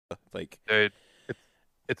Like, Dude, it's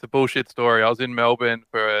it's a bullshit story. I was in Melbourne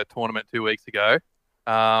for a tournament 2 weeks ago.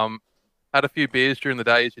 Um, had a few beers during the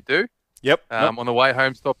day as you do. yep, nope. On the way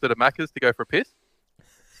home, stopped at a Macca's to go for a piss.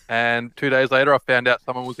 And 2 days later, I found out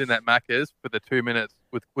someone was in that Macca's for the 2 minutes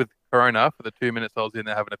with Corona for the 2 minutes I was in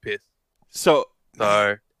there having a piss. So,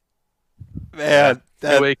 man, So yeah, man, two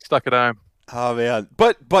that weeks stuck at home. oh man,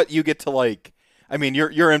 but you get to like, I mean,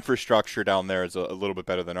 your infrastructure down there is a little bit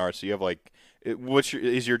better than ours. So you have like,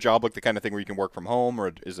 is your job like the kind of thing where you can work from home,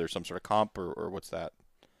 or is there some sort of comp, or what's that?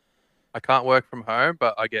 I can't work from home,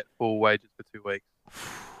 but I get full wages for 2 weeks.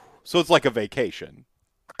 So it's like a vacation.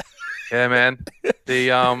 Yeah, man. The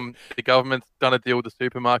government's done a deal with the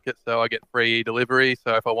supermarket, so I get free delivery.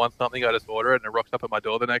 So if I want something, I just order it, and it rocks up at my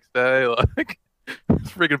door the next day. Like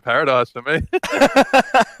it's freaking paradise for me.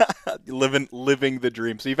 Living the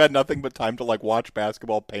dream. So you've had nothing but time to like watch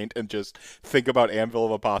basketball, paint, and just think about Anvil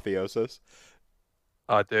of Apotheosis.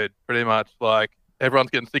 Oh, dude, pretty much like everyone's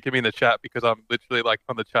getting sick of me in the chat because I'm literally like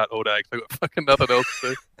on the chat all day because I got fucking nothing else to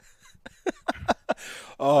do.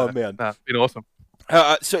 Oh man. Nah, it's been awesome.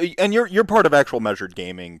 So and you're part of actual measured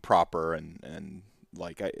gaming proper and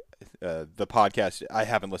like the podcast I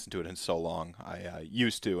haven't listened to it in so long. I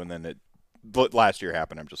used to, and then it last year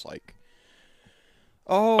happened. I'm just like,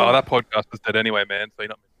 Oh, oh. that podcast is dead anyway, man. So you're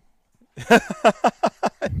not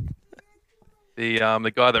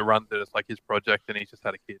the guy that runs it. It's like his project, and he's just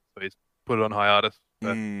had a kid, so he's put it on hiatus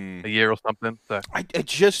for Hmm. a year or something. So I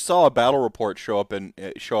just saw a battle report show up on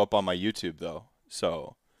my YouTube though.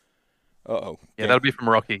 So, uh-oh. yeah, that'll be from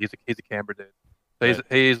Rocky. He's a Canberra dude. So Yeah.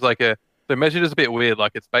 he's like a so Measured is a bit weird.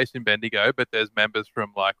 Like it's based in Bendigo, but there's members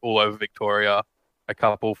from like all over Victoria. A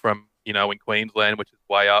couple from in Queensland, which is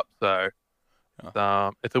way up. So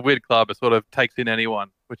Huh. it's a weird club. It sort of takes in anyone,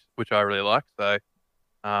 which I really like. So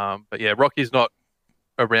but yeah, Rocky's not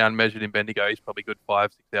around Measured in Bendigo. He's probably good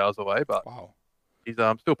 5, 6 hours away, but Wow. he's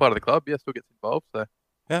still part of the club. Yeah, still gets involved. So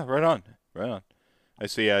Yeah, right on. Right on. I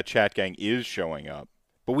see Chat Gang is showing up.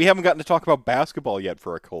 But we haven't gotten to talk about basketball yet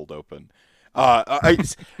for a cold open.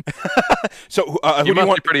 So you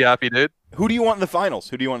must be pretty happy, dude. who do you want in the finals?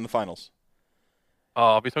 Who do you want in the finals? Oh,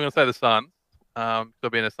 obviously I'm going to say the Suns.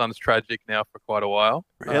 They've been a Suns tragic now for quite a while.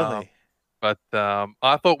 Really? But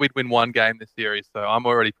I thought we'd win one game this series, so I'm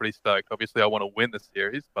already pretty stoked. Obviously, I want to win the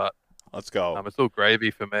series, but Let's go. it's all gravy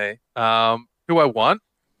for me. Who I want?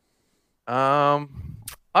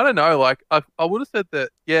 I don't know. Like I would have said that.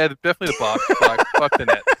 Yeah, definitely the Bucks. Like fuck the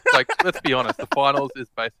Nets. Like let's be honest, the finals is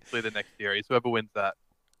basically the next series. Whoever wins that,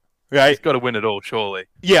 Right? he's got to win it all, surely.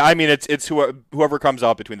 Yeah, I mean it's whoever comes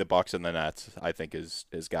out between the Bucks and the Nets, I think is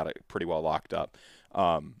got it pretty well locked up.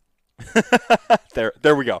 Um,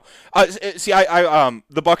 there we go. See,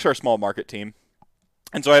 the Bucks are a small market team,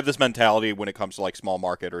 and so I have this mentality when it comes to like small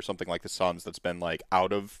market or something like the Suns that's been like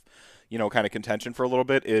out of, kind of contention for a little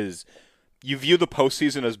bit. Is you view the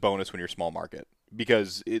postseason as bonus when you're small market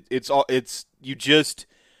because it's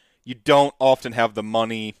you don't often have the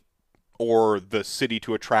money or the city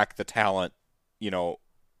to attract the talent, you know,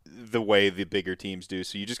 the way the bigger teams do.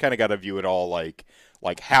 So you just kind of got to view it all like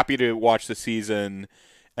happy to watch the season,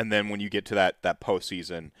 and then when you get to that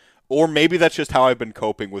postseason, or maybe that's just how I've been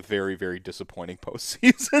coping with very very disappointing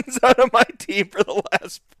postseasons out of my team for the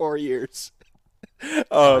last 4 years.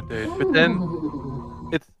 Oh, Um, dude. But then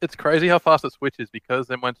it's crazy how fast it switches because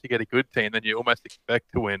then once you get a good team, then you almost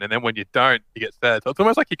expect to win, and then when you don't, you get sad. So it's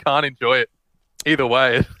almost like you can't enjoy it either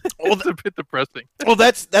way. well, It's a bit depressing. well,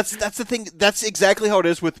 that's the thing. That's exactly how it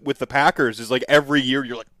is with the Packers. Is like every year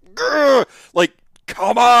you're like, "Grr!" Like,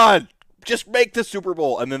 come on, just make the Super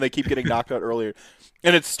Bowl, and then they keep getting knocked out earlier,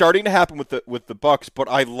 and it's starting to happen with the Bucks. But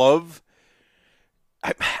I love.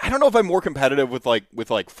 I don't know if I'm more competitive with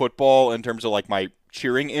football in terms of like my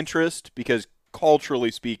cheering interest because culturally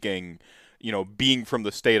speaking, being from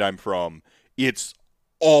the state I'm from, it's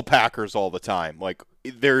all Packers all the time. Like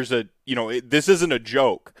there's this isn't a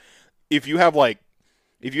joke. If you have like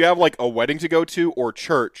a wedding to go to or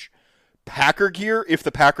church, Packer gear if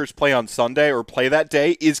the Packers play on Sunday or play that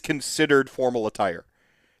day is considered formal attire.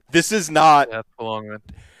 This is not Yeah, it's a long man.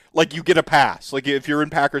 like you get a pass. Like if you're in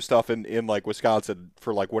Packer stuff in like Wisconsin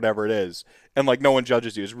for like whatever it is, and like no one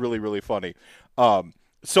judges you, it's really really funny.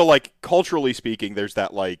 So like culturally speaking, there's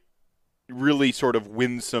that like really sort of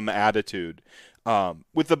winsome attitude.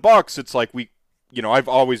 With the Bucks, it's like I've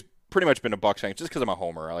always pretty much been a Bucks fan just because I'm a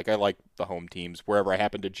homer. Like I like the home teams wherever I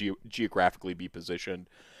happen to geographically be positioned.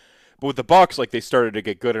 But with the Bucks, like they started to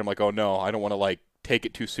get good, and I'm like, oh no, I don't want to like take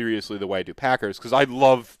it too seriously the way I do Packers because I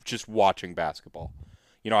love just watching basketball.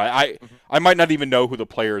 Mhm. I might not even know who the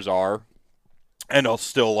players are, and I'll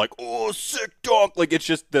still like, oh, sick dunk. Like it's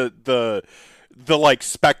just the like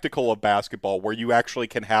spectacle of basketball where you actually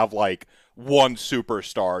can have like one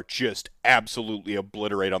superstar just absolutely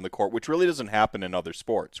obliterate on the court, which really doesn't happen in other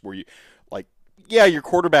sports where you like yeah, your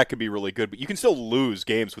quarterback can be really good, but you can still lose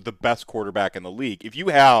games with the best quarterback in the league. If you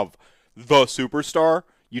have the superstar,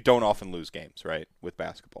 you don't often lose games, right? With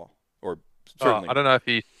basketball. Or certainly I don't know if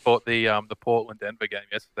you caught the Portland Denver game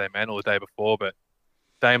yesterday, man, or the day before, but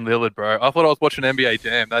Dame Lillard, bro. I thought I was watching NBA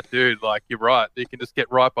Jam. That dude, like, you're right. You can just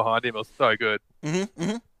get right behind him. It was so good. Mm-hmm,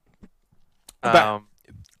 mm-hmm.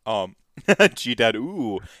 Um, G Dad,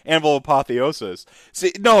 ooh, Anvil Apotheosis.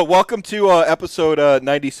 See, no, welcome to episode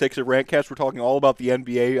 96 of Rantcast. We're talking all about the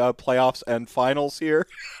NBA playoffs and finals here.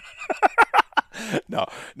 no,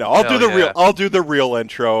 I'll do the yeah. real. I'll do the real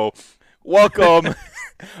intro. Welcome,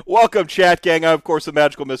 welcome, chat gang. I'm of course the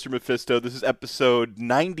magical Mr. Mephisto. This is episode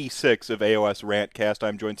 96 of AOS Rantcast.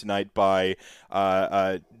 I'm joined tonight by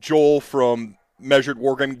Joel from Measured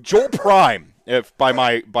Wargaming, Joel Prime, if by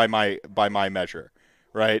my measure,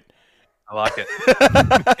 right? I like it.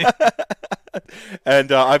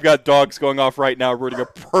 And I've got dogs going off right now, rooting a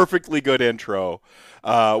perfectly good intro.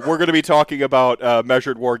 We're going to be talking about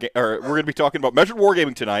Measured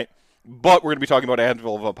Wargaming tonight, but we're going to be talking about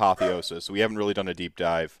Anvil of Apotheosis. We haven't really done a deep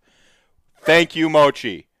dive. Thank you,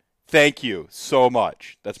 Mochi. Thank you so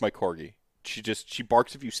much. That's my corgi. She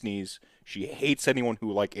barks if you sneeze. She hates anyone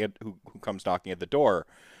who who comes knocking at the door,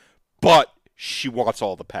 but she wants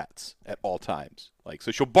all the pets at all times. Like,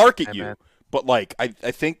 so she'll bark at you, man. but like I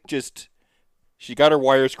think just she got her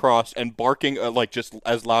wires crossed, and barking like just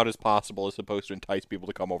as loud as possible is supposed to entice people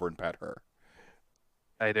to come over and pet her.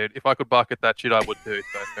 Hey, dude, if I could bark at that shit, I would too.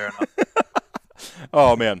 So fair enough.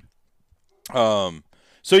 Oh man.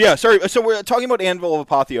 So yeah, sorry. So we're talking about Anvil of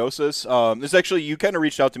Apotheosis. This actually, you kind of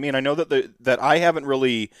reached out to me, and I know that I haven't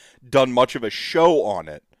really done much of a show on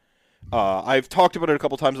it. I've talked about it a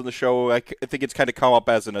couple times on the show. I think it's kind of come up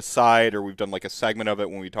as an aside, or we've done like a segment of it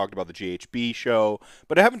when we talked about the GHB show,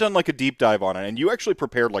 but I haven't done like a deep dive on it. And you actually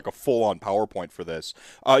prepared like a full-on PowerPoint for this.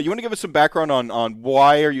 You want to give us some background on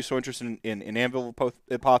why are you so interested in Anvil of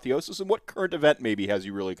Apotheosis, and what current event maybe has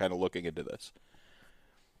you really kind of looking into this?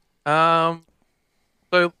 So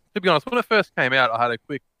to be honest, when it first came out, I had a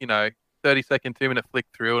quick, 30-second, 2-minute flick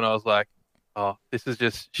through, and I was like, oh, this is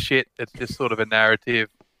just shit. It's just sort of a narrative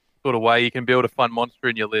sort of way you can build a fun monster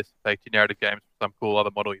in your list, take your narrative games for some cool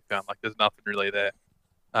other model you found. Like, there's nothing really there.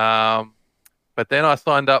 But then I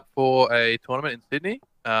signed up for a tournament in Sydney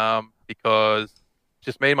because it's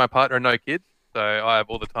just me and my partner and no kids. So I have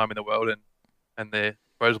all the time in the world and the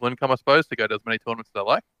disposable income, I suppose, to go to as many tournaments as I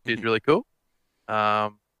like. It's really cool.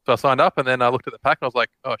 So I signed up, and then I looked at the pack, and I was like,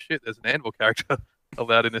 oh, shit, there's an Anvil character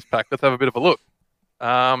allowed in this pack. Let's have a bit of a look. So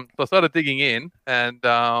I started digging in, and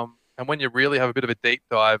when you really have a bit of a deep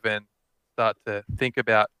dive and start to think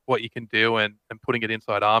about what you can do and putting it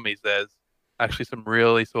inside armies, there's actually some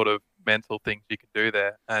really sort of mental things you can do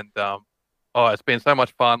there. And, it's been so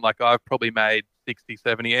much fun. Like, I've probably made 60,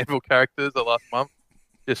 70 Anvil characters the last month,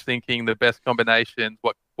 just thinking the best combinations,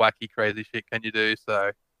 what wacky, crazy shit can you do.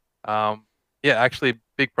 So, yeah, actually,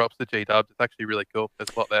 big props to G-Dubs. It's actually really cool.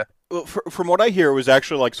 There's a lot there. Well, from what I hear, it was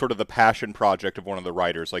actually like sort of the passion project of one of the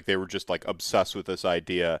writers. Like, they were just like obsessed with this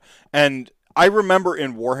idea. And I remember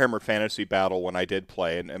in Warhammer Fantasy Battle when I did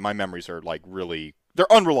play, and my memories are like really,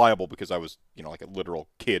 they're unreliable because I was, like a literal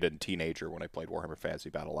kid and teenager when I played Warhammer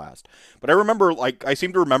Fantasy Battle last. But I remember, like, I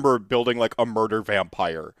seem to remember building like a murder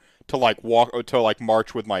vampire to like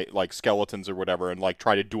march with my like skeletons or whatever, and like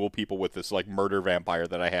try to duel people with this like murder vampire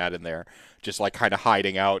that I had in there, just like kind of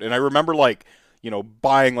hiding out. And I remember like,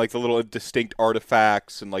 buying like the little distinct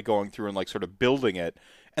artifacts and like going through and like sort of building it.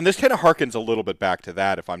 And this kind of harkens a little bit back to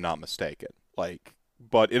that, if I'm not mistaken. Like,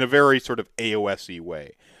 but in a very sort of AOS-y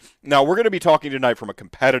way. Now, we're going to be talking tonight from a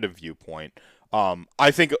competitive viewpoint.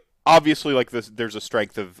 I think obviously like this, there's a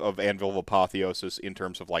strength of Anvil of Apotheosis in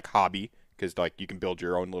terms of like hobby, because like you can build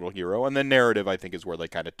your own little hero, and then narrative I think is where they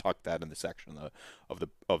kind of tuck that in the section of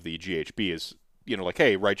the GHB is, like,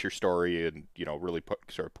 hey, write your story and really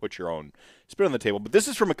put your own spin on the table. But this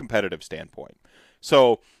is from a competitive standpoint.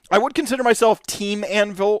 So I would consider myself Team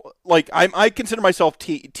Anvil. Like I consider myself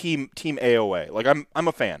team AOA. Like I'm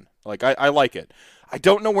a fan. Like I like it. I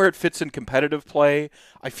don't know where it fits in competitive play.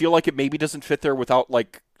 I feel like it maybe doesn't fit there without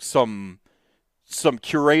like some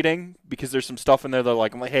curating, because there's some stuff in there that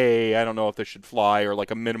like I'm like, hey, I don't know if this should fly, or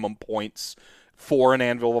like a minimum points for an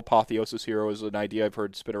Anvil of Apotheosis hero is an idea I've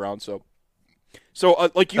heard spit around. So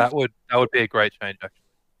like you, that would be a great change, actually.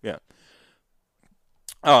 Yeah.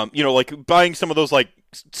 Like buying some of those like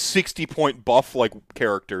 60-point buff like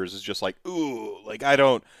characters is just like, ooh, like I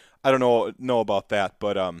don't know about that,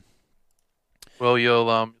 but Well,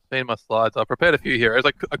 you'll see in my slides. I prepared a few heroes.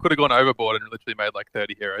 I could have gone overboard and literally made like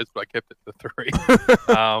 30 heroes, but I kept it to three.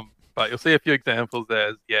 But you'll see a few examples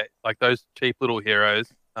there. Yeah, like those cheap little heroes.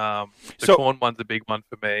 The So corn one's a big one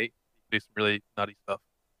for me. You can do some really nutty stuff.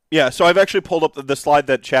 yeah, so I've actually pulled up the slide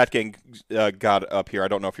that Chat Gang got up here. I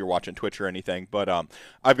don't know if you're watching Twitch or anything, but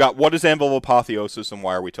I've got what is Anvil of Apotheosis and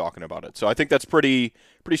why are we talking about it? So I think that's pretty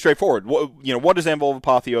straightforward. What is Anvil of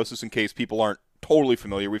Apotheosis in case people aren't totally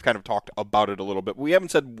familiar? We've kind of talked about it a little bit, but we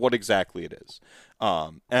haven't said what exactly it is,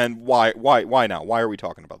 and why now? Why are we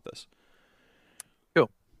talking about this?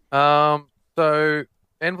 Cool. So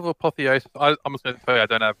Anvil of Apotheosis. I'm just going to tell you, I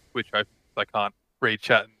don't have Twitch open, so I can't read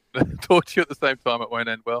chat and talk to you at the same time. It won't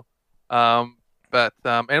end well. But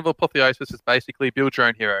Anvil of Apotheosis is basically build your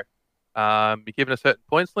own hero. You're given a certain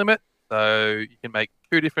points limit, so you can make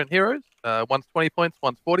two different heroes. One's 20 points,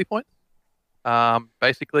 one's 40 points.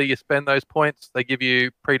 Basically, you spend those points. They give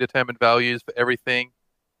you predetermined values for everything.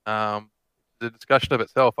 The discussion of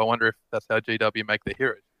itself. I wonder if that's how GW make their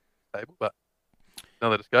heroes table, but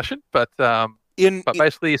another discussion. But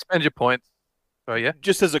basically, you spend your points. So yeah.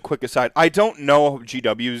 Just as a quick aside, I don't know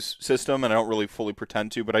GW's system, and I don't really fully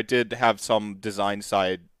pretend to, but I did have some design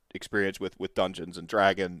side experience with Dungeons and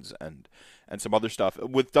Dragons and some other stuff.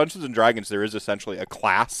 With Dungeons and Dragons, there is essentially a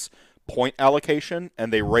class point allocation,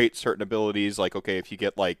 and they rate certain abilities. Like, okay, if you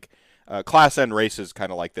get like class N races,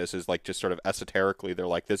 kind of like this, is like just sort of esoterically, they're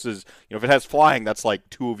like, this is, if it has flying, that's like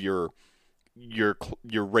two of your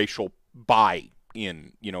racial buy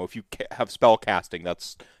in. If you have spell casting,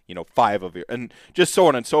 that's five of your, and just so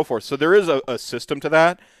on and so forth. So there is a system to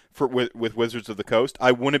that with Wizards of the Coast.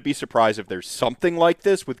 I wouldn't be surprised if there's something like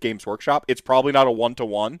this with Games Workshop. It's probably not a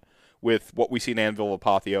 1-to-1 with what we see in Anvil of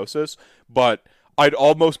Apotheosis, but I'd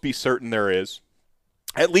almost be certain there is,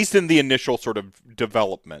 at least in the initial sort of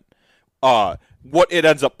development. What it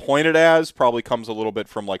ends up pointed as probably comes a little bit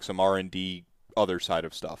from like some R&D other side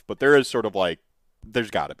of stuff, but there is sort of like,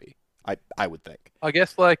 there's got to be. I would think. I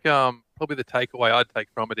guess like probably the takeaway I'd take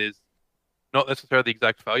from it is not necessarily the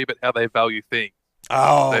exact value, but how they value things.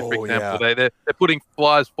 Oh, so for example, they're putting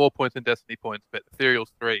flies 4 points in Destiny points, but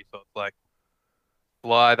Ethereal's 3. So it's like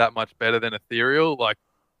fly that much better than Ethereal. Like,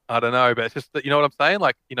 I don't know, but it's just that, you know what I'm saying?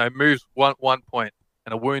 Like, moves 1 point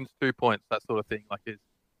and a wound's 2 points, that sort of thing. Like,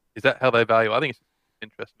 is that how they value? I think it's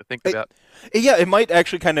interesting to think about. Yeah, it might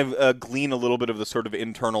actually kind of glean a little bit of the sort of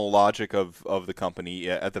internal logic of the company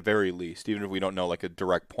at the very least, even if we don't know like a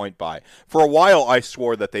direct point buy. For a while, I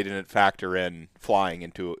swore that they didn't factor in flying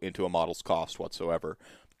into a model's cost whatsoever.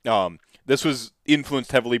 This was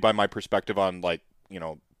influenced heavily by my perspective on like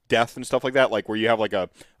death and stuff like that, like where you have like a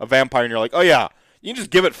vampire and you're like, oh yeah, you can just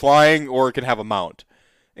give it flying or it can have a mount,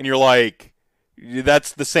 and you're like,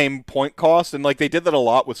 that's the same point cost. And like they did that a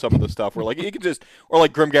lot with some of the stuff where like you can just, or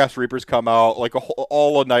like Grimghast Reapers come out, like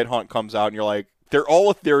all a Night Haunt comes out, and you're like, they're all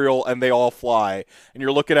ethereal and they all fly, and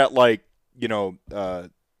you're looking at like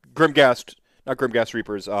Grimghast, not Grimghast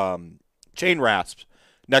Reapers, Chain Rasps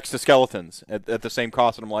next to skeletons at the same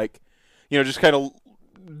cost, and I'm like, just kind of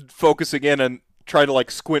focusing in and try to like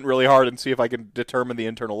squint really hard and see if I can determine the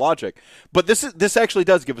internal logic. But this actually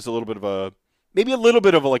does give us a little bit of maybe a little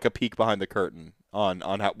bit of like a peek behind the curtain on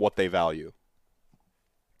what they value.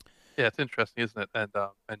 Yeah, it's interesting, isn't it?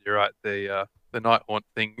 And you're right, the Night Haunt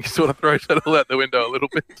thing sort of throws that all out the window a little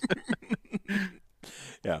bit.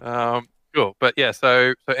 Yeah. Cool. But yeah,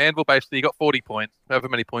 so Anvil, basically you got 40 points. However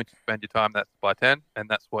many points you spend your time, that's by 10, and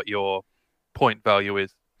that's what your point value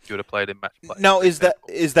is if you would have played in match play. Now, is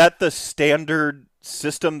that the standard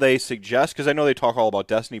system they suggest? Because I know they talk all about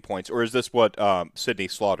Destiny points, or is this what Sydney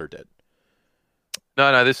Slaughter did?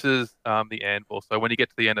 No, this is the Anvil. So when you get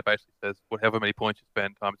to the end, it basically says whatever many points you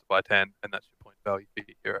spend times it by 10, and that's your point value for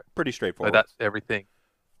your hero. Pretty straightforward. So that's everything.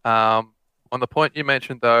 On the point you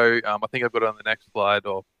mentioned, though, I think I've got it on the next slide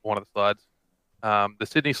or one of the slides. The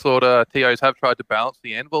Sydney Slaughter TOs have tried to balance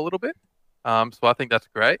the Anvil a little bit. So I think that's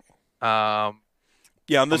great.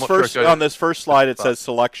 Yeah, on this first slide, it says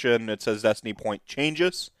selection. It says Destiny point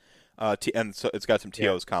changes, and so it's got some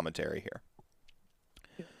TO's commentary here.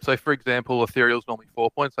 So, for example, Ethereal's normally 4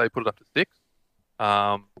 points. They put it up to 6,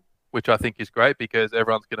 which I think is great because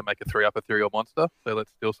everyone's going to make a 3-up Ethereal monster. So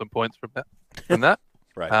let's steal some points from that.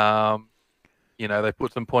 Right. They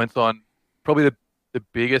put some points on probably the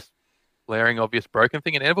biggest, glaring, obvious broken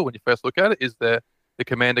thing in Anvil when you first look at it is the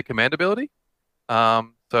command ability. So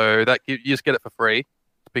that you just get it for free.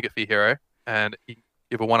 Pick it for your hero, and you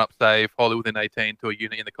give a 1-up save wholly within 18 to a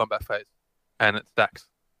unit in the combat phase, and it stacks.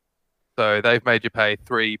 So they've made you pay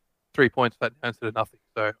three points for that instead of nothing.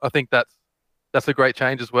 So I think that's a great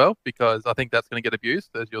change as well, because I think that's going to get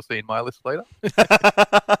abused, as you'll see in my list later.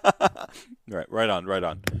 Right on, right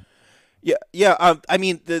on. Yeah, yeah. I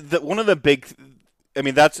mean, the one of the big, I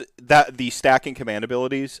mean, that's that the stacking command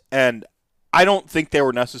abilities, and I don't think they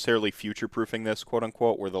were necessarily future proofing this, quote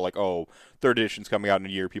unquote, where they're like, oh, third edition's coming out in a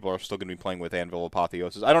year, people are still going to be playing with Anvil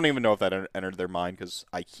Apotheosis. I don't even know if that entered their mind because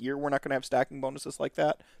I hear we're not going to have stacking bonuses like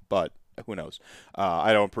that, but who knows?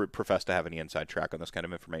 I don't profess to have any inside track on this kind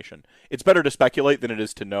of information. It's better to speculate than it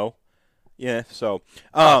is to know. Yeah, so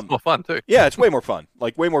It's more fun too. yeah, it's way more fun.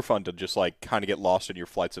 Like way more fun to just like kind of get lost in your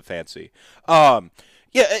flights of fancy.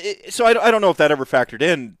 Yeah, so I don't know if that ever factored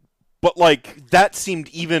in, but like that seemed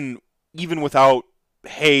even without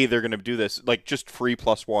hey they're gonna do this like just free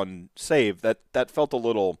 +1 save that felt a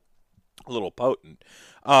little potent.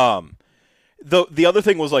 Um, the other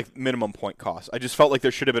thing was like minimum point cost. I just felt like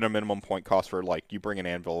there should have been a minimum point cost for like you bring an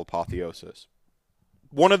Anvil Apotheosis.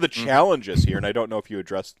 One of the challenges here, and I don't know if you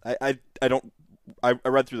addressed. I don't. I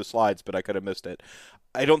read through the slides, but I could have missed it.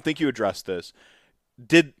 I don't think you addressed this.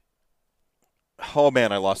 Did oh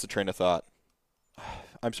man, I lost the train of thought.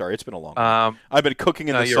 I'm sorry, it's been a long day. I've been cooking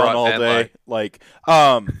in No, the you're sun right, all man, day. Like,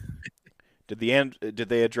 did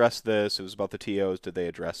they address this? It was about the TOs. Did they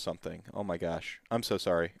address something? Oh my gosh, I'm so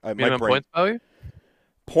sorry. My minimum brain points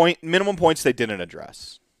value. minimum points they didn't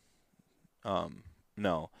address.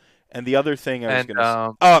 No. And the other thing I was And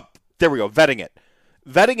going to there we go, vetting it.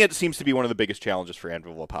 Vetting it seems to be one of the biggest challenges for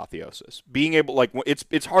Anvil Apotheosis. Being able like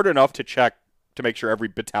it's hard enough to check to make sure every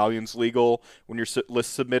battalion's legal when you're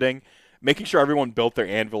list submitting. Making sure everyone built their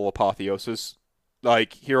Anvil Apotheosis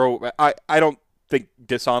like hero I don't think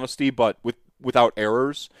dishonesty but without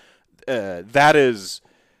errors that's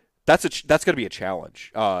going to be a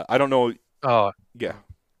challenge. I don't know. oh, Yeah.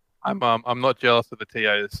 I'm not jealous of the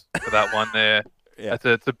TOs for that one there. Yeah.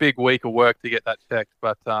 It's a big week of work to get that checked.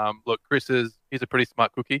 But look, he's a pretty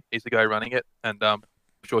smart cookie. He's the guy running it, and I'm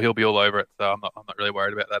sure he'll be all over it. So I'm not really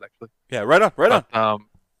worried about that actually. Yeah, right on.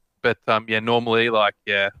 Yeah, normally like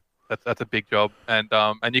yeah, that's a big job, and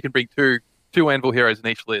you can bring two Anvil heroes in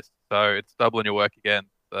each list, so it's doubling your work again.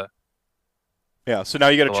 So yeah, so now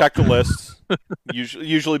you got to check the lists.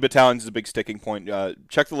 Usually battalions is a big sticking point.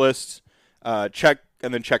 Check the lists, check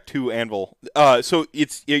and then check 2 Anvil. So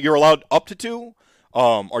you're allowed up to 2.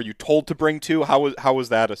 Are you told to bring 2? How was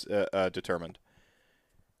that determined?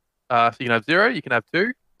 So you can have 0, you can have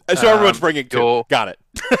 2. So everyone's bringing 2. Got it.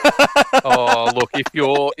 Oh, look, if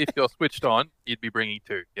you're switched on, you'd be bringing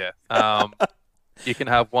 2. Yeah. You can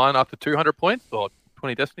have one up to 200 points or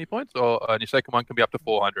 20 Destiny points, and your second one can be up to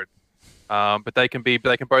 400. But they can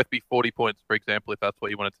both be 40 points, for example, if that's what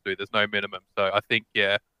you wanted to do. There's no minimum. So I think,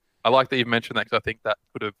 yeah, I like that you've mentioned that because I think that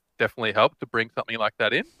could have definitely helped to bring something like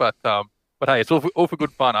that in. But hey, it's all for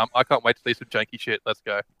good fun. I can't wait to see some janky shit. Let's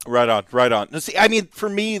go. Right on. See, I mean, for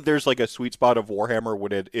me, there's like a sweet spot of Warhammer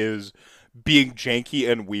when it is being janky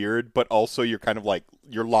and weird, but also you're kind of like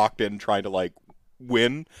you're locked in trying to like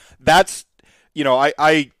win. That's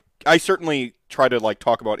I certainly try to like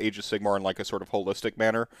talk about Age of Sigmar in like a sort of holistic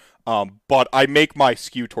manner, but I make my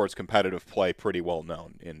skew towards competitive play pretty well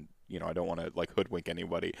known. In I don't want to like hoodwink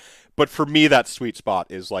anybody, but for me that sweet spot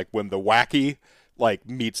is like when the wacky like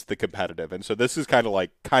meets the competitive, and so this is kind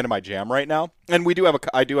of my jam right now. And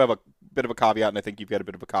I do have a bit of a caveat, and I think you've got a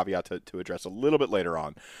bit of a caveat to address a little bit later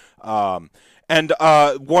on. And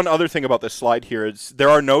one other thing about this slide here is there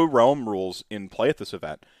are no realm rules in play at this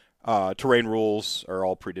event. Terrain rules are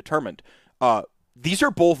all predetermined. These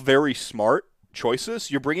are both very smart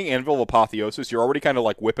choices. You're bringing Anvil Apotheosis. You're already kind of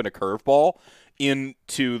like whipping a curveball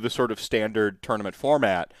into the sort of standard tournament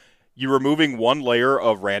format. You're removing one layer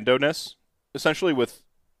of randomness, essentially with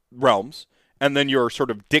realms, and then you're sort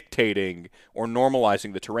of dictating or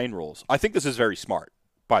normalizing the terrain rules. I think this is very smart,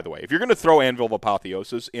 by the way. If you're going to throw Anvil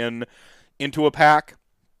Apotheosis into a pack,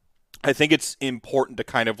 I think it's important to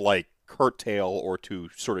kind of like curtail or to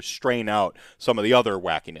sort of strain out some of the other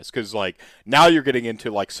wackiness, because like now you're getting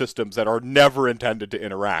into like systems that are never intended to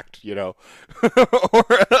interact, or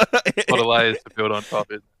What a layers to build on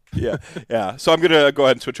top is. yeah. So I'm gonna go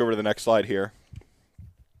ahead and switch over to the next slide here.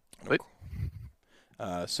 Wait.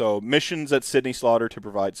 So missions at Sydney Slaughter to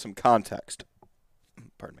provide some context.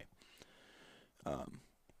 Pardon me.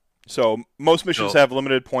 So most missions have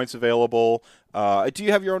limited points available. Do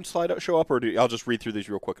you have your own slide show up, or I'll just read through these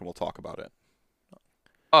real quick and we'll talk about it?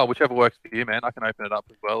 Oh, whichever works for you, man. I can open it up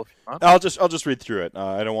as well if you want. I'll just read through it.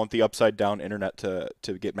 I don't want the upside down internet to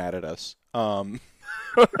get mad at us.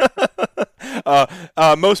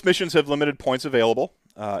 Most missions have limited points available.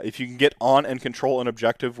 If you can get on and control an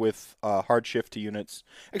objective with hard shift to units,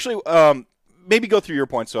 actually, maybe go through your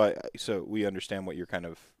points so we understand what you're kind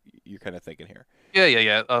of thinking here.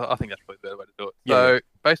 Yeah. I think that's probably the better way to do it. So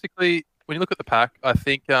basically, when you look at the pack, I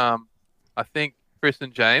think I think Chris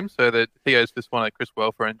and James, so the Theo's just one of Chris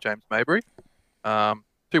Welfer and James Mabry.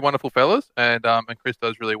 Two wonderful fellas, and Chris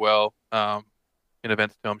does really well in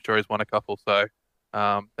events too. I'm sure he's won a couple, so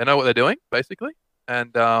they know what they're doing basically.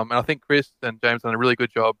 And I think Chris and James done a really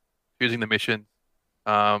good job choosing the missions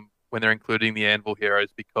when they're including the Anvil heroes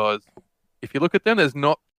because if you look at them, there's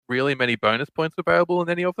not really many bonus points available in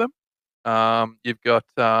any of them. You've got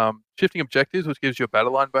shifting objectives, which gives you a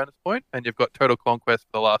battle line bonus point, and you've got total conquest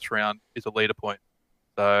for the last round is a leader point.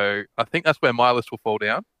 So I think that's where my list will fall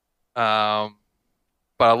down. Um,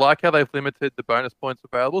 but I like how they've limited the bonus points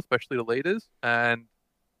available, especially to leaders. And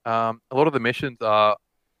a lot of the missions are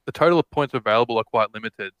the total of points available are quite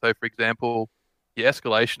limited. So, for example, your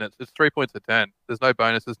escalation, it's 3 points of 10. There's no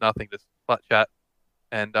bonuses, nothing, just flat chat.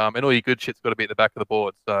 And all your good shit's got to be at the back of the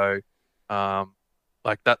board. So,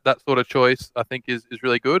 like that sort of choice, I think is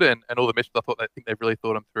really good. And all the missions, I think they've really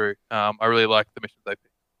thought them through. I really like the missions they picked.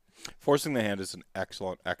 Forcing the hand is an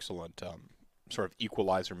excellent sort of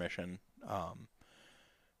equalizer mission.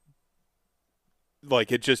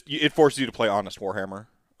 Like it forces you to play honest Warhammer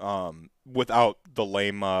without the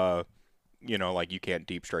lame, like you can't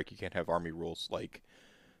deep strike, you can't have army rules. Like,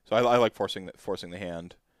 so I like forcing the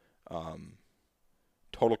hand.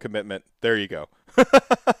 Total commitment. There you go. It's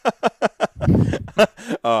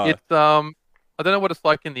I don't know what it's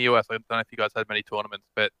like in the US. I don't know if you guys had many tournaments,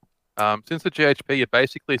 but since the GHP, you're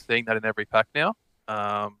basically seeing that in every pack now.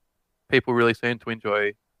 People really seem to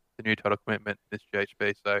enjoy the new total commitment in this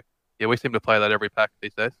GHP. So yeah, we seem to play that every pack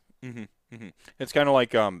these days. hmm hmm It's kind of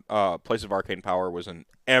like Place of Arcane Power was in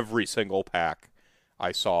every single pack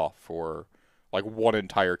I saw for like one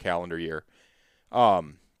entire calendar year.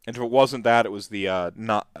 And if it wasn't that, it was the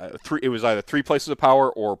not three. It was either Three Places of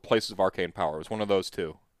Power or Places of Arcane Power. It was one of those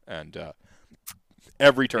two. And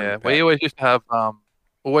every turn. Yeah, we always used to have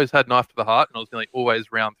always had knife to the heart, and it was like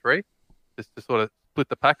always round three, just to sort of split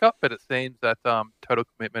the pack up. But it seems that total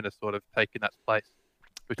commitment has sort of taken that place,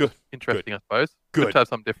 which Good. is interesting, I suppose. Good To have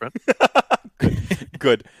something different.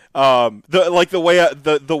 Good.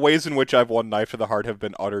 The ways in which I've won Knife to the Heart have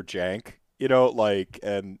been utter jank.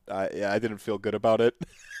 And I didn't feel good about it.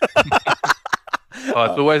 Oh,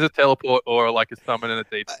 it's always a teleport or like a summon and a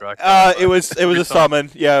deep strike. It was a summon.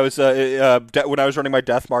 Yeah, it was when I was running my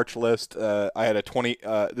Death March list. I had a 20.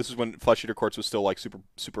 This is when Flesh Eater Courts was still like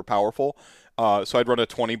super powerful. So I'd run a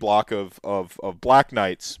 20 block of Black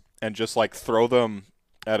Knights and just like throw them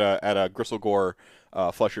at a Gristlegore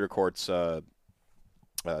Flesh Eater Courts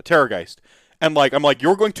Terrorgeist, and like I'm like,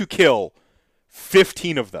 you're going to kill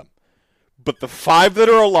 15 of them. But the 5 that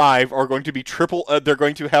are alive are going to be triple. They're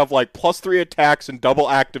going to have like +3 attacks and double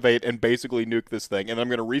activate and basically nuke this thing. And I'm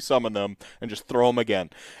going to resummon them and just throw them again.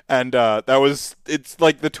 And it's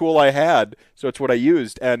like the tool I had, so it's what I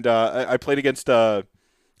used. And I played against a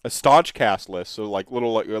staunch cast list, so like a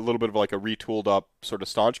little bit of like a retooled up sort of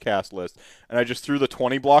staunch cast list. And I just threw the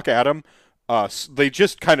 20 block at him. They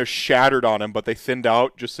just kind of shattered on him, but they thinned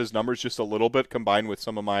out just his numbers just a little bit, combined with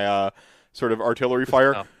some of my sort of artillery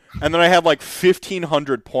fire. Oh. And then I had like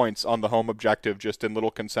 1,500 points on the home objective just in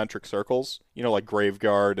little concentric circles, like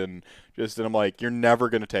Graveguard and I'm like, you're never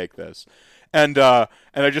going to take this. And I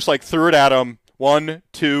just like threw it at him, 1,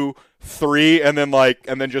 2, 3, and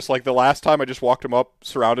then just like the last time I just walked him up,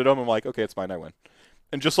 surrounded him. I'm like, okay, it's mine, I win.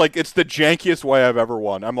 And just like, it's the jankiest way I've ever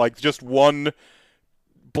won. I'm like, just one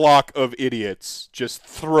block of idiots just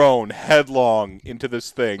thrown headlong into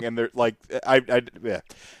this thing, and they're like, yeah.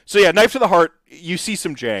 So yeah, Knife to the Heart, you see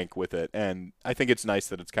some jank with it, and I think it's nice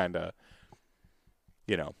that it's kind of,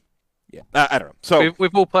 yeah, I don't know. So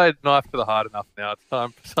we've all played Knife to the Heart enough now. It's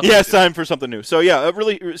time for something. Yeah, it's time for something new. So yeah,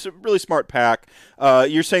 it's a really smart pack.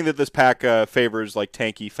 You're saying that this pack favors like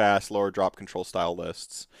tanky, fast, lower drop control style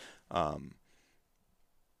lists.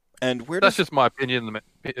 And That's just my opinion,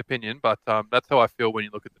 but that's how I feel when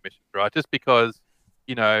you look at the missions, right? Just because,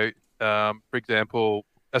 for example,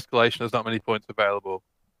 escalation, there's not many points available.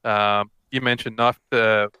 You mentioned knife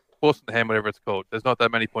to force in the hand, whatever it's called. There's not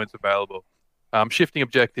that many points available. Shifting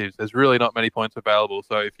objectives, there's really not many points available.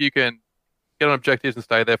 So if you can get on objectives and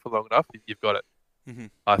stay there for long enough, you've got it. Mm-hmm.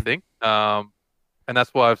 I think. And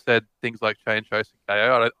that's why I've said things like Chain Chase and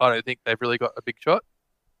KO. I don't think they've really got a big shot,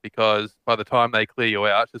 because by the time they clear you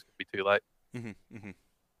out, it's just going to be too late. Mm-hmm. Mm-hmm.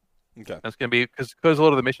 Okay. And it's going to be because a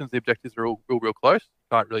lot of the missions, the objectives are all real close. You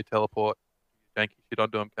can't really teleport janky shit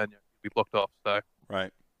onto them, can you? You'll be blocked off. So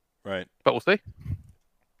Right. But we'll see.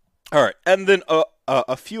 All right, and then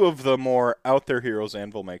a few of the more out there heroes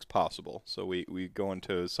Anvil makes possible. So we go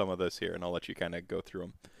into some of this here, and I'll let you kind of go through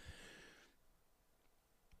them.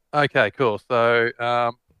 Okay, cool. So,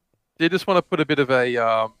 do you just want to put a bit of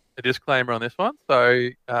a a disclaimer on this one. So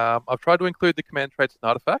I've tried to include the command traits and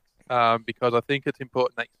artifacts because I think it's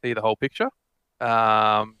important that you see the whole picture.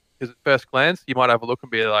 Because at first glance, you might have a look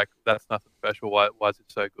and be like, "That's nothing special. Why is it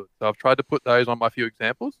so good?" So I've tried to put those on my few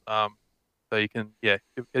examples, so you can get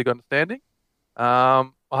a good understanding. I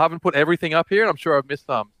haven't put everything up here, and I'm sure I've missed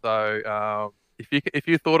some. So if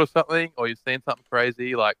you thought of something or you've seen something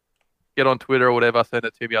crazy, like get on Twitter or whatever, send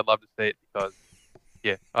it to me. I'd love to see it because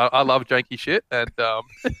yeah, I love janky shit, and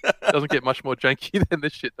it doesn't get much more janky than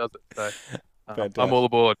this shit, does it? So I'm all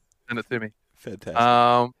aboard. Send it to me.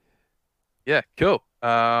 Fantastic. Yeah, cool.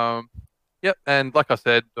 Yep, and like I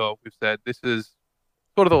said, or we've said, this is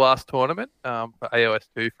sort of the last tournament for AOS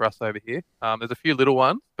 2 for us over here. There's a few little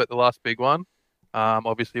ones, but the last big one,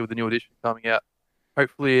 obviously with the new edition coming out,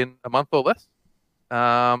 hopefully in a month or less.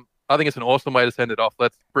 I think it's an awesome way to send it off.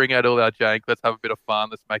 Let's bring out all our jank. Let's have a bit of fun.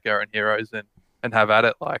 Let's make our own heroes and have at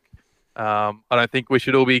it. Like, I don't think we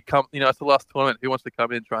should all be it's the last tournament. Who wants to come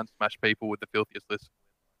in and try and smash people with the filthiest list?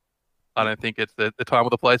 I don't think it's the time or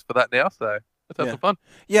the place for that now. So let's have some fun.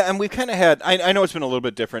 Yeah, and we've kind of had. I know it's been a little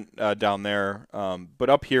bit different down there, but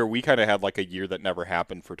up here we kind of had like a year that never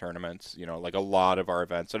happened for tournaments. You know, like a lot of our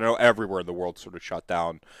events. I know everywhere in the world sort of shut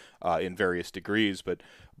down in various degrees, but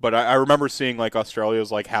I remember seeing like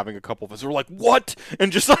Australia's like having a couple of us who were like, what?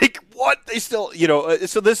 And just like, what? They still,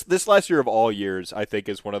 so this last year of all years, I think,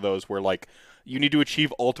 is one of those where like you need to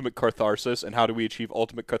achieve ultimate catharsis. And how do we achieve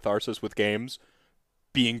ultimate catharsis with games?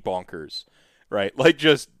 Being bonkers, right? Like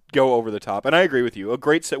just go over the top. And I agree with you. A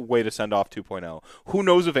great way to send off 2.0. Who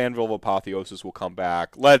knows if Anvil of Apotheosis will come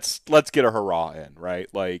back? Let's get a hurrah in,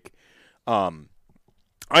 right? Like, I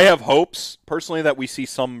have hopes personally that we see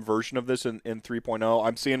some version of this in 3.0.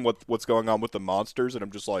 I'm seeing what's going on with the monsters, and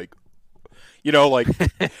I'm just like, like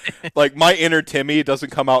like my inner Timmy doesn't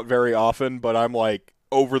come out very often, but I'm like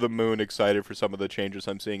over the moon excited for some of the changes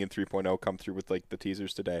I'm seeing in 3.0 come through with like the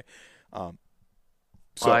teasers today.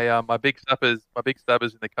 My big stabbers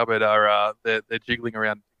in the cupboard are they're jiggling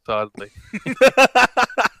around excitedly.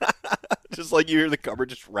 Just like you hear the cupboard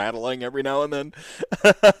just rattling every now and then.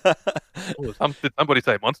 Ooh, did somebody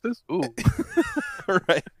say monsters? Ooh.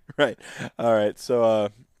 Right. All right. So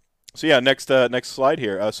yeah, next slide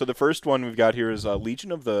here. So the first one we've got here is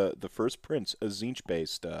Legion of the First Prince, a Tzeentch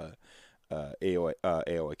based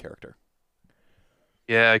AOA character.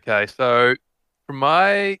 Yeah. Okay. So from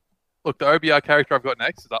my look, the OBR character I've got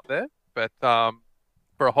next is up there, but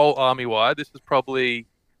for a whole army wide, this is probably,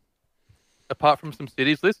 apart from some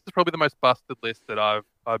cities list, this is probably the most busted list that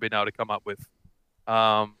I've been able to come up with.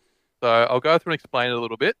 So I'll go through and explain it a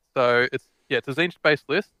little bit. So it's a Tzeentch based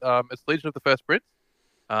list. It's Legion of the First Prince.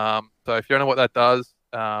 So if you don't know what that does,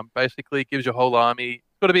 basically it gives your whole army.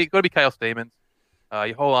 It's got to be Chaos Demons.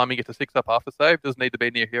 Your whole army gets a 6-up after save. Doesn't need to be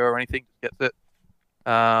near hero or anything. Just gets it.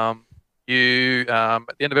 You at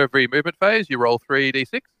the end of every movement phase, you roll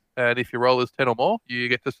 3d6, and if your roll is 10 or more, you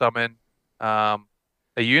get to summon a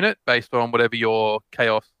unit based on whatever your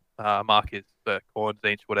chaos mark is, the Khorne,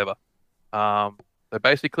 Tzeentch, whatever. So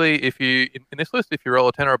basically, if you in this list, if you roll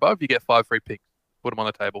a 10 or above, you get 5 free picks. Put them on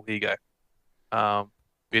the table. Here you go.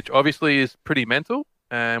 Which obviously is pretty mental,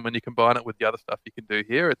 and when you combine it with the other stuff you can do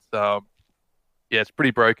here, it's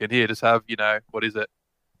pretty broken. Here, just have what is it?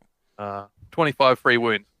 25 free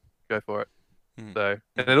wounds. Go for it. So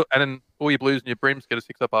and then all your blues and your brims get a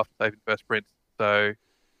 6-up after saving First Prince. So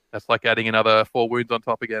that's like adding another 4 wounds on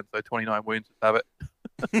top again. So 29 wounds. Just have it.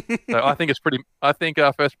 So I think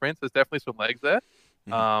First Prince, there's definitely some legs there.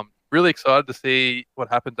 Really excited to see what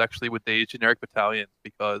happens actually with these generic battalions,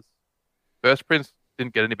 because First Prince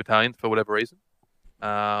didn't get any battalions for whatever reason.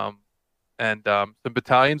 And some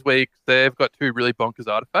battalions where they've got 2 really bonkers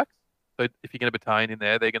artifacts. So if you get a battalion in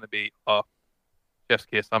there, they're going to be chef's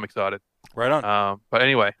kiss. I'm excited. Right on. But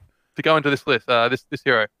anyway, to go into this list, this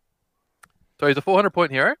hero. So he's a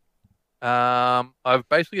 400-point hero. I've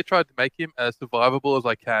basically tried to make him as survivable as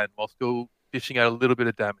I can while still dishing out a little bit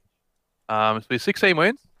of damage. So he's 16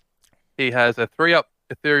 wounds. He has a 3-up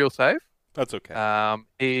ethereal save. That's okay.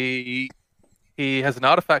 He has an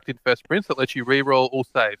artifact in First Prince that lets you re-roll all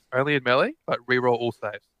saves. Only in melee, but re-roll all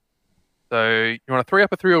saves. So you want a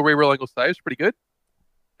 3-up ethereal re-rolling all saves, pretty good.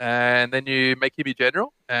 And then you make him your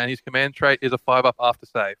general, and his command trait is a 5-up after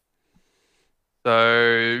save.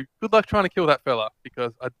 So good luck trying to kill that fella,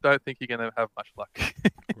 because I don't think you're going to have much luck.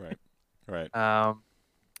 Right.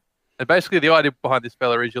 And basically the idea behind this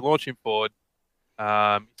fella is you launch him forward,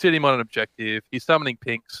 sit him on an objective. He's summoning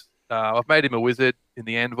pinks. I've made him a wizard in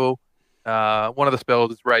the anvil. One of the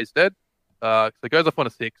spells is Raise Dead. So it goes off on a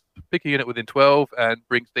 6. Pick a unit within 12 and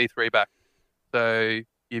brings D3 back. So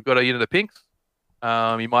you've got a unit of pinks.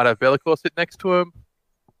 You might have Be'lakor sit next to him.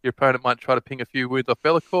 Your opponent might try to ping a few wounds off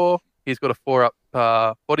Be'lakor. He's got a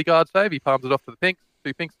 4-up bodyguard save. He palms it off to the pinks.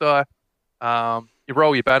 2 pinks die. You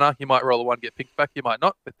roll your banner. You might roll a 1, get pinks back. You might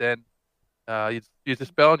not. But then you just use the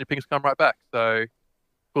spell and your pinks come right back. So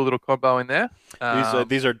cool little combo in there.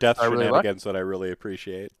 These are death I really shenanigans that I really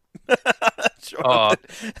appreciate. Oh,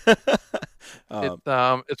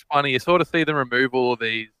 it's funny. You sort of see them remove all of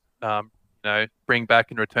these, bring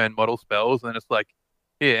back and return model spells, and then it's like,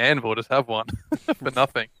 here, Anvil, just have one for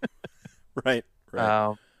nothing. Right.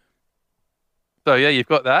 So yeah, you've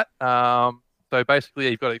got that. So basically,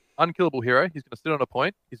 you've got an unkillable hero. He's going to sit on a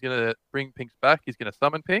point. He's going to bring pinks back. He's going to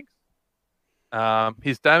summon pinks.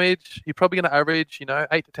 His damage, he's probably going to average,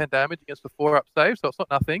 8 to 10 damage against a 4-up save, so it's not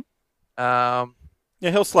nothing. Yeah,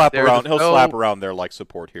 he'll slap around. He'll slap around their like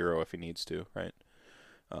support hero if he needs to, right?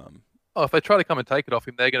 If they try to come and take it off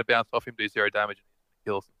him, they're going to bounce off him, do 0 damage, and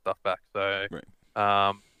kill some stuff back. So, right.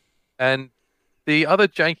 And the other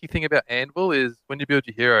janky thing about Anvil is when you build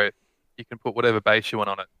your hero, you can put whatever base you want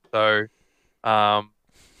on it. So,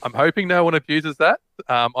 I'm hoping no one abuses that.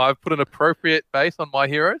 I've put an appropriate base on my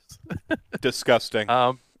heroes. Disgusting.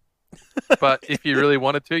 But if you really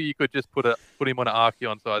wanted to, you could just put him on an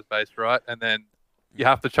Archeon size base, right? And then you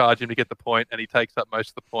have to charge him to get the point, and he takes up most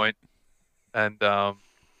of the point. And so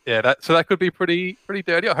that could be pretty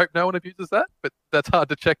dirty. I hope no one abuses that, but that's hard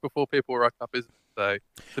to check before people rock up, isn't it? So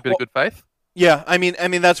it's a bit of good faith. Yeah, I mean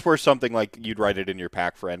that's where something like you'd write it in your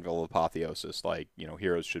pack for Anvil of Apotheosis, like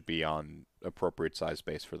heroes should be on appropriate size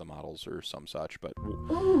base for the models or some such, but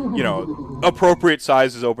appropriate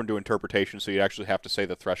size is open to interpretation, so you'd actually have to say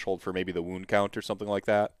the threshold for maybe the wound count or something like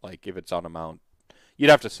that. Like if it's on a mount, you'd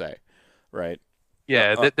have to say, right?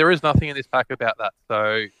 Yeah, there is nothing in this pack about that,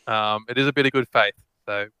 so it is a bit of good faith.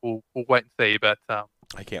 So we'll wait and see, but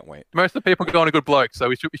I can't wait. Most of the people go on a good bloke, so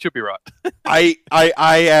we should be right. I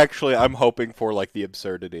actually I'm hoping for like the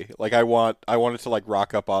absurdity. Like I want it to like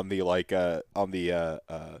rock up on the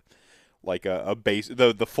a base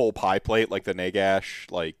the full pie plate like the Nagash,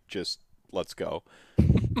 like just let's go.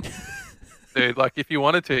 Dude, like if you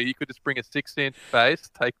wanted to, you could just bring a 6-inch base,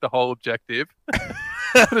 take the whole objective,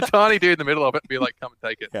 put a tiny dude in the middle of it, and be like, "Come and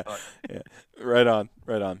take it." Yeah, yeah. Right on.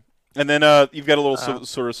 And then you've got a little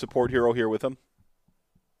sort of support hero here with him.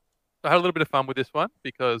 I had a little bit of fun with this one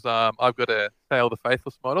because I've got a Sail the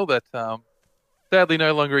Faithless model that sadly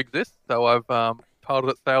no longer exists. So I've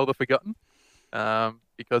titled it Sail the Forgotten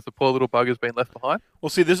because the poor little bugger's been left behind. Well,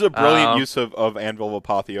 see, this is a brilliant use of Anvil of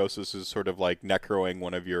Apotheosis, is sort of like necroing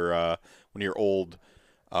one of your old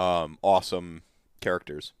awesome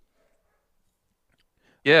characters.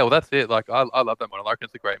 Yeah, well, that's it. Like I love that model. I reckon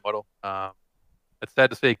it's a great model. It's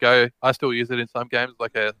sad to see it go. I still use it in some games,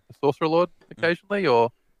 like a Sorcerer Lord occasionally,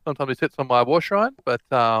 or sometimes it sits on my War Shrine. But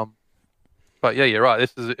yeah, you're right.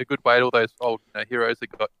 This is a good way to all those old heroes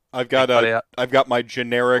that got. I've got my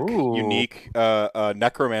generic, unique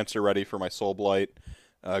Necromancer ready for my Soulblight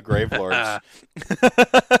Gravelords.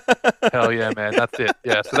 Hell yeah, man! That's it.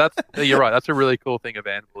 Yeah, so you're right. That's a really cool thing of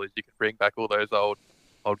Anvil is you can bring back all those old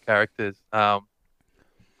characters.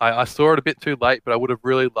 I saw it a bit too late, but I would have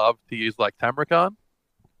really loved to use like Tamrakan.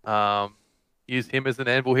 Use him as an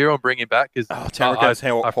Anvil hero and bring him back. Tamrakan's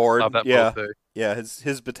horde. Love that too. Yeah,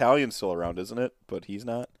 his battalion's still around, isn't it? But he's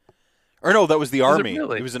not. Or no, that was the army.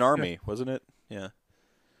 Really? It was an army, wasn't it? Yeah.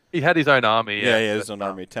 He had his own army. Yeah, his own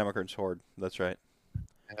army. Tamrakan's horde. That's right.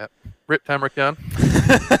 Yeah. Rip Tamrakan.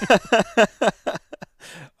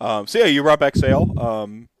 So yeah, you brought back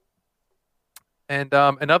Sail. And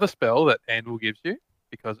another spell that Anvil gives you,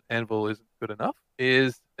 because Anvil isn't good enough,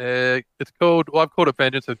 is I've called it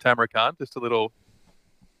Vengeance of Tamrakan. Just a little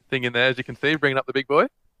thing in there, as you can see, bringing up the big boy.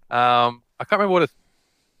 I can't remember what its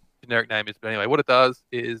generic name is, but anyway, what it does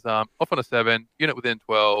is off on a 7, unit within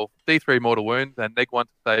 12, D3 mortal wounds, and neg1 to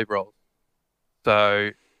save rolls.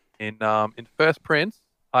 So in First Prince,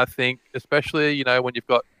 I think, especially when you've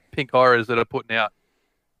got pink horrors that are putting out,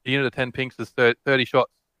 a unit of 10 pinks is 30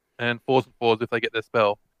 shots and 4s and 4s if they get their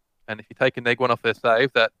spell. And if you take a neg1 off their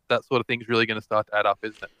save, that sort of thing is really going to start to add up,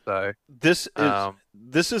 isn't it? So this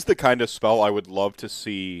is the kind of spell I would love to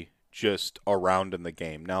see just around in the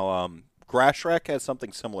game. Now, Grashrak has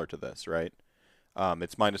something similar to this, right?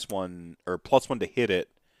 It's -1 or +1 to hit it.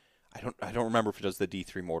 I don't remember if it does the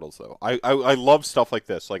D3 mortals though. I love stuff like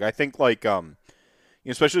this. Like I think like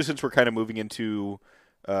especially since we're kind of moving into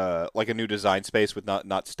like a new design space with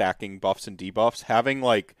not stacking buffs and debuffs, having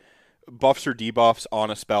like buffs or debuffs on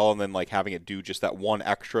a spell and then like having it do just that one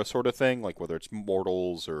extra sort of thing, like whether it's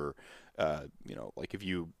mortals or like if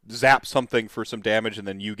you zap something for some damage and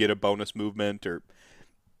then you get a bonus movement, or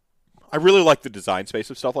I really like the design space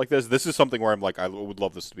of stuff like this. This is something where I'm like, I would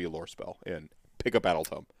love this to be a lore spell in pick a battle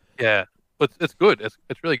tome. Yeah, but it's good.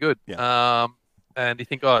 It's really good. Yeah. And you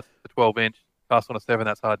think, oh, it's a 12-inch cast on a 7.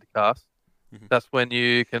 That's hard to cast. Mhm. That's when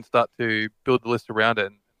you can start to build the list around it.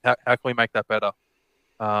 And how can we make that better?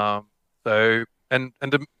 So and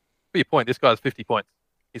for your point, this guy's 50 points.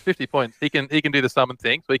 He's 50 points. He can do the summon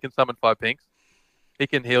thing, so he can summon 5 pinks. He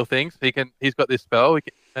can heal things. He's got this spell.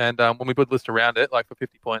 And when we build a list around it, like for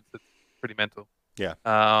 50 points, it's pretty mental. Yeah.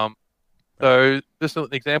 So this is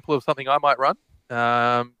an example of something I might run.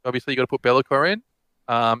 Obviously you got to put Be'lakor in.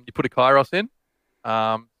 You put a Kairos in.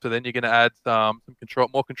 So then you're going to add some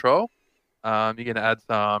more control. You're going to add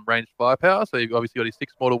some ranged firepower. So you've obviously got your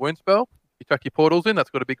 6 mortal wound spell. You chuck your portals in. That's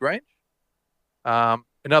got a big range.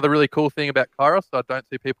 Another really cool thing about Kairos that I don't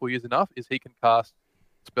see people use enough is he can cast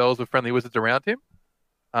spells with friendly wizards around him.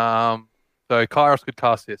 So Kairos could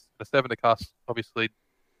cast this. A 7 to cast, obviously,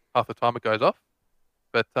 half the time it goes off.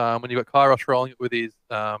 But when you've got Kairos rolling it with his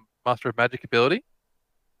Master of Magic ability,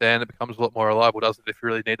 then it becomes a lot more reliable, doesn't it, if you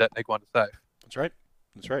really need that neg 1 to save. That's right.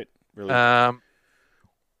 That's right. Really. The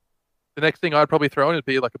next thing I'd probably throw in would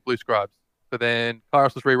be like a Blue Scribes. So then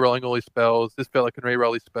Kairos is re-rolling all his spells. This fella can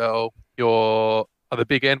re-roll his spell. The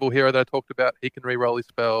big Anvil hero that I talked about, he can re-roll his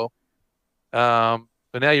spell. So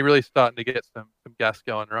now you're really starting to get some gas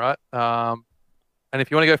going, right? And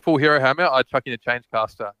if you want to go full Hero Hammer, I'd chuck in a Change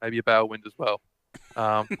Caster, maybe a Balewind as well.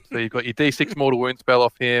 So you've got your D6 Mortal Wound spell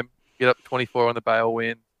off him, get up to 24 on the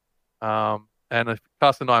Balewind. And if you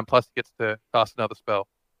cast a 9+, he gets to cast another spell.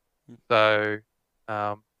 So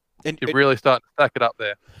you're really starting to stack it up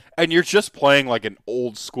there. And you're just playing like an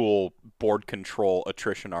old school board control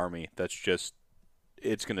attrition army that's just,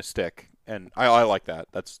 it's going to stick. And I like that.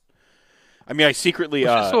 I secretly...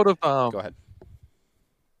 sort of... go ahead.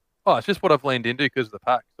 Oh, it's just what I've leaned into because of the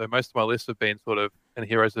pack. So most of my lists have been and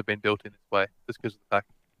heroes have been built in this way just because of the pack.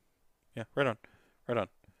 Yeah, right on.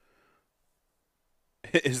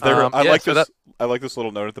 Is there? I like this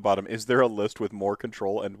little note at the bottom. Is there a list with more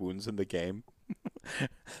control and wounds in the game?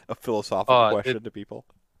 A philosophical question to people.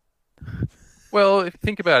 Well, if you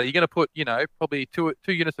think about it, you're going to put probably two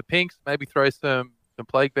units of pinks, maybe throw some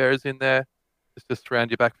plague bearers in there, just to surround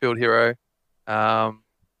your backfield hero, and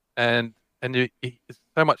there's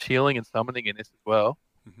so much healing and summoning in this as well.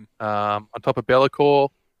 Mm-hmm. On top of Be'lakor,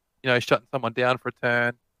 shutting someone down for a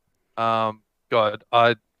turn. God,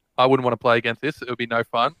 I wouldn't want to play against this. It would be no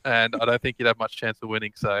fun, and I don't think you'd have much chance of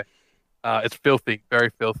winning. So it's filthy, very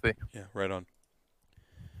filthy. Yeah, right on.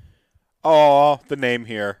 Oh, the name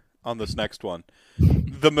here on this next one.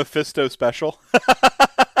 The Mephisto Special.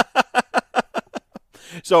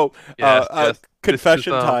 So, yes.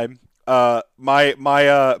 confession time. My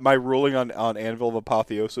ruling on Anvil of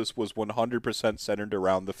Apotheosis was 100% centered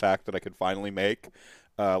around the fact that I could finally make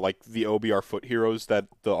like the OBR foot heroes that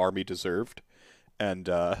the army deserved. And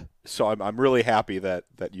so I'm really happy that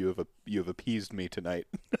you have appeased me tonight.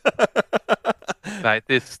 Mate,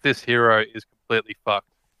 this hero is completely fucked.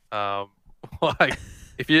 Like,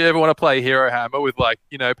 if you ever want to play Hero Hammer with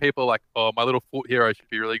people like, oh, my little foot hero should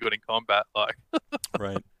be really good in combat, like,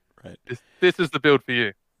 right. This is the build for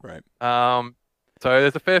you. Right. So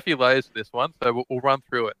there's a fair few layers to this one, so we'll run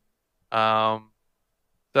through it.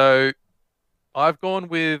 So I've gone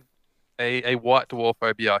with a White Dwarf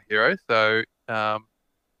OBR hero. So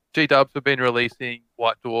G-Dubs have been releasing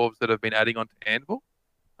White Dwarves that have been adding onto Anvil.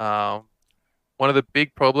 One of the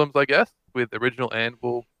big problems, I guess, with original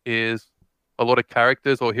Anvil is a lot of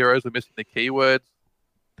characters or heroes are missing the keywords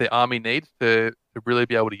the army needs to really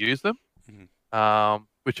be able to use them,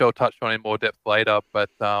 which I'll touch on in more depth later. But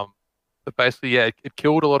basically, yeah, it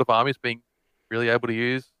killed a lot of armies being really able to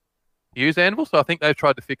use Anvil. So I think they've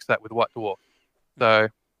tried to fix that with White Dwarf. So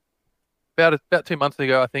about 2 months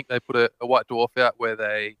ago, I think they put a White Dwarf out where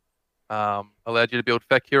they allowed you to build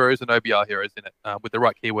FAQ heroes and OBR heroes in it with the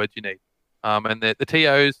right keywords you need. And the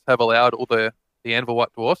TOs have allowed all the Anvil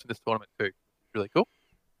White Dwarfs in this tournament too. It's really cool.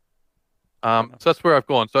 So that's where I've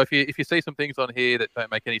gone. So if you see some things on here that don't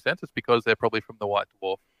make any sense, it's because they're probably from the White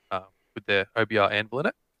Dwarf with their OBR Anvil in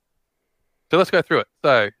it. So let's go through it.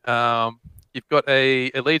 So you've got a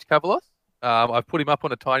Liege Cavalos. I've put him up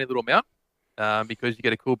on a tiny little mount because you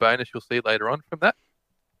get a cool bonus you'll see later on from that.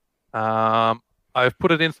 I've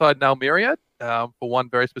put it inside Nal Myriad for one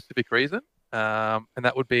very specific reason, and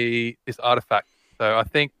that would be this artifact. So I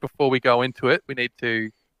think before we go into it, we need to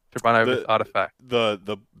run over this artifact.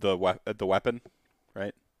 The weapon,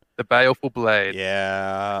 right? The Baleful Blade.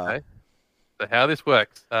 Yeah. Okay. So how this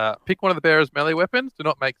works, pick one of the bearer's melee weapons. Do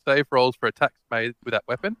not make save rolls for attacks made with that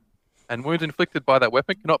weapon. And wounds inflicted by that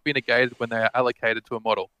weapon cannot be negated when they are allocated to a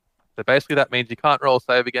model. So basically that means you can't roll a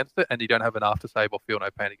save against it, and you don't have an after save or feel no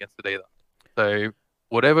pain against it either. So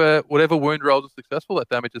whatever wound rolls are successful, that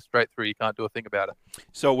damage is straight through. You can't do a thing about it.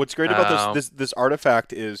 So what's great about Um, this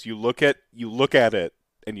artifact is you look at it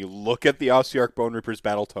and you look at the Ossiarch Bone Reaper's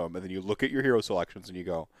battle tome and then you look at your hero selections and you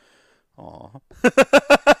go, "Aw."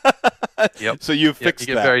 yep. So you've Yep. fixed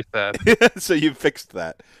You get very that. sad. So you've fixed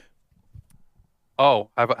that. Oh,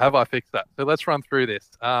 have I fixed that? So let's run through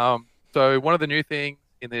this. So one of the new things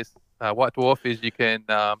in this White Dwarf is you can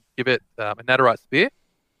give it a Netherite Spear,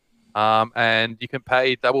 and you can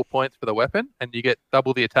pay double points for the weapon, and you get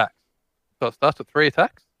double the attacks. So it starts at 3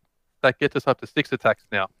 attacks. That gets us up to 6 attacks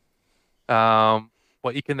now.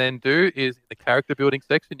 What you can then do is in the character building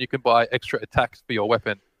section, you can buy extra attacks for your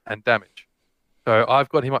weapon and damage. So I've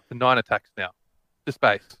got him up to 9 attacks now, just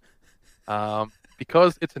base.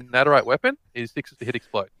 Because it's a Netherite weapon, his 6 is to hit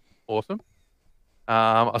explode. Awesome.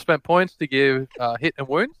 I spent points to give hit and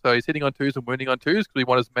wound, so he's hitting on 2s and wounding on 2s because we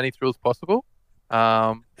want as many thrills possible.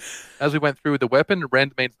 As we went through with the weapon,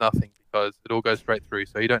 rend means nothing because it all goes straight through,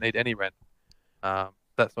 so you don't need any rend.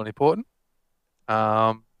 That's not important.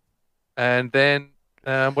 And then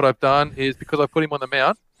what I've done is because I put him on the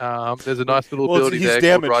mount, there's a nice little ability he's there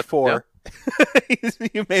called damage Ride 4.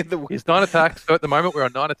 You made the He's 9 attacks. So at the moment, we're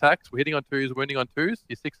on 9 attacks. We're hitting on 2s, wounding on 2s.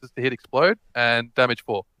 Your 6 is to hit explode and damage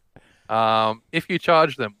 4. If you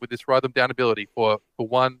charge them with this Ride Them Down ability for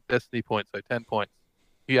 1 destiny point, so 10 points,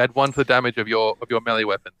 you add 1 to the damage of your melee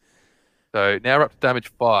weapon. So now we're up to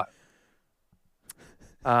damage 5.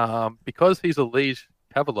 Because he's a Liege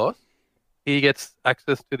Cavalos, he gets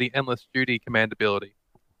access to the Endless Duty command ability.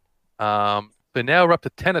 So now we're up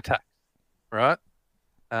to 10 attacks, right?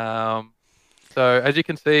 So as you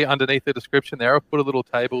can see underneath the description there, I've put a little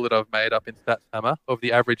table that I've made up in Stats Hammer of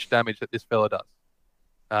the average damage that this fella does.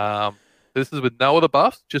 This is with no other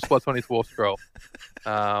buffs, just what's on his War Scroll.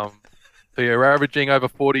 So you're averaging over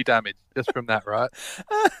 40 damage just from that, right?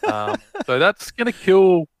 So that's going to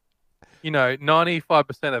kill,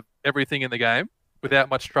 95% of everything in the game without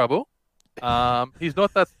much trouble. He's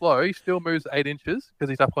not that slow. He still moves 8 inches because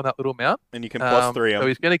he's up on that little mount. And you can plus 3 him. So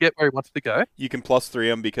he's going to get where he wants to go. You can plus 3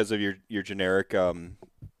 him because of your generic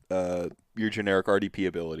RDP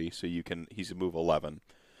ability. So he's a move 11.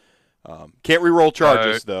 Can't reroll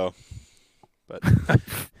charges though. But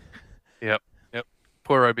Yep.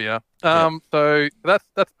 Poor OBR. So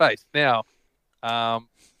that's base. Now,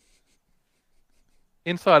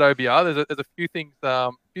 inside OBR, there's a few things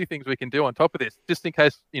we can do on top of this, just in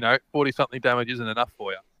case 40-something damage isn't enough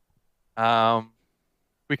for you.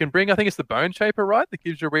 We can bring, I think it's the Bone Shaper, right? That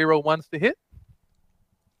gives you reroll 1s to hit.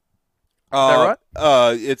 Is that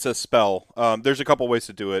right? It's a spell. There's a couple ways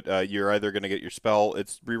to do it. You're either going to get your spell.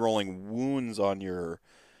 It's rerolling wounds on your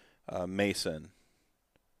Mason.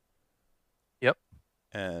 Yep.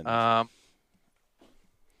 And I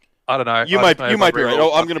don't know. You might be right.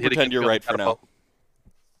 Oh, I'm going to pretend you're right for now.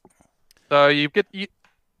 So you can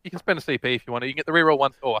spend a CP if you want to. You can get the reroll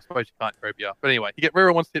 1s. Oh, I suppose you can't for OBR. But anyway, you get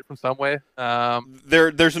reroll 1s to hit from somewhere.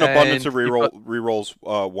 There's an abundance of rerolls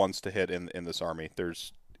 1s to hit in this army.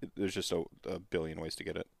 There's just a billion ways to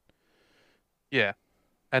get it. Yeah.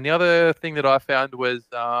 And the other thing that I found was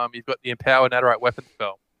you've got the Empower Netherite Weapon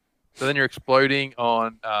spell. So then you're exploding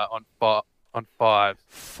on 5s.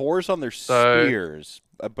 4s on their spears,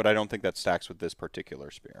 but I don't think that stacks with this particular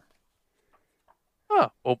spear. Oh,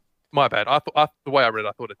 well, my bad. The way I read it,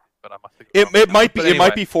 I thought it did, but I must have. It might be. Anyway. It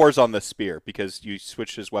might be 4s on the spear because you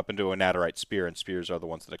switched his weapon to a Netherite spear, and spears are the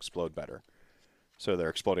ones that explode better. So they're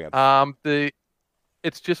exploding on.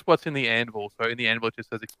 It's just what's in the anvil. So in the anvil, it just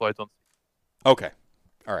says explodes on. Okay.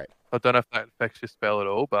 All right. I don't know if that affects your spell at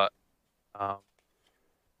all, but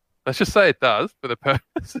let's just say it does for the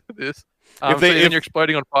purpose of this. If you're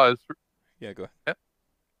exploding on 5s. Yeah, go ahead. Yep.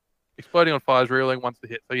 Exploding on 5s, rerolling 1s to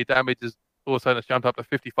hit. So your damage is all of a sudden it's jumped up to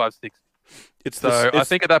 55, 60. I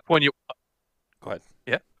think at that point you. Go ahead.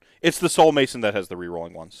 Yeah. It's the Soul Mason that has the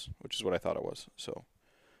rerolling 1s, which is what I thought it was. So,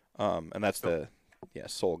 and that's the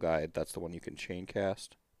Soul Guide. That's the one you can chain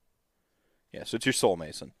cast. Yeah, so it's your Soul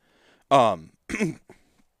Mason. Yeah,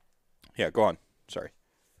 go on. Sorry.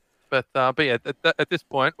 But yeah, at this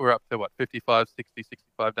point, we're up to, 55, 60,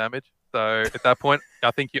 65 damage. So at that point,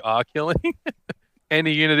 I think you are killing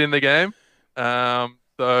any unit in the game.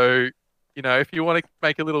 So, if you want to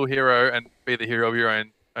make a little hero and be the hero of your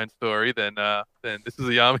own story, then this is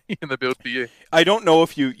the army and the build for you. I don't know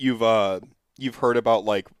if you've heard about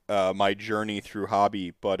my journey through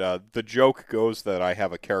hobby, but the joke goes that I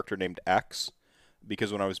have a character named X,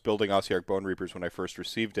 because when I was building Ossiarch Bone Reapers, when I first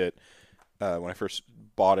received it, when I first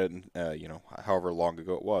bought it, however long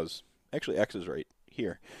ago it was. Actually, X is right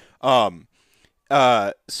here.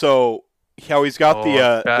 So how he's got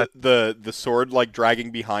or bad. the sword like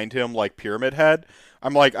dragging behind him like Pyramid Head.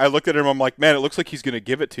 I'm like, I looked at him. I'm like, man, it looks like he's gonna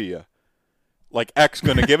give it to you. Like X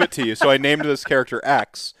gonna give it to you. So I named this character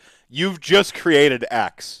X. You've just created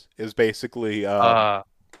X. Is basically uh,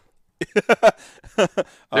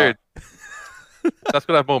 Dude, that's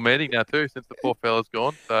gonna have more meaning now too, since the poor fella's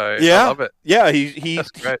gone. So I yeah, love it. yeah. He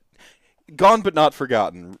That's great. gone but not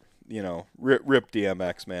forgotten. Rip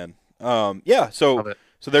DMX, man. Yeah. Love So it.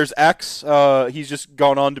 there's X. He's just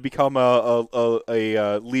gone on to become a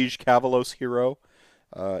Liege Cavalos hero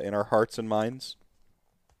in our hearts and minds.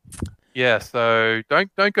 Yeah. So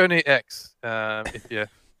don't go near X if you're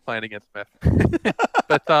playing against Meth.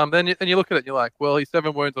 But then you look at it, and you're like, well, he's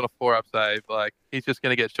 7 wounds on a 4-up save. Like he's just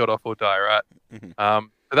gonna get shot off or die, right? Mhm.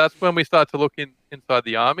 So that's when we start to look inside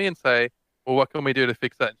the army and say, well, what can we do to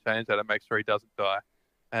fix that and change that and make sure he doesn't die?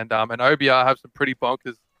 And OBR have some pretty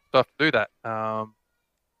bonkers stuff to do that. So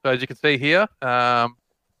as you can see here,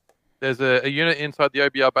 there's a unit inside the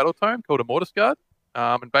OBR battle tome called a Mortis Guard.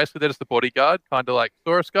 And basically they're just a bodyguard, kind of like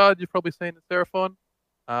Saurus Guard you've probably seen in Seraphon.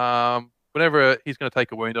 Whenever he's going to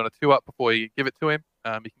take a wound on a 2-up before you give it to him,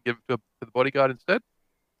 you can give it to the bodyguard instead.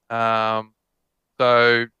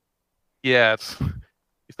 So yeah,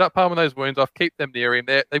 you start palming those wounds off, keep them near him.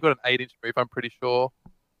 They've got an 8-inch move, I'm pretty sure.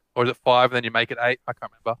 Or is it 5 and then you make it 8? I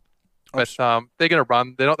can't remember. But they're going to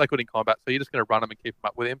run. They're not that good in combat, so you're just going to run them and keep them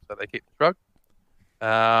up with him, so they keep the shrug.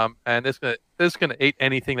 And they're just going to eat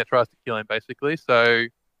anything that tries to kill him, basically. So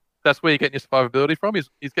that's where you're getting your survivability from. He's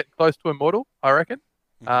getting close to immortal, I reckon.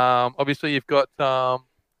 Obviously, you've got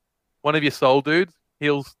one of your soul dudes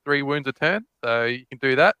heals 3 wounds a turn, so you can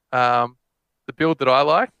do that. The build that I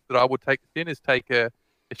like, that I would take this in, is take a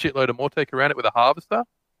shitload of Mortek around it with a Harvester.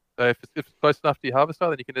 So if it's close enough to your Harvester,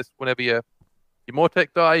 then you can just, whenever your Mortek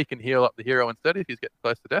die, you can heal up the hero instead if he's getting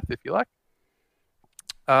close to death, if you like.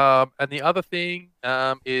 And the other thing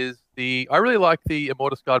is I really like the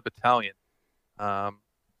Immortus Guard Battalion.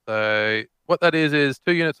 So what that is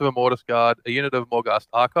 2 units of Immortus Guard, a unit of Morghast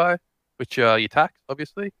Archive, which are your tax,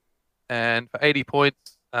 obviously. And for 80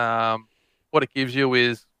 points, what it gives you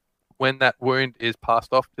is when that wound is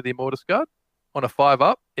passed off to the Immortus Guard, on a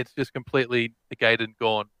 5-up, it's just completely negated and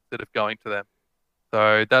gone instead of going to them.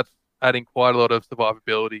 So that's adding quite a lot of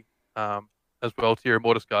survivability as well to your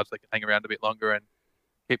Immortus Guards, so they can hang around a bit longer and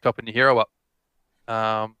keep topping your hero up.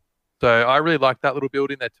 So I really like that little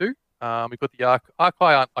build in there too. We've got the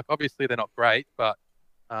Archai aren't, like, obviously they're not great, but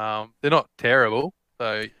they're not terrible.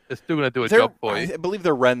 So they're still going to do a job for you. I believe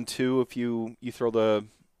they're Ren 2 if you throw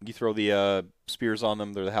the spears on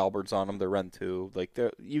them, they're the halberds on them, they're Ren 2. Like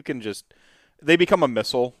you can just, they become a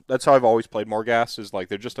missile. That's how I've always played Morghast, is like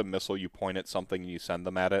they're just a missile. You point at something and you send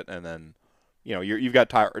them at it, and then you've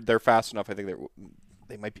got they're fast enough. I think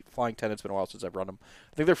they might be flying 10. It's been a while since I've run them.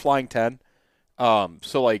 I think they're flying 10.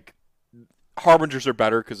 So like Harbingers are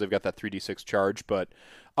better because they've got that 3d6 charge, but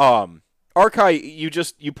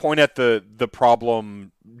Archai, you point at the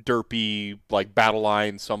problem derpy like battle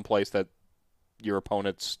line someplace that your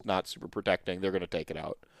opponent's not super protecting. They're going to take it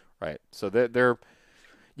out, right? So they're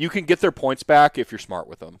you can get their points back if you're smart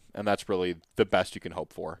with them, and that's really the best you can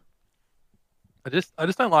hope for. I just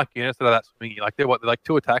don't like units that are that swingy. Like they're like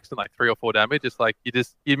 2 attacks and like 3 or 4 damage. It's like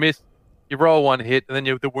you miss, you roll 1 hit, and then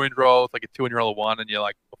the wound roll, it's like a 2 and you roll a 1, and you're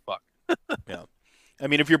like, oh fuck. Yeah, I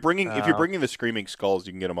mean if you're bringing the Screaming Skulls,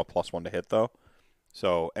 you can get them a +1 to hit though.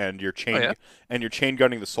 So and you're chain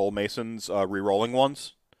gunning the Soul Masons, re-rolling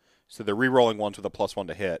ones. So they're re-rolling ones with a +1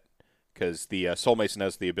 to hit, because the Soul Mason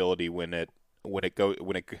has the ability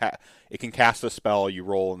it can cast a spell, you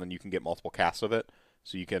roll, and then you can get multiple casts of it.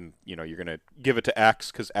 So you can, you're gonna give it to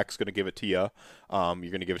X because X is gonna give it to you.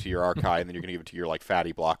 You're gonna give it to your Archai, and then you're gonna give it to your like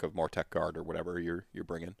fatty block of Mortek Guard or whatever you're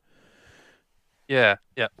bringing. Yeah.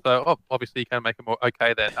 So obviously you can make them more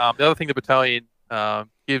okay then. The other thing the battalion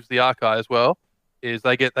gives the Archai as well is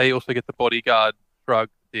they also get the bodyguard shrug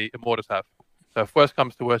the Immortus have. So if worst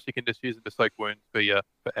comes to worst, you can just use it to soak wounds for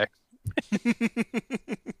X.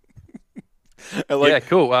 Yeah,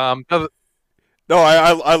 cool. No,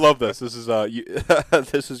 I love this. This is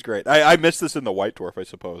this is great. I missed this in the White Dwarf, I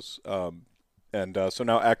suppose. And so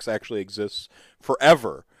now X actually exists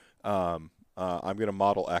forever. I'm gonna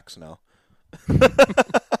model X now.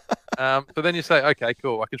 So then you say, okay,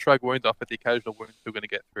 cool. I can shrug wounds off, but the occasional wound's still going to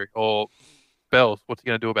get through. Or spells. What's he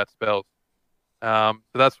going to do about spells? So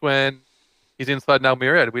that's when he's inside Nal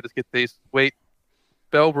Myriad. We just get these sweet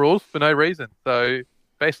spell rules for no reason. So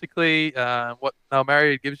basically, what Nal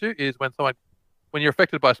Myriad gives you is when you're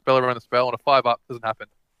affected by a spell or on a spell on a 5-up, doesn't happen.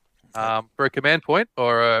 For a command point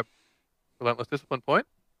or a relentless discipline point,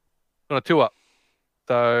 on a 2-up.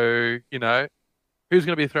 So who's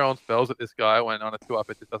going to be throwing spells at this guy when on a 2-up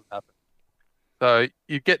it just doesn't happen. So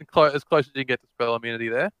you get as close as you can get to spell immunity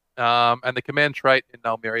there. And the command trait in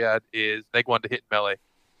Null Myriad is neg 1 to hit melee.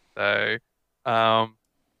 So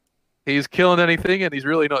he's killing anything and he's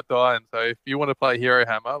really not dying. So if you want to play Hero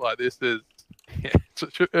Hammer, like this is,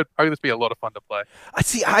 it'd probably just be a lot of fun to play.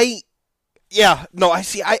 Yeah, no, I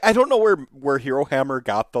see. I don't know where Hero Hammer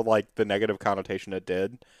got the negative connotation it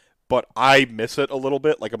did, but I miss it a little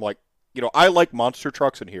bit. Like I'm like, I like monster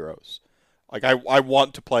trucks and heroes. Like I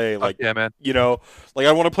want to play yeah, man.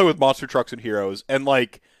 I want to play with monster trucks and heroes and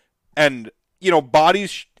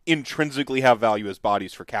bodies intrinsically have value as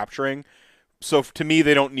bodies for capturing. So to me,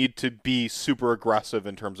 they don't need to be super aggressive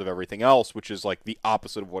in terms of everything else, which is like the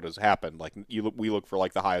opposite of what has happened. Like we look for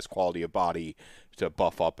like the highest quality of body to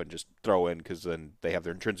buff up and just throw in because then they have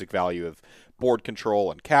their intrinsic value of board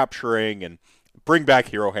control and capturing and bring back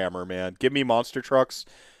Hero Hammer, man. Give me monster trucks,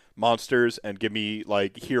 monsters, and give me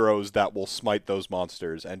like heroes that will smite those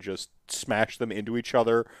monsters and just smash them into each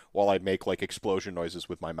other while I make like explosion noises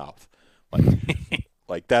with my mouth.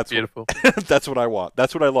 Like that's beautiful. That's what I want.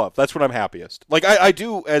 That's what I love. That's what I'm happiest. Like I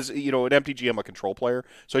do as an MTG. I'm a control player,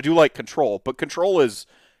 so I do like control. But control is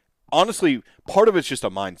honestly part of it's just a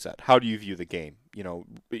mindset. How do you view the game?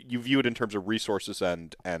 You view it in terms of resources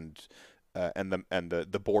and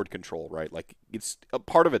the board control, right? Like it's a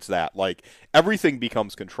part of it's that like everything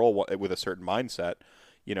becomes control with a certain mindset.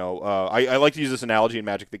 I like to use this analogy in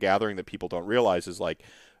Magic the Gathering that people don't realize is like,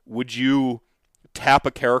 would you tap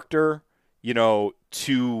a character,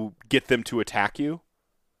 to get them to attack you?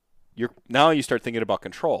 Now you start thinking about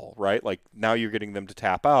control, right? Like now you're getting them to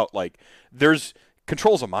tap out. Like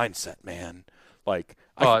control's a mindset, man. Like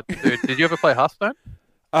dude, did you ever play Hearthstone?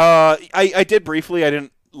 I did briefly. I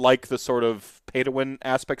didn't like the sort of pay to win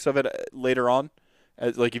aspects of it later on.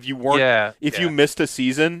 Like if you weren't, you missed a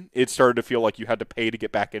season, it started to feel like you had to pay to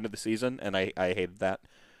get back into the season, and I hated that.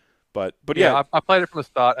 But yeah, I played it from the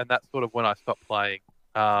start, and that's sort of when I stopped playing.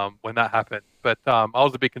 When that happened, but I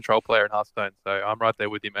was a big control player in Hearthstone, so I'm right there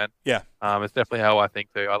with you, man. Yeah. It's definitely how I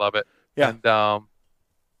think too. I love it. Yeah.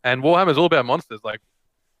 And Warhammer's all about monsters. Like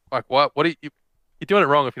what are you're doing it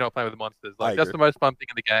wrong if you're not playing with the monsters. Like that's the most fun thing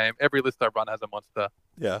in the game. Every list I run has a monster.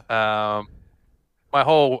 Yeah. My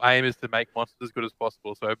whole aim is to make monsters as good as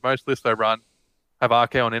possible. So most lists I run have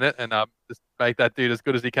Archaon in it, and just make that dude as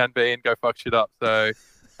good as he can be and go fuck shit up. So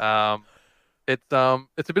it's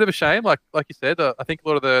a bit of a shame, like you said. I think a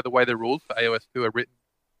lot of the way the rules for AOS2 are written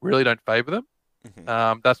really don't favor them.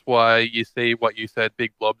 Mm-hmm. That's why you see what you said,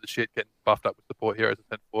 big blobs of shit getting buffed up with support heroes and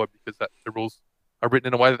sent forward because the rules are written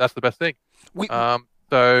in a way that's the best thing. 3.0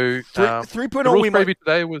 the rules preview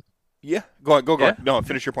today was go on. No,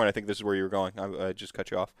 finish your point. I think this is where you were going. I just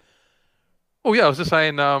cut you off. Oh yeah, I was just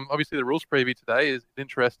saying. Obviously the rules preview today is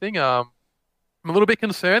interesting. I'm a little bit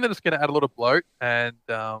concerned that it's going to add a lot of bloat and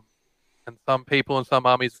some people and some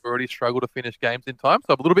armies have already struggled to finish games in time.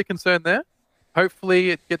 So I'm a little bit concerned there.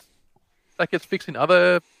 Hopefully that gets fixed in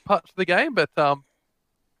other parts of the game. But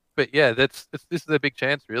yeah, this is a big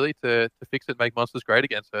chance really to fix it and make monsters great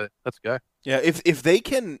again. So let's go. Yeah, if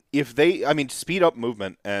they speed up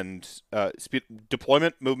movement and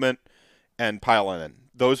deployment movement and pile in.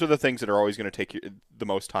 Those are the things that are always going to take you the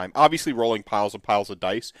most time. Obviously, rolling piles and piles of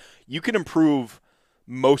dice, you can improve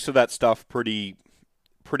most of that stuff pretty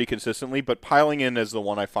consistently, but piling in is the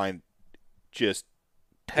one I find just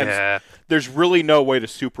tends. Yeah. There's really no way to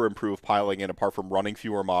super improve piling in apart from running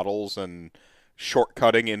fewer models and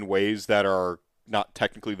shortcutting in ways that are not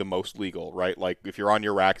technically the most legal, right? Like if you're on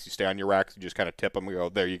your racks, you stay on your racks, you just kind of tip them and go,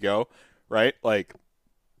 there you go, right? Like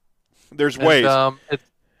there's ways.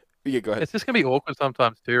 Yeah, go ahead. It's just going to be awkward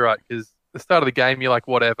sometimes too, right? Because the start of the game, you're like,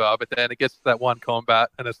 whatever, but then it gets to that one combat,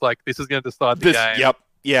 and it's like, this is going to decide the game. Yep.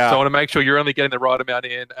 Yeah. So I want to make sure you're only getting the right amount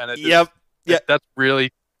in, and that's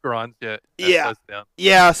really grinds you. Down.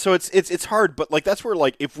 Yeah. So it's hard, but like that's where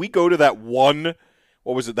like if we go to that one,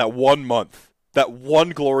 what was it? That 1 month, that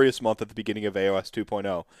one glorious month at the beginning of AOS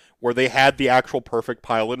 2.0, where they had the actual perfect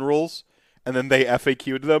pile-in rules, and then they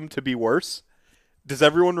FAQ'd them to be worse. Does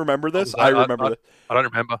everyone remember this? I remember this. I don't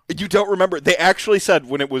remember. You don't remember? They actually said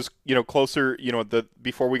when it was, closer,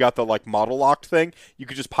 before we got the like model locked thing, you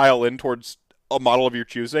could just pile in towards a model of your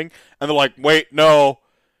choosing, and they're like, "Wait, no,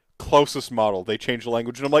 closest model." They changed the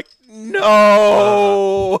language, and I'm like,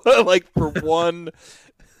 "No!" Like for one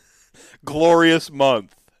glorious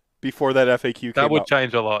month before that FAQ came out. That would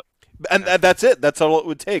change a lot. And that's it. That's all it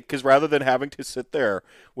would take. Because rather than having to sit there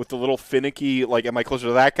with the little finicky, like, am I closer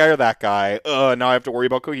to that guy or that guy? Now I have to worry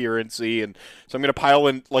about coherency. And so I'm going to pile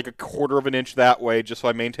in like a quarter of an inch that way just so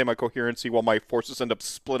I maintain my coherency while my forces end up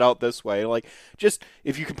split out this way. Like, just,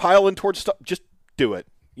 if you can pile in towards stuff, just do it.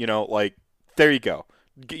 Like there you go.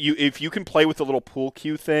 If you can play with the little pool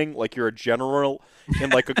cue thing, like you're a general in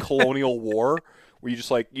like a colonial war, where you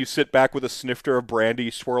just like you sit back with a snifter of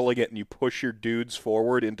brandy, swirling it, and you push your dudes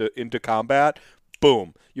forward into combat.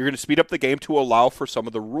 Boom! You're going to speed up the game to allow for some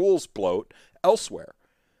of the rules bloat elsewhere,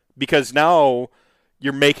 because now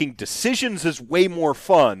you're making decisions is way more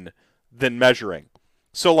fun than measuring.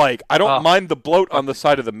 So like I don't mind the bloat on the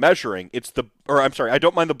side of the measuring. I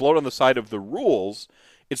don't mind the bloat on the side of the rules.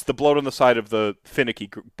 It's the bloat on the side of the finicky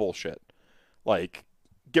bullshit. Like,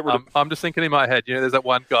 get rid of. I'm just thinking in my head. There's that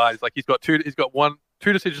one guy. He's got two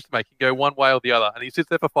decisions to make. He can go one way or the other, and he sits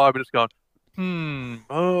there for 5 minutes going,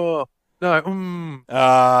 oh no,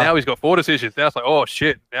 Now he's got 4 decisions. Now it's like, oh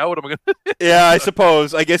shit. Now what am I gonna? Yeah, I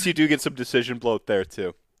suppose. I guess you do get some decision bloat there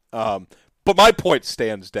too. But my point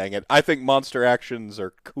stands. Dang it! I think monster actions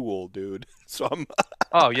are cool, dude. So I'm.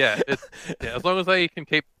 Oh yeah, as long as they can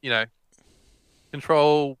keep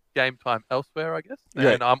control game time elsewhere, I guess. And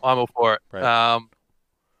right. I'm all for it. Right.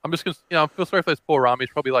 I'm just gonna, I feel sorry for those poor armies.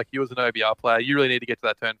 Probably like you as an OBR player, you really need to get to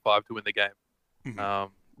that turn 5 to win the game. Mm-hmm.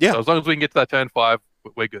 So as long as we can get to that turn 5,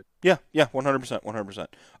 we're good. Yeah, 100%,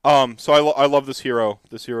 100%. So I love this hero.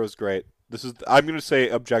 This hero is great. I'm gonna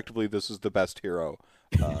say objectively, this is the best hero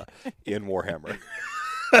in Warhammer.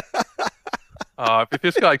 If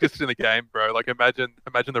this guy exists in the game, bro, like imagine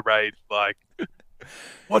the rage. Like,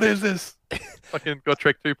 what is this? Fucking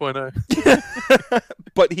Gotrek 2.0.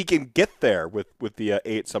 But he can get there with the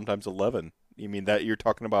 8, sometimes 11. You mean that you're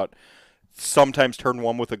talking about sometimes turn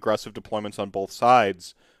 1 with aggressive deployments on both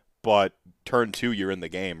sides, but turn 2 you're in the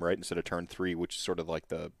game, right? Instead of turn 3, which is sort of like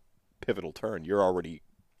the pivotal turn. You're already,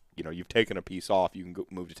 you've taken a piece off. You can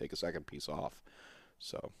move to take a second piece off.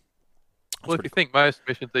 So. Well, if you think most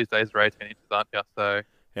missions these days are 18 inches, aren't you? So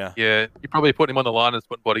yeah, you're probably putting him on the line and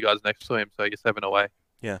putting bodyguards next to him, so you're 7 away.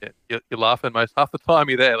 Yeah. You're laughing most half the time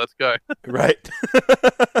you're there. Let's go. Right.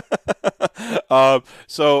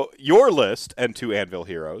 So your list and 2 Anvil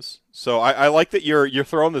heroes. So I like that you're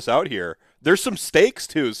throwing this out here. There's some stakes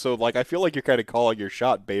too. So like I feel like you're kind of calling your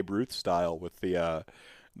shot Babe Ruth style with the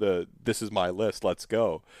this is my list. Let's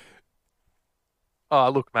go. Oh,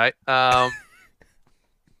 look, mate.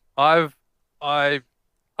 I've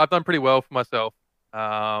done pretty well for myself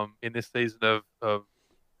in this season of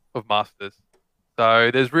Masters.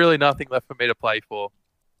 So there's really nothing left for me to play for.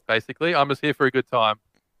 Basically, I'm just here for a good time,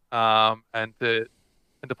 and to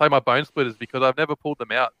play my Bone Splitters because I've never pulled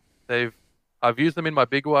them out. I've used them in my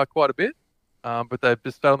Big War quite a bit, but they've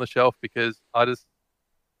just sat on the shelf because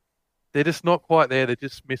they're just not quite there. They're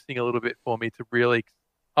just missing a little bit for me to really.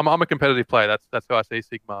 I'm a competitive player. That's how I see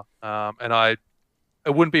Sigma, and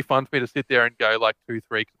it wouldn't be fun for me to sit there and go like 2-3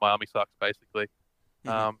 because my army sucks basically.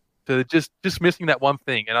 Mm-hmm. So just missing that one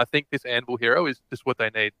thing, and I think this Anvil hero is just what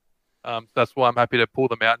they need. So that's why I'm happy to pull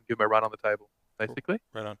them out and give them a run on the table, basically.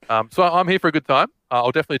 Cool. Right on. So I'm here for a good time.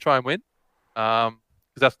 I'll definitely try and win,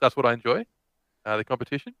 because that's what I enjoy, the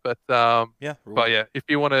competition. But yeah, if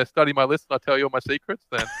you want to study my list and I tell you all my secrets,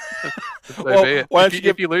 then so well, be it.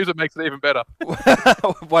 If you lose, it makes it even better.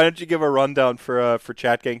 Why don't you give a rundown for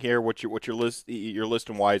Chat Gang here? What's your list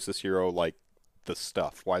and why is this hero like the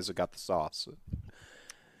stuff? Why has it got the sauce?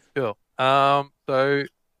 Cool. So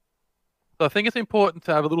I think it's important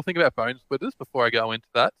to have a little think about Bone Splitters before I go into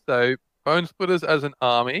that. So Bone Splitters as an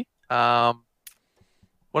army, one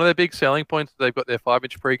of their big selling points is they've got their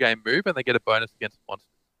 5-inch pre-game move and they get a bonus against monsters.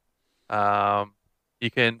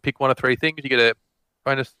 You can pick one of 3 things. You get a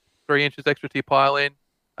bonus 3 inches extra to your pile in.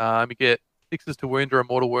 You get 6s to wound or a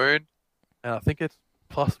mortal wound, and I think it's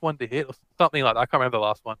 +1 to hit or something like that. I can't remember the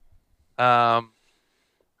last one.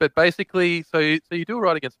 But basically, so you do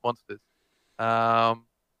right against monsters,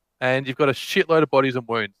 and you've got a shitload of bodies and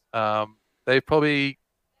wounds. They've probably,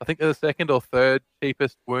 I think they're the 2nd or 3rd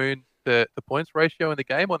cheapest wound to points ratio in the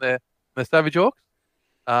game on their Savage Orcs.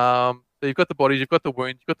 So you've got the bodies, you've got the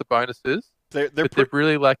wounds, you've got the bonuses. They're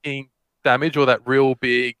really lacking damage or that real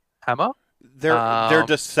big hammer. They're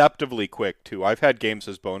deceptively quick too. I've had games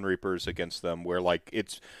as Bone Reapers against them where like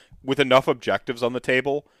it's with enough objectives on the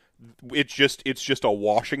table. It's just a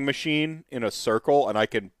washing machine in a circle, and I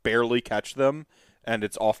can barely catch them, and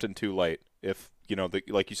it's often too late. If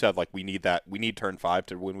like you said, like we need turn 5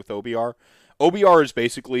 to win with OBR. OBR is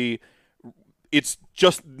basically, it's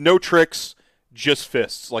just no tricks, just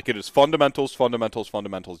fists. Like it is fundamentals.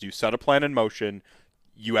 You set a plan in motion,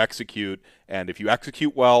 you execute, and if you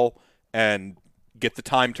execute well and get the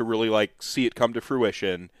time to really like see it come to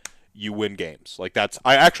fruition, you win games. Like that's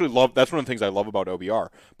one of the things I love about OBR.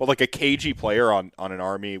 But like a cagey player on an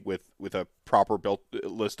army with a proper built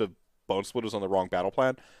list of Bone Splitters on the wrong battle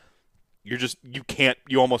plan, you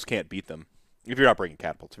almost can't beat them. If you're not bringing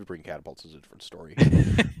catapults, if you're bringing catapults, it's a different story.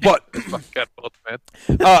 But Fuck catapults, man.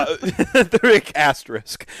 the big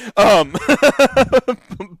asterisk.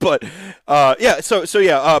 But yeah. So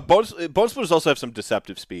yeah. Bone splitters also have some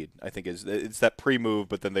deceptive speed. I think it's that pre-move,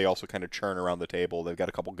 but then they also kind of churn around the table. They've got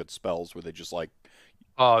a couple good spells where they just like.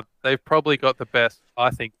 Oh, they've probably got the best.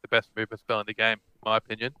 I think the best movement spell in the game, in my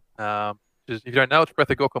opinion. If you don't know, it's Breath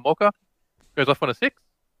of Gorkamorka. Goes off on a 6.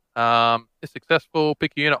 It's successful.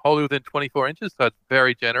 Pick a unit wholly within 24 inches, so it's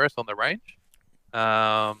very generous on the range.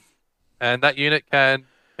 And that unit can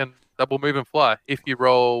double move and fly. If you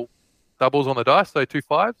roll doubles on the dice, so 2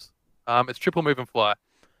 5s, it's triple move and fly.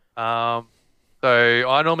 So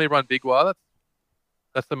I normally run Big Wire.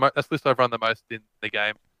 That's the list I've run the most in the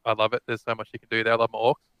game. I love it. There's so much you can do there. I love my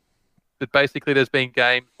orcs. But basically, there's been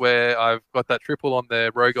games where I've got that triple on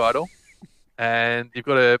the Rogue Idol, and you've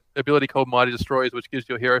got a ability called Mighty Destroyers, which gives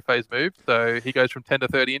you a hero phase move. So he goes from 10 to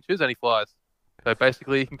 30 inches, and he flies. So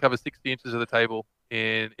basically, he can cover 60 inches of the table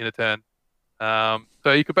in a turn.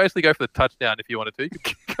 So you could basically go for the touchdown if you wanted to. You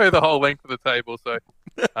could go the whole length of the table. So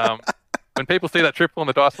when people see that triple on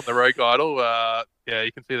the dice on the Rogue Idol, yeah,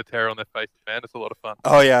 you can see the terror on their faces, man. It's a lot of fun.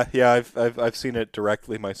 Oh yeah. I've seen it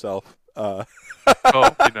directly myself. Oh,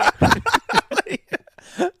 you know.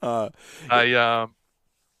 I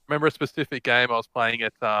remember a specific game I was playing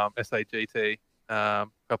at SAGT a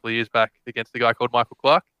couple of years back against a guy called Michael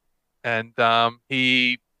Clark, and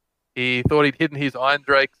he thought he'd hidden his Iron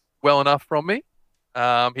Drakes well enough from me.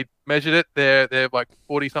 He measured it. They're like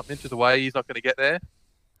 40-something inches away. He's not going to get there.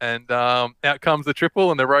 And out comes the triple,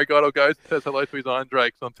 and the Rogue Idol goes and says hello to his Iron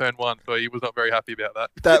Drakes on turn 1. So he was not very happy about that.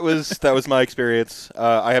 That was my experience.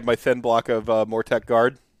 I had my thin block of Mortek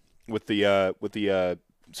Guard with the.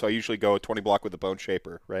 So I usually go a 20 block with the Bone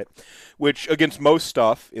Shaper, right? Which against most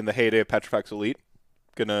stuff in the heyday of Petrifex Elite,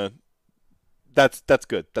 that's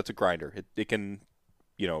good. That's a grinder. It can,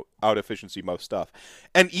 out efficiency most stuff.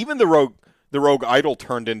 And even the Rogue Idol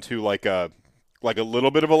turned into like a little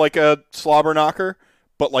bit of a slobber knocker,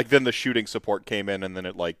 but then the shooting support came in, and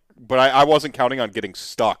then but I wasn't counting on getting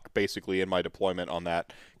stuck basically in my deployment on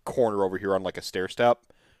that corner over here on a stair step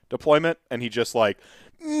deployment, and he just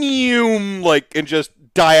and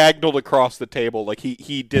just diagonaled across the table.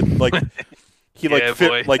 He did he Yeah,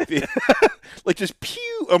 fit boy. the just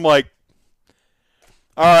pew. I'm like,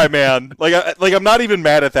 all right, man. I'm not even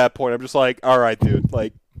mad at that point. I'm just like, all right, dude.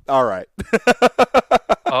 All right.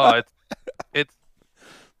 Oh, it's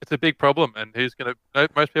a big problem, and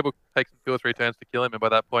most people take 2 or 3 turns to kill him, and by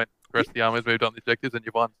that point, the rest of the army's moved on the objectives, and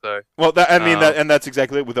you've won. So well, that's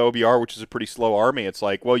exactly it with OBR, which is a pretty slow army. It's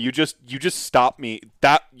like, well, you just stopped me.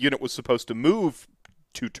 That unit was supposed to move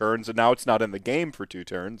 2 turns, and now it's not in the game for 2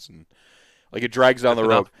 turns, and it drags down the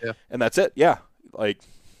road, yeah. and that's it. Yeah, all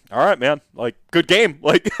right, man. Good game.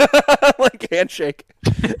 Handshake.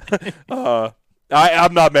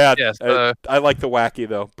 I'm not mad. Yeah, I like the wacky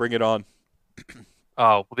though. Bring it on.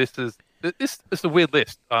 Oh, well, this is a weird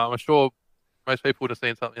list. I'm sure most people would have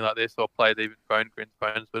seen something like this or played even Bone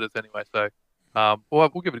Splitters anyway. So we'll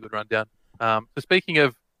give it a good rundown. So speaking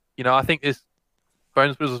of, I think this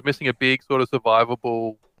Bone Splitters was missing a big sort of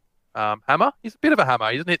survivable hammer. He's a bit of a hammer.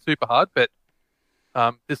 He doesn't hit super hard, but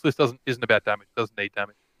this list isn't about damage. It doesn't need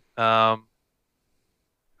damage.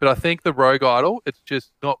 But I think the Rogue Idol, it's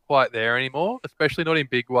just not quite there anymore, especially not in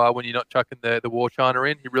Big War when you're not chucking the War China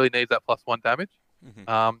in. He really needs that +1 damage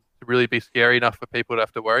to really be scary enough for people to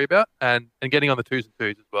have to worry about. And getting on the 2s and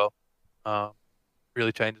 2s as well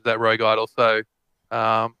really changes that Rogue Idol. So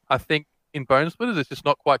I think in Bone Splitters, it's just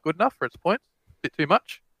not quite good enough for its points. A bit too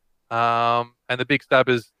much. And the big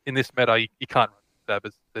stabbers in this meta, you can't run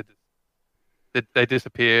stabbers. They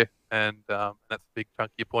disappear. And that's a big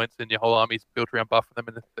chunk of your points, and your whole army's built around buffing them.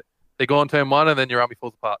 And they go on turn 1, and then your army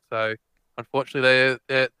falls apart. So, unfortunately,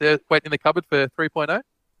 they're waiting in the cupboard for 3.0.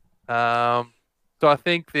 So I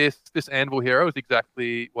think this Anvil hero is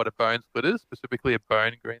exactly what a Bone Splitters, specifically a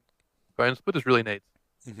Bone Splitters, really needs.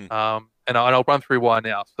 Mm-hmm. And I'll run through why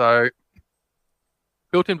now. So,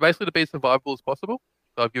 built in basically to be as survivable as possible.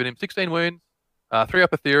 So I've given him 16 wounds, 3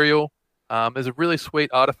 up ethereal. There's a really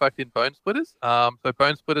sweet artifact in Bone Splitters. So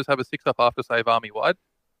Bone Splitters have a 6-up after save army wide.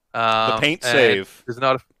 The paint save. There's an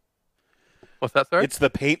artifact. What's that, sorry? It's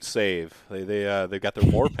the paint save. They've got their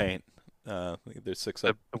war paint. They're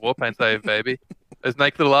 6-up. The war paint save, baby. Those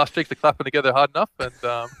naked little arse cheeks are clapping together hard enough, and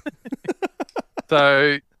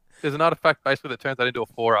so there's an artifact basically that turns that into a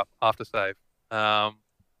 4-up after save,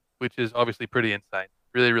 which is obviously pretty insane.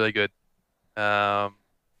 Really, really good.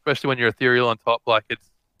 Especially when you're ethereal on top,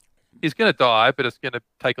 he's going to die, but it's going to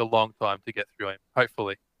take a long time to get through him.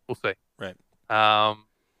 Hopefully. We'll see. Right.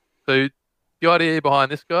 So The idea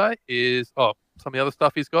behind this guy is some of the other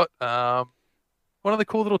stuff he's got. One of the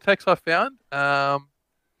cool little techs I found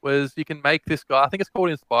was you can make this guy. I think it's called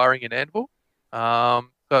Inspiring in Anvil.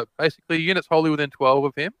 So basically, units wholly within 12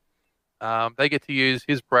 of him, they get to use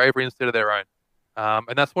his bravery instead of their own.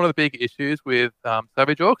 And that's one of the big issues with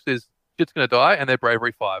Savage Orcs is shit's going to die and their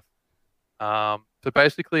bravery 5. So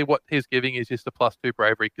basically, what he's giving is just a +2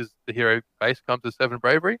 bravery because the hero base comes with 7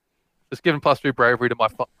 bravery. Just giving +2 bravery to my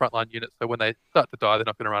frontline units, so when they start to die, they're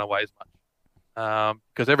not going to run away as much.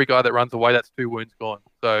 Because every guy that runs away, that's 2 wounds gone,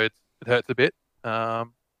 so it hurts a bit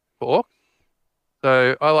for orcs.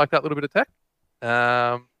 So I like that little bit of tech.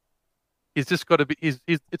 He's just got to be.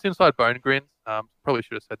 It's inside Bone Grins. Probably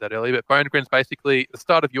should have said that earlier, but Bone Grins basically the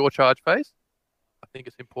start of your charge phase. I think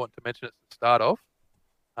it's important to mention it's the start of.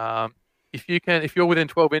 If you're within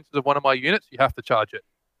 12 inches of one of my units, you have to charge it,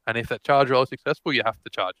 and if that charge roll is successful, you have to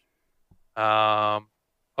charge.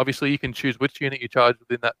 Obviously, you can choose which unit you charge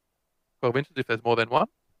within that 12 inches if there's more than one,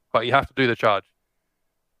 but you have to do the charge.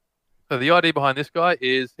 So the idea behind this guy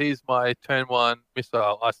is he's my turn 1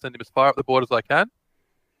 missile. I send him as far up the board as I can,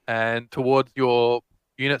 and towards your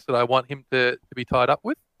units that I want him to be tied up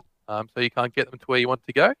with, so you can't get them to where you want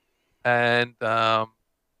to go, and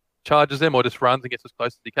charges them or just runs and gets as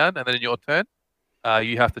close as he can, and then in your turn,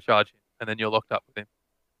 you have to charge him, and then you're locked up with him.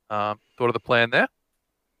 Sort of the plan there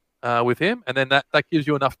with him, and then that gives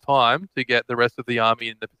you enough time to get the rest of the army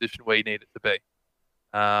in the position where you need it to be.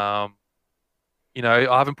 I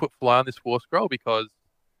haven't put fly on this war scroll because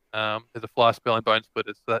there's a fly spell in Bone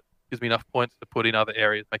Splitters, so that gives me enough points to put in other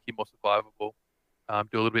areas, make him more survivable,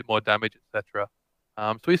 do a little bit more damage, etc.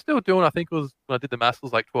 So he's still doing, I think it was, when I did the maths, it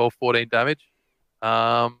was like 12, 14 damage.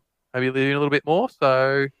 Maybe leaving a little bit more,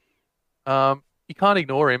 so you can't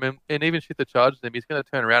ignore him, and even shit that charges him, he's going to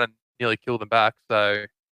turn around and nearly kill them back, so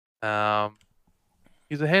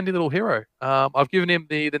he's a handy little hero. I've given him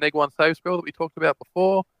the neg 1 save spell that we talked about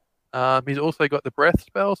before. He's also got the breath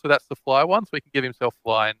spell, so that's the fly one, so he can give himself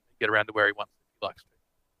fly and get around to where he wants if he likes to.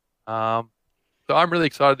 So I'm really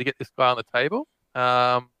excited to get this guy on the table.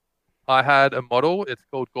 I had a model, it's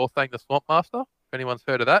called Gorthang the Swamp Master, if anyone's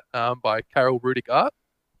heard of that, by Carol Rudick Art.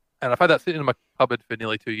 And I've had that sitting in my cupboard for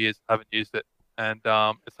nearly 2 years. I haven't used it. And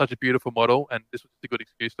it's such a beautiful model, and this was just a good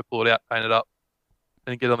excuse to pull it out, paint it up,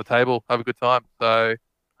 and get it on the table, have a good time. So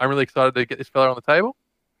I'm really excited to get this fella on the table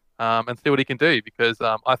and see what he can do, because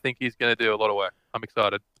I think he's going to do a lot of work. I'm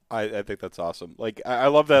excited. I think that's awesome. Like I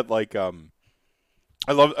love that. Like I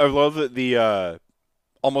love the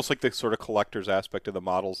almost like the sort of collector's aspect of the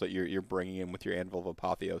models that you're bringing in with your Anvil of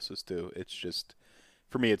Apotheosis too. It's just,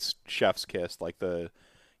 for me, it's chef's kiss. Like the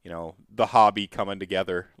hobby coming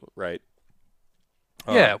together, right?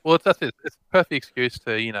 Yeah, well, that's it. It's a perfect excuse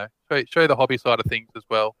to show the hobby side of things as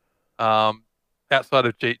well. Outside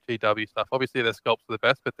of GW stuff, obviously their sculpts are the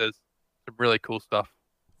best, but there's some really cool stuff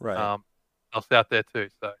right else out there too.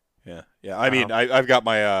 So yeah. I mean, I've got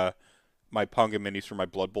my my Punga minis for my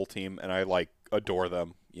Blood Bowl team, and I like adore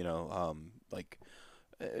them. Blood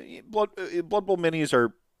Bowl minis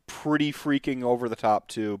are pretty freaking over the top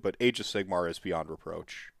too, but Age of Sigmar is beyond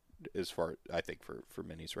reproach as far, I think, for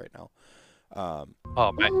minis right now.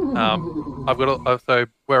 Oh mate, I've got so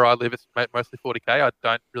where I live, it's mostly 40k. I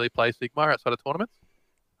don't really play Sigmar outside of tournaments,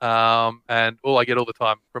 and all I get all the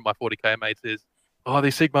time from my 40k mates is, "Oh,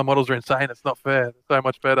 these Sigmar models are insane. It's not fair. It's so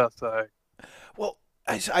much better." So, well,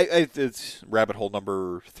 it's rabbit hole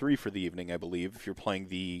number 3 for the evening, I believe. If you're playing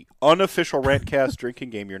the unofficial Rantcast drinking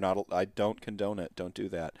game, you're not. I don't condone it. Don't do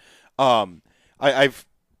that. I've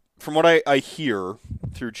from what I hear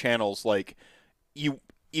through channels, like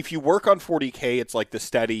if you work on 40k, it's like the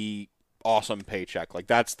steady, awesome paycheck. Like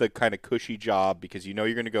that's the kind of cushy job because you're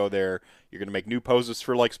going to go there, you're going to make new poses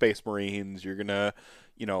for like Space Marines, you're going to,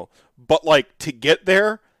 but like to get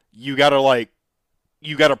there, you got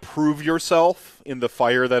to prove yourself in the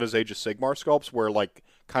fire that is Age of Sigmar sculpts, where like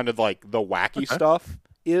kind of like the wacky stuff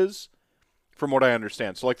is, from what I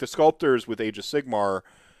understand. So like the sculptors with Age of Sigmar,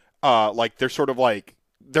 like they're sort of like,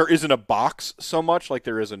 there isn't a box so much like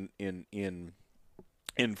there is in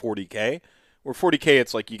 40k, where 40k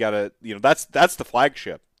it's like you gotta, that's the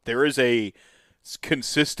flagship. There is a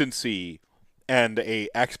consistency and a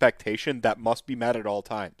expectation that must be met at all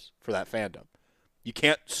times for that fandom. You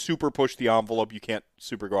can't super push the envelope. You can't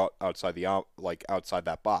super go outside outside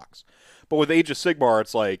that box. But with Age of Sigmar,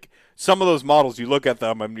 it's like some of those models, you look at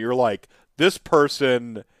them and you're like, this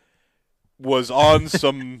person was on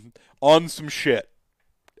some shit,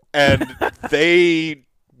 and they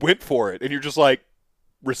went for it, and you're just like,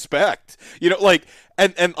 respect, and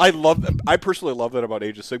I personally love that about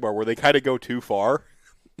Age of Sigmar, where they kind of go too far,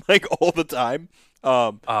 like all the time.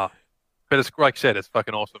 But it's like I said, it's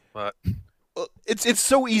fucking awesome. But It's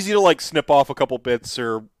so easy to like snip off a couple bits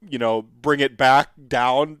or bring it back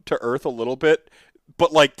down to earth a little bit,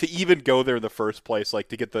 but like to even go there in the first place, like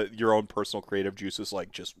to get your own personal creative juices,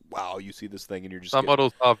 like just wow, you see this thing and you're just some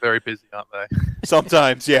models are very busy, aren't they?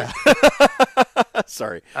 sometimes, yeah.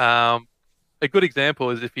 Sorry. A good example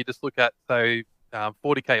is if you just look at 40k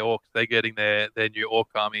orcs, they're getting their new orc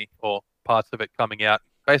army or parts of it coming out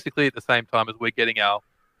basically at the same time as we're getting our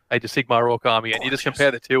Age of Sigmar orc army, and you just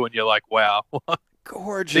compare the two, and you're like, wow,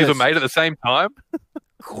 gorgeous. These were made at the same time.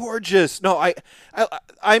 Gorgeous. No,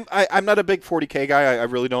 I'm not a big 40k guy. I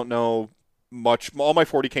really don't know much. All my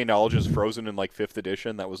 40k knowledge is frozen in like 5th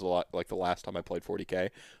edition. That was a lot like the last time I played 40k,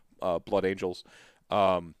 Blood Angels.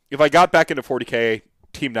 If I got back into 40k,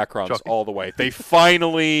 Team Necrons Shocking. all the way. They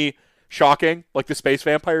finally shocking, like the space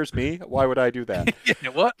vampires. Me, why would I do that? Yeah,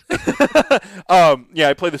 what? Yeah,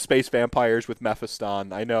 I play the space vampires with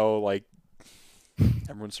Mephiston. I know, like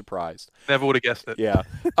everyone's surprised. Never would have guessed it. Yeah.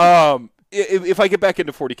 If I get back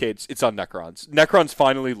into 40k, it's on Necrons. Necrons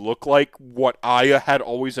finally look like what I had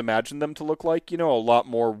always imagined them to look like. A lot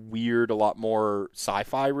more weird, a lot more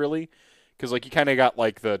sci-fi, really. Because like you kind of got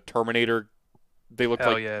like the Terminator. They look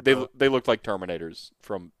they look like Terminators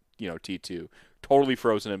from T2. Totally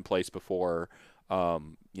frozen in place before.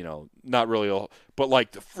 Not really, but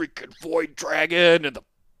like the freaking Void Dragon and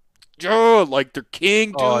like their king,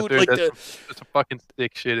 dude. Oh, dude, like there's some fucking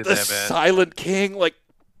sick shit in there, man. Silent King, like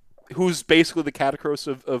who's basically the Catacross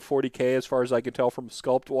of 40k as far as I can tell from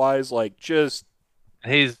sculpt wise. Like just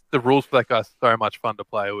the rules for that guy's so much fun to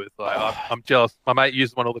play with. Like I'm jealous. My mate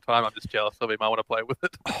uses one all the time. I'm just jealous of him. I want to play with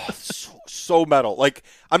it. so metal. Like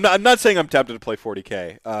I'm not saying I'm tempted to play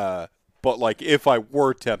 40k. But like if I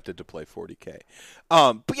were tempted to play 40k,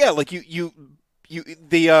 but yeah, like the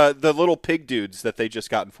little pig dudes that they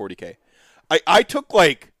just got in 40k, I took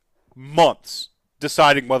like months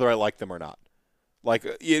deciding whether I liked them or not. Like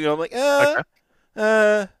I'm like yeah.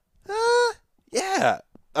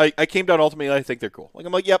 I came down ultimately. I think they're cool. Like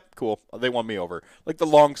I'm like yep, cool. They won me over. Like the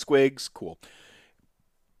long squigs, cool.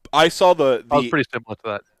 I saw the. I was pretty similar to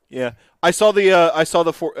that. Yeah, I saw the Age of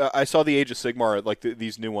Sigmar, like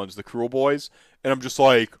these new ones, the Cruel Boys, and I'm just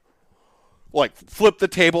like flip the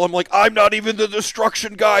table. I'm like, I'm not even the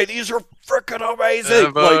destruction guy. These are freaking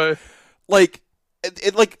amazing. Like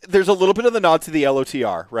there's a little bit of the nod to the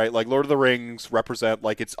LOTR, right? Like Lord of the Rings represent,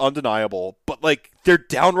 like it's undeniable, but like they're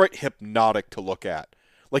downright hypnotic to look at.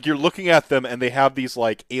 Like you're looking at them and they have these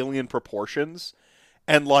like alien proportions,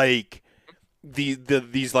 and like.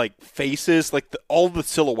 These like faces, like all the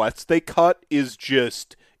silhouettes they cut is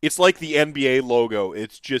just it's like the NBA logo.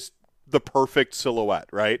 It's just the perfect silhouette,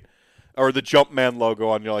 right? Or the Jumpman logo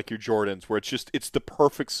on your Jordans, where it's the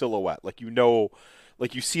perfect silhouette. Like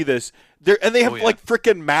like you see this there, and they have like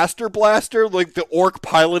freaking Master Blaster, like the orc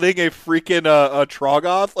piloting a freaking a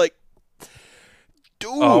Troggoth, like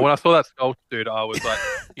dude. Oh, when I saw that sculpt, dude, I was like,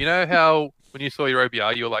 you know how. When you saw your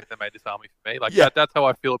OBR, you were like, "They made this army for me." Like that's how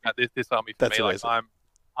I feel about this army for me. Amazing. Like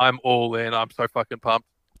I'm all in. I'm so fucking pumped.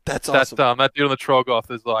 That's awesome. That dude on the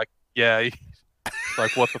Troggoth is like, yeah, he's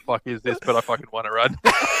like, what the fuck is this? But I fucking want to run.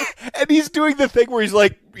 And he's doing the thing where he's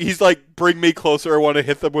like, bring me closer. I want to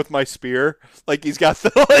hit them with my spear. Like he's got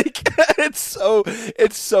the like. It's so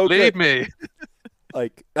leave good. me.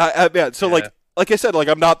 Like so yeah. like I said, like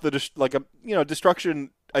I'm not the destruction.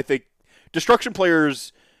 I think destruction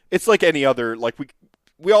players. It's like any other, like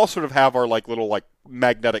we all sort of have our like little like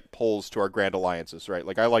magnetic pulls to our grand alliances, right?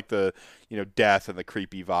 Like I like the death and the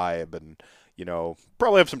creepy vibe, and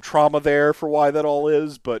probably have some trauma there for why that all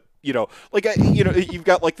is, but like you've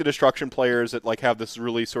got like the destruction players that like have this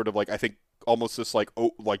really sort of like I think almost this like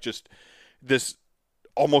just this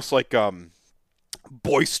almost like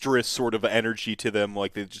boisterous sort of energy to them,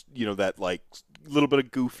 like they just that like little bit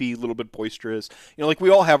of goofy, little bit boisterous, like we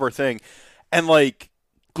all have our thing, and like.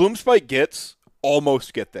 Gloomspite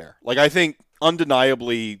almost get there. Like I think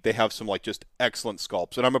undeniably they have some like just excellent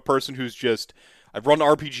sculpts. And I'm a person who's I've run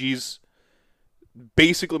RPGs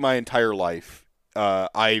basically my entire life.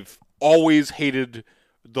 I've always hated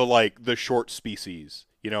the short species.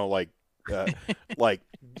 Like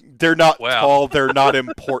they're not tall, they're not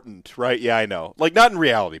important, right? Yeah, I know. Like not in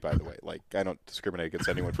reality, by the way. Like I don't discriminate against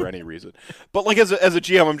anyone for any reason. But like as a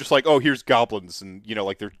GM, I'm just like, oh, here's goblins, and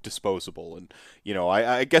like they're disposable, and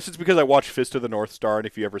I guess it's because I watch Fist of the North Star, and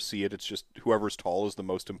if you ever see it, it's just whoever's tall is the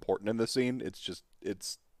most important in the scene.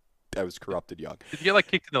 I was corrupted young. Did you get like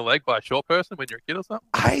kicked in the leg by a short person when you're a kid or something?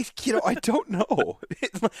 I don't know.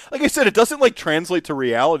 Like I said, it doesn't like translate to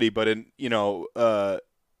reality, but in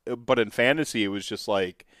fantasy, it was just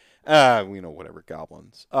like Whatever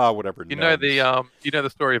goblins. Whatever You know the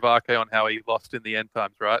gnomes. story of Arche on how he lost in the end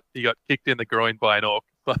times, right? He got kicked in the groin by an orc.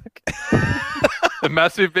 Like the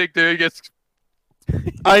massive big dude gets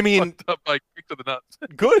I mean, fucked up by kick to the nuts.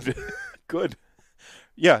 good, good.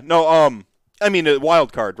 Yeah, no. I mean, a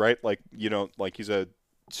wild card, right? Like like he's a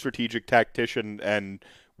strategic tactician, and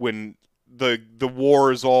when the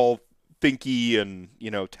war is all thinky and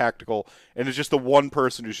tactical, and it's just the one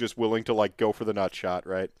person who's just willing to like go for the nut shot,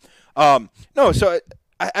 right? No, so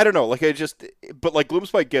I don't know, like but like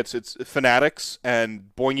Gloomspite gets it's fanatics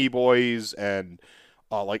and boingy boys and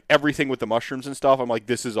like everything with the mushrooms and stuff. I'm like,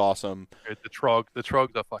 this is awesome. The trogs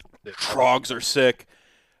are fucking sick. Trogs are sick.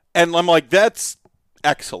 And I'm like, that's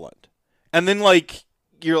excellent. And then like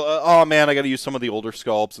you're, oh man, I got to use some of the older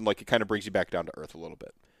sculpts, and like it kind of brings you back down to earth a little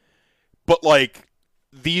bit. But like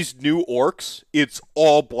these new orcs, it's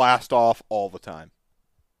all blast off all the time.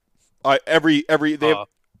 Every they have,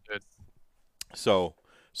 Dude. so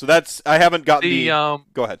that's I haven't gotten The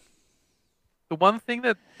Go ahead. the one thing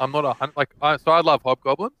that I'm not so I love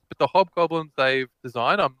hobgoblins, but the hobgoblins they've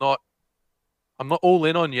designed, I'm not all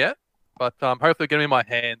in on yet. But hopefully get them in my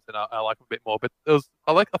hands and I like them a bit more. But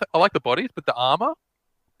I like the bodies, but the armor,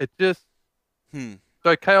 it just Hmm.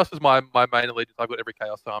 so chaos is my main allegiance. I've got every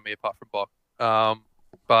chaos army apart from Bok.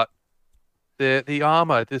 But the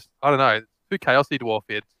armor just I don't know, it's too chaosy dwarf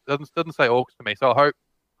here. It doesn't say orcs to me. So I hope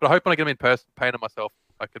when I get them in person, paint them myself,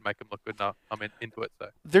 I can make them look good enough. I'm into it. So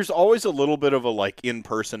There's always a little bit of a like in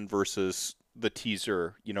person versus the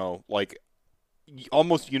teaser. Like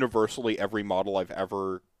almost universally every model I've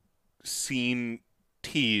ever seen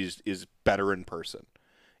teased is better in person.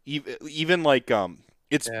 Even like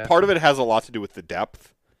it's yeah, part of it has a lot to do with the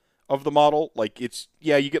depth of the model. Like it's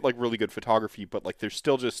you get like really good photography, but like there's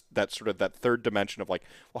still just that sort of that third dimension of like,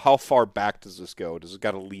 well, how far back does this go? Does it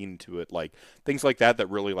got to lean to it? Like things like that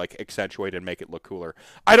really like accentuate and make it look cooler.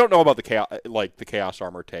 I don't know about the chaos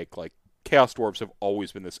armor take. Like chaos dwarves have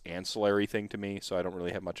always been this ancillary thing to me, so I don't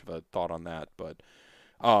really have much of a thought on that. But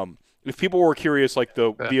if people were curious, like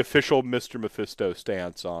yeah. the official Mr. Mephisto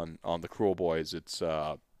stance on the Cruel Boys, it's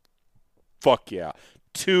fuck yeah,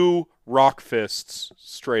 two rock fists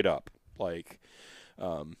straight up, like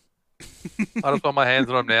um, I just want my hands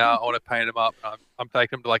on them now. I want to paint them up. I'm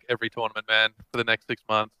taking them to like every tournament, man, for the next 6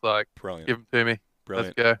 months. Like, brilliant, give them to me.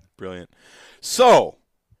 Let's brilliant, go. brilliant. So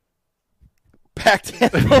back to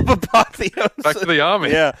Apotheos. Back to the army.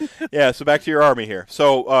 Yeah, yeah. So back to your army here.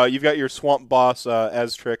 So you've got your swamp boss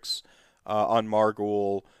Eztrix on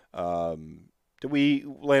Margul. Do we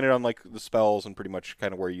land it on like the spells and pretty much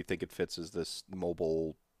kind of where you think it fits as this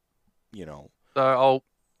mobile, you know? So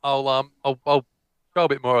I'll show a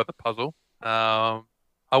bit more of the puzzle. I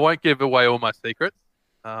won't give away all my secrets.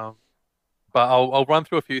 But I'll run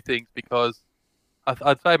through a few things because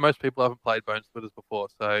I'd say most people haven't played Bone Splitters before,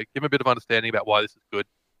 so give them a bit of understanding about why this is good.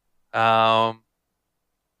 So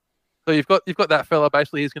you've got that fella.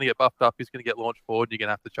 Basically, he's going to get buffed up. He's going to get launched forward. You're going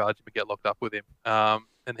to have to charge him and get locked up with him.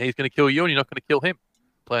 And he's going to kill you, and you're not going to kill him.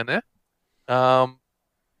 Plan there. Some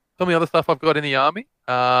of the other stuff I've got in the army.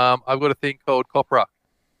 I've got a thing called Copra.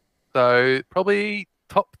 So probably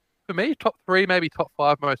top for me, top three, maybe top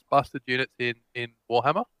five most busted units in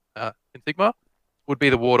Warhammer, in Sigma, would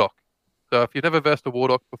be the Warlock. So if you've never versed a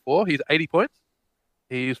Warlock before, he's 80 points.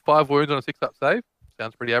 He's 5 wounds on a 6-up save.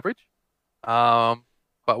 Sounds pretty average.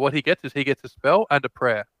 But what he gets is he gets a spell and a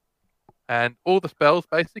prayer. And all the spells,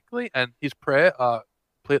 basically, and his prayer are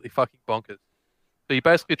completely fucking bonkers. So you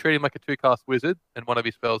basically treat him like a 2-cast wizard, and one of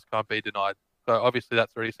his spells can't be denied. So obviously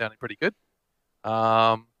that's already sounding pretty good.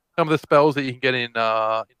 Some of the spells that you can get in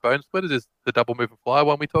Bone Splitters is the double move and fly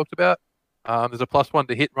one we talked about. There's a +1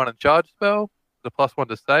 to hit, run, and charge spell. There's a +1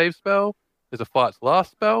 to save spell. There's a fight's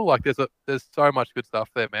last spell. Like there's so much good stuff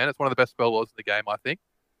there, man. It's one of the best spell lords in the game, I think.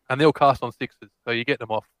 And they all cast on 6s, so you get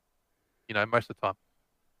them off, most of the time.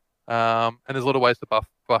 And there's a lot of ways to buff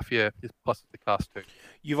your pluses to cast too.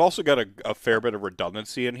 You've also got a fair bit of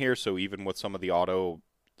redundancy in here, so even with some of the auto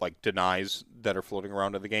like denies that are floating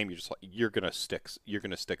around in the game, you're gonna stick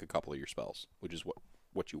a couple of your spells, which is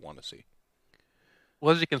what you want to see.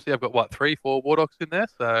 Well, as you can see, I've got 3-4 Warlocks in there,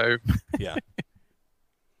 so yeah,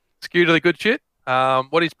 skew to the good shit.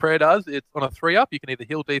 What his prayer does, it's on a 3-up. You can either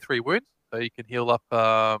heal D3 wounds, so you can heal up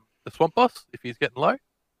the Swamp Boss if he's getting low.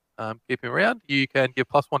 Keep him around. You can give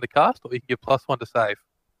 +1 to cast, or you can give +1 to save.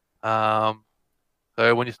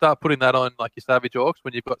 So when you start putting that on, like your Savage Orcs,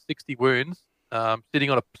 when you've got 60 wounds sitting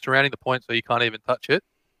on surrounding the point, so you can't even touch it,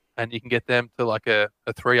 and you can get them to like a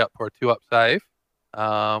 3-up or a 2-up save.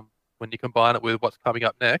 When you combine it with what's coming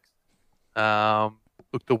up next,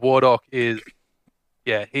 look, the Warlock is,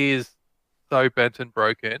 he's so bent and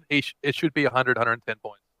broken. It should be 100, 110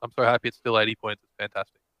 points. I'm so happy it's still 80 points. It's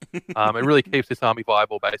fantastic. It really keeps this army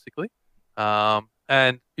viable, basically.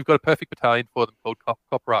 And you've got a perfect battalion for them called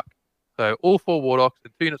Coprak. So all 4 Warlocks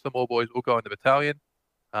and 2 units of more boys will go in the battalion.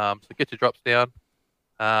 So get your drops down.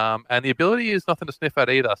 And the ability is nothing to sniff at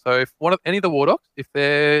either. So if any of the Warlocks, if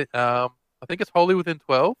they're, I think it's wholly within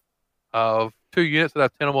 12 of 2 units that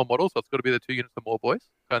have 10 or more models, so it's got to be the 2 units of more boys,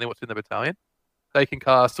 only what's in the battalion, they can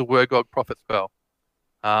cast the Wurgog Prophet spell,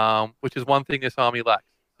 which is one thing this army lacks.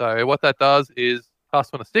 So what that does is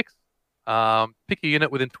cast on a 6, pick a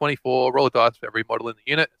unit within 24, roll a dice for every model in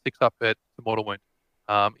the unit, 6 up at the mortal wound.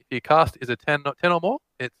 If your cast is a 10 or more,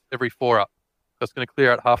 it's every 4 up. So it's going to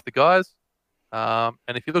clear out half the guys. And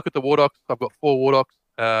if you look at the Warlocks, I've got 4 Warlocks.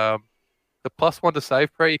 The +1 to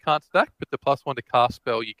save prayer you can't stack, but the +1 to cast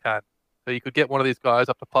spell you can. So you could get one of these guys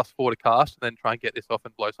up to +4 to cast, and then try and get this off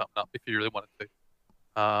and blow something up if you really wanted to.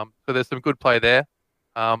 So there's some good play there.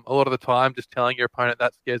 A lot of the time, just telling your opponent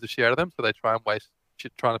that scares the shit out of them, so they try and waste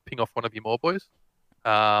shit trying to ping off one of your more boys.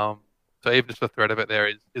 So even just the threat of it there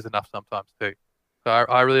is enough sometimes too. So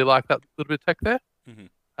I really like that little bit of tech there.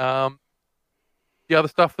 Mm-hmm. The other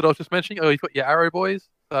stuff that I was just mentioning, you've got your arrow boys.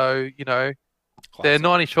 So, they're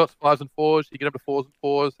 90 shots, 5s and 4s. You get them to 4s and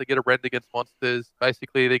 4s. They get a rend against monsters.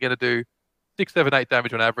 Basically, they're going to do 6, 7, 8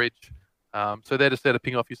 damage on average. So they're just there to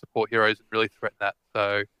ping off your support heroes and really threaten that.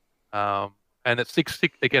 So, and it's 6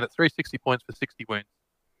 again, it's 360 points for 60 wounds.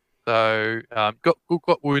 So,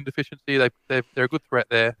 got wound efficiency. They're a good threat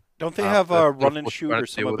there. Don't they have run and shoot or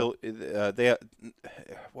some ability?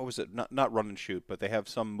 What was it? Not run and shoot, but they have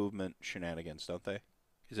some movement shenanigans, don't they?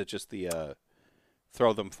 Is it just the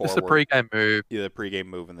throw them forward? It's the pre-game move. Yeah, the pre-game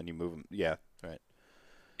move, and then you move them. Yeah, right.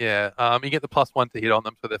 Yeah, you get the +1 to hit on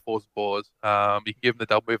them, so they're 4s and 4s. You can give them the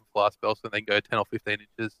double move and fly spell, so they can go 10 or 15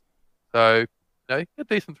 inches. So, you get a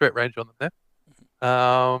decent threat range on them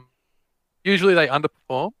there. Usually they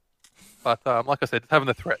underperform, but like I said, just having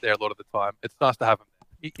the threat there a lot of the time, it's nice to have them there.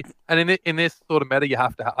 And in this sort of meta,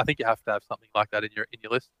 I think you have to have something like that in your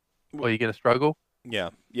list, or you're going to struggle.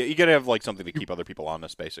 Yeah, you got to have like something to keep other people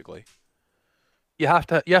honest, basically. You have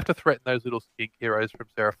to threaten those little skink heroes from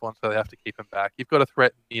Seraphon, so they have to keep them back. You've got to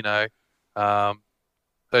threaten,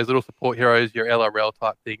 those little support heroes, your LRL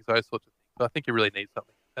type things, those sorts of things. So I think you really need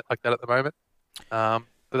something like that at the moment. So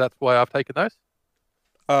that's why I've taken those.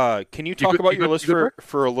 Can you talk about your list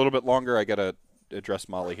for a little bit longer? I got to address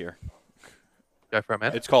Molly here. Go for it,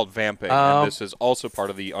 man. It's called Vamping, and this is also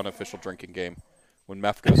part of the unofficial drinking game. When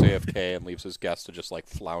Meth goes AFK and leaves his guests to just like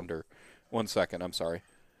flounder. 1 second, I'm sorry.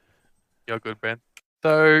 You're good, Ben.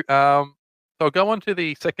 So I'll go on to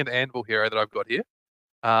the second Anvil hero that I've got here.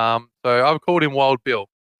 So I've called him Wild Bill.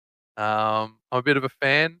 I'm a bit of a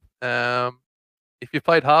fan. If you've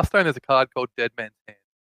played Hearthstone, there's a card called Dead Man's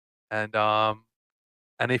Hand,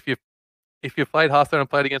 and if you've played Hearthstone and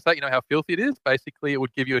played against that, you know how filthy it is. Basically, it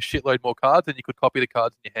would give you a shitload more cards, and you could copy the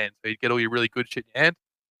cards in your hand. So you'd get all your really good shit in your hand.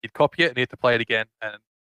 You'd copy it, and you have to play it again, and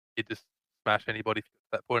you'd just smash anybody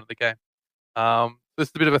at that point of the game. This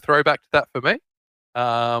is a bit of a throwback to that for me.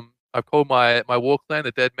 I've called my war clan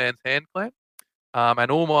the Dead Man's Hand clan,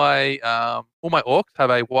 and all my orcs have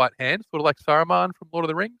a white hand, sort of like Saruman from Lord of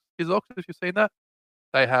the Rings. His orcs, if you've seen that,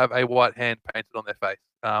 they have a white hand painted on their face.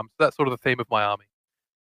 So that's sort of the theme of my army.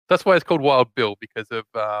 That's why it's called Wild Bill, because of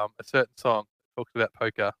a certain song that talks about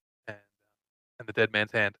poker and the Dead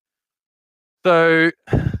Man's Hand. So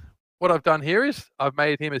what I've done here is I've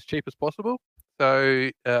made him as cheap as possible. So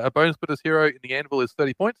a Bone Splitter's hero in the Anvil is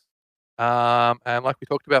 30 points. And like we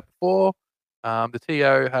talked about before, the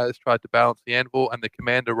TO has tried to balance the Anvil, and the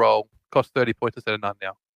commander role costs 30 points instead of none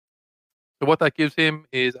now. So what that gives him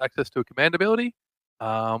is access to a command ability,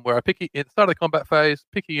 where I pick at the start of the combat phase,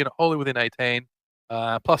 pick a unit wholly within 18,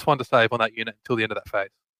 +1 to save on that unit until the end of that phase.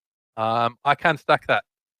 I can stack that.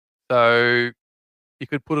 So you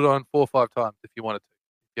could put it on 4 or 5 times if you wanted to,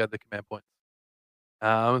 if you had the command points.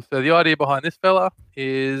 So the idea behind this fella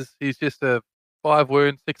is he's just a 5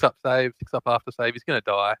 wound, 6 up save, 6 up after save. He's going to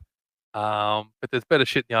die. But there's better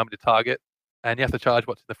shit in the army to target, and you have to charge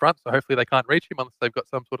what's in the front, so hopefully they can't reach him unless they've got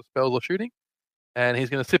some sort of spells or shooting. And he's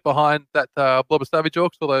going to sit behind that blob of Savage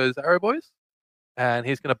Orcs, all those arrow boys, and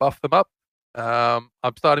he's going to buff them up.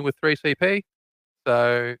 I'm starting with 3 CP,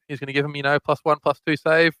 so he's going to give him, +1, +2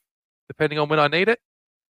 save, depending on when I need it.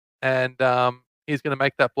 And he's going to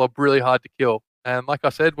make that blob really hard to kill. And like I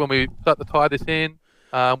said, when we start to tie this in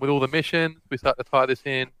with all the missions, we start to tie this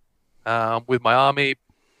in with my army,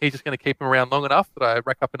 he's just going to keep them around long enough that I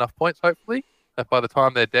rack up enough points, hopefully, that by the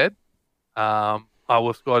time they're dead, I will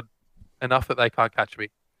have scored enough that they can't catch me.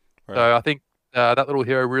 Right. So I think that little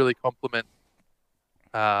hero really complements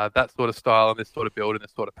that sort of style and this sort of build and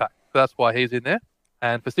this sort of pack. So that's why he's in there.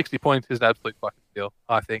 And for 60 points, he's an absolute fucking steal,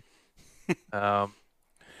 I think. Um,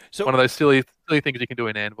 So one of those silly things you can do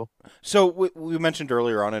in Anvil. So we mentioned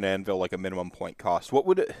earlier on in Anvil like a minimum point cost. What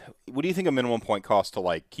do you think a minimum point cost to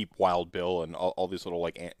like keep Wild Bill and all these little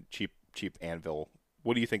like cheap Anvil?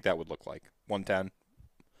 What do you think that would look like? 110,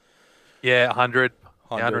 Yeah, 100, yeah,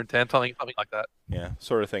 100, 110, something like that. yeah,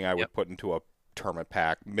 sort of thing I Yep. would put into a tournament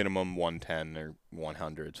pack. Minimum 110 or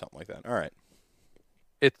 100, something like that. All right.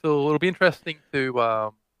 It'll be interesting to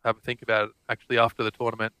have a think about it actually after the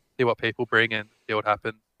tournament, see what people bring and see what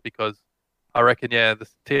happens because I reckon the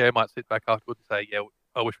TA might sit back afterwards and say, yeah,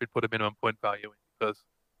 I wish we'd put a minimum point value in because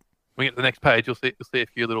when we get to the next page, you'll see a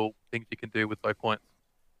few little things you can do with low points.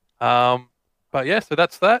 But yeah, so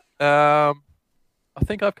that's that. I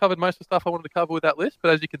think I've covered most of the stuff I wanted to cover with that list. But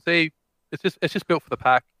as you can see, it's just built for the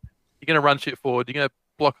pack. You're going to run shit forward. You're going to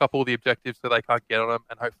block up all the objectives so they can't get on them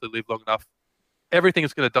and hopefully live long enough. Everything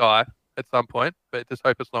is going to die at some point, but just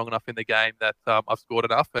hope it's long enough in the game that I've scored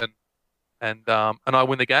enough and I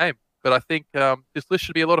win the game. But I think this list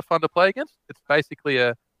should be a lot of fun to play against. It's basically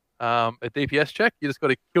a DPS check. You just got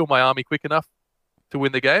to kill my army quick enough to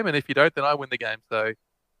win the game, and if you don't, then I win the game. So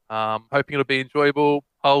hoping it'll be enjoyable.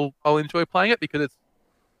 I'll enjoy playing it because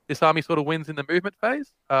this army sort of wins in the movement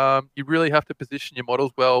phase. You really have to position your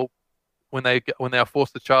models well when they are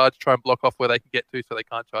forced to charge. Try and block off where they can get to, so they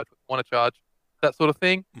can't charge what they want to charge. That sort of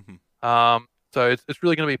thing. So it's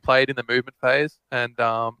really going to be played in the movement phase, and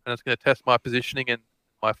it's going to test my positioning and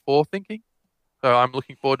my forethinking. So I'm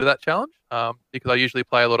looking forward to that challenge because I usually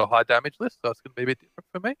play a lot of high damage lists, so it's going to be a bit different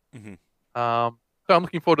for me. So I'm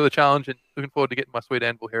looking forward to the challenge and looking forward to getting my sweet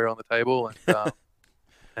Anvil hero on the table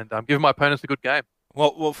and giving my opponents a good game.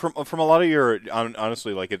 Well, from a lot of your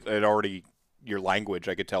honestly, like it already your language,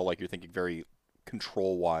 I could tell like you're thinking very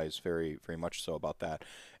control wise, very very much so about that.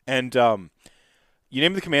 And you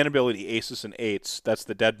name the command ability Aces and Eights. That's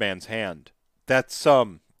the Dead Man's Hand. That's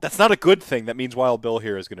not a good thing. That means Wild Bill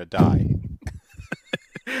here is going to die.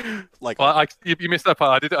 Well, you missed that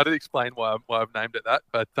part. I did explain why I've named it that,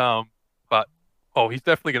 but oh, he's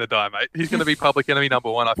definitely going to die, mate. He's going to be public enemy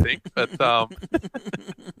number one, I think. But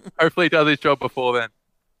hopefully he does his job before then.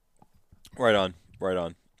 Right on.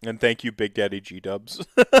 And thank you, Big Daddy G Dubs,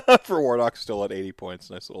 for Warlock still at 80 points.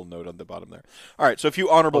 Nice little note on the bottom there. All right, so a few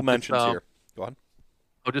honorable mentions here. Go on.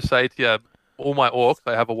 I'll just say to you, all my orcs,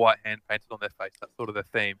 they have a white hand painted on their face. That's sort of their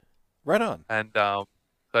theme. Right on. And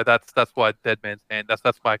so that's why Dead Man's Hand. That's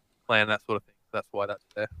my plan, that sort of thing. That's why that's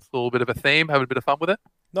there. It's a little bit of a theme, having a bit of fun with it.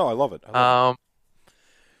 No, I love it.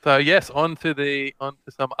 So yes, on to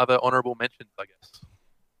some other honourable mentions, I guess.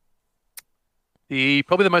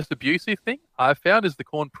 Probably the most abusive thing I've found is the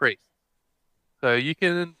Khorne Priest. So you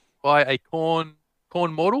can buy a Khorne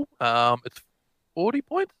model. It's 40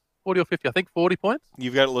 points, 40 or 50. I think 40 points.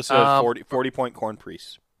 You've got it listed as 40 point Khorne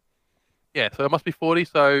Priest. Yeah, so it must be 40.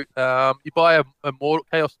 So you buy a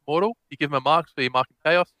Chaos Mortal. You give him a mark, so you mark him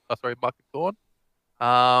Chaos. Mark him Khorne.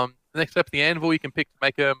 The next step, the Anvil, you can pick to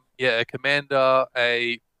make him a Commander,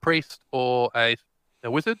 a Priest, or a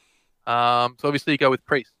Wizard. So obviously you go with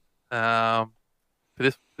Priest for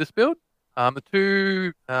this build. The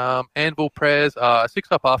two Anvil prayers are a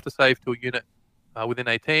 6-up after save to a unit within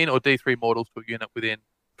 18, or D3 mortals to a unit within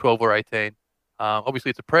 12 or 18. Obviously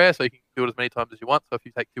it's a prayer, so you can do it as many times as you want. So if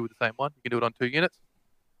you take two with the same one, you can do it on 2 units.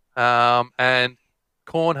 And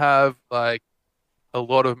Khorne have like a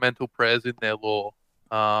lot of mental prayers in their lore.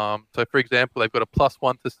 So for example, they've got a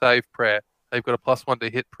 +1 to save prayer. They've got a +1 to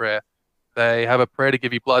hit prayer. They have a prayer to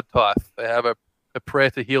give you blood tithe. They have a prayer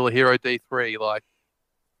to heal a hero D3. Like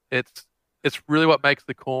it's really what makes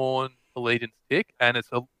the Khorne allegiance tick, and it's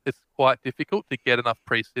quite difficult to get enough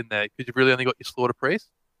priests in there because you've really only got your slaughter priests,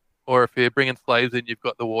 or if you're bringing slaves in, you've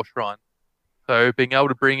got the war shrine. So being able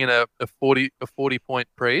to bring in a 40 point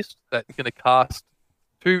priest that's going to cast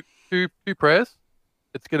two prayers.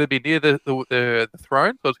 It's going to be near the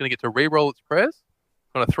throne, so it's going to get to re-roll its prayers.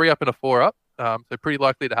 On a 3-up and a 4-up, so pretty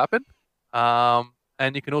likely to happen.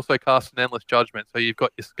 And you can also cast an Endless Judgment. So you've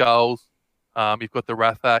got your Skulls, you've got the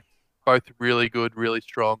Rathak, both really good, really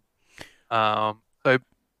strong. So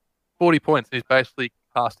 40 points, and he's basically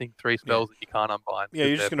casting 3 spells that you can't unbind. Yeah,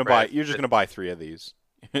 you're just gonna buy 3 of these.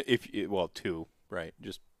 2, right?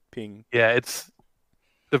 Just ping. Yeah, it's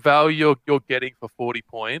the value you're getting for 40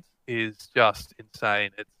 points is just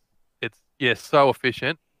insane. It's so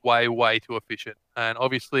efficient, way too efficient. And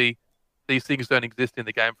obviously these things don't exist in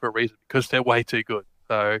the game for a reason because they're way too good.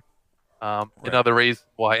 So another reason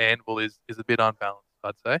why Anvil is a bit unbalanced,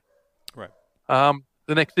 I'd say. Right.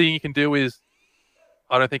 The next thing you can do is,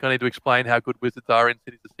 I don't think I need to explain how good wizards are in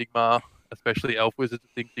Cities of Sigmar. especially elf wizards, the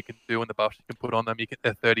things you can do and the buffs you can put on them.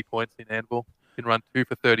 They're 30 points in Anvil. You can run 2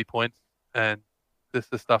 for 30 points, and this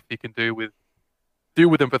the stuff you can do with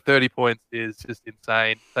them for 30 points is just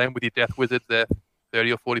insane. Same with your death wizards, they're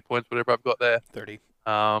 30 or 40 points, whatever I've got there. 30.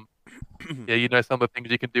 Yeah, you know some of the things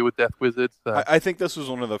you can do with death wizards. So. I think this was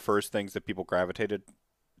one of the first things that people gravitated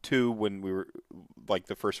to when we were like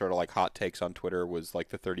the first sort of like hot takes on Twitter was like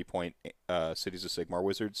the 30-point Cities of Sigmar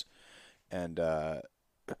wizards, and yeah,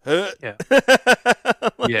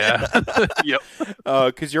 yeah, yep.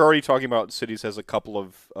 Because you're already talking about Cities has a couple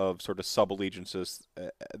of sort of sub allegiances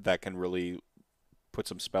that can really put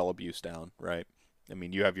some spell abuse down, right? I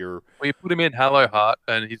mean, you have your Well, you put him in Hallow Heart,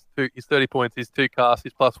 and he's 30 points. He's 2 casts.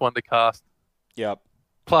 He's +1 to cast. Yep.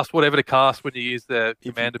 Plus whatever to cast when you use the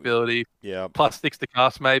command ability. Yeah. +6 to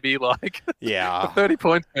cast, maybe. Like. Yeah. 30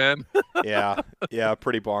 points, man. yeah.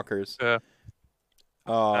 Pretty bonkers. Yeah.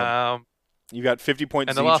 You got 50-point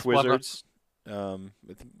and the Siege last wizards. Kind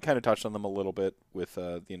of touched on them a little bit with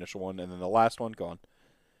the initial one, and then the last one, go on.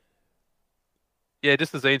 Yeah,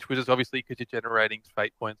 just the Zinch wizards, obviously, because you're generating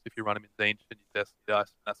fate points if you run them in Zinch and your Destiny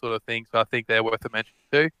dice and that sort of thing. So I think they're worth a mention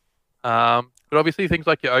too. But obviously, things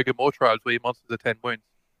like your Ogre Maw Tribes, where your monsters are 10 wounds.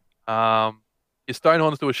 Your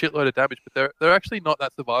Stonehorns do a shitload of damage, but they're actually not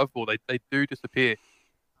that survivable. They do disappear.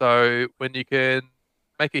 So when you can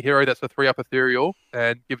make a hero that's a 3-up ethereal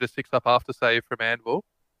and give it a 6-up after save from Anvil,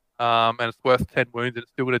 and it's worth 10 wounds and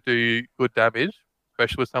it's still going to do good damage,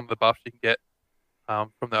 especially with some of the buffs you can get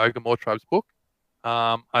from the Ogre Maw Tribes book.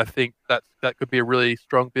 I think that could be a really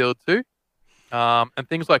strong build too. And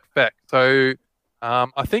things like Feck. So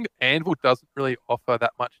I think Anvil doesn't really offer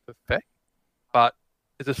that much to Feck, but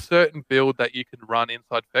there's a certain build that you can run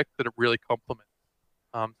inside Feck that it really complements.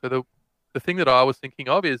 So the thing that I was thinking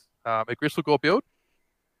of is a Gristlegore build.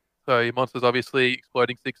 So your monsters obviously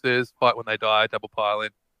exploding 6s, fight when they die, double pile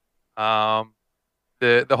in.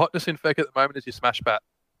 The hotness in Feck at the moment is your Smash Bat.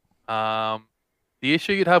 The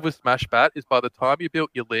issue you'd have with Smash Bat is by the time you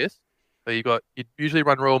built your list, so you'd usually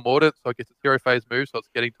run Royal Mordant, so it gets its hero phase move, so it's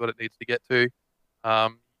getting to what it needs to get to. You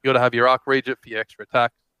got to have your Arc Regent for your extra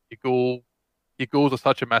attacks. Your ghouls are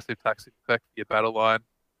such a massive tax effect for your battle line.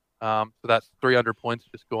 So that's 300 points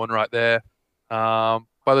just gone right there. By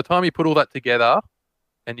the time you put all that together,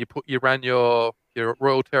 and you ran your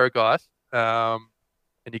Royal Terrorgeist, and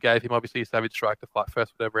you gave him obviously a Savage Strike to fight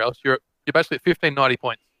first, whatever else, you're basically at 1590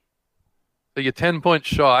 points. So you're 10 points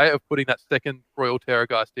shy of putting that second Royal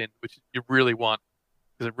Terrorgeist in, which you really want,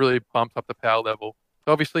 because it really bumps up the power level.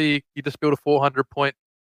 So obviously, you just build a 400-point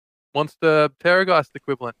monster Terrorgeist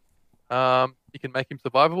equivalent. You can make him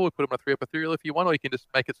survivable, put him on a 3-up ethereal if you want, or you can just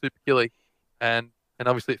make it super killy. And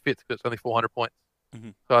obviously it fits because it's only 400 points. Mm-hmm.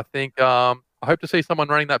 So I think I hope to see someone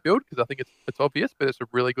running that build, because I think it's obvious, but it's a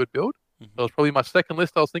really good build. Mm-hmm. That was probably my second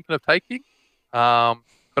list I was thinking of taking. But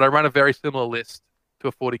I ran a very similar list to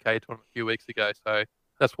a 40k tournament a few weeks ago, so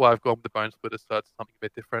that's why I've gone with the Bone Splitters, so it's something a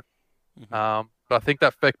bit different. Mm-hmm. But I think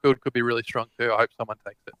that Feck build could be really strong too. I hope someone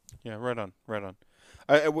takes it. Yeah, right on.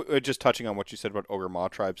 Just touching on what you said about Ogre Maw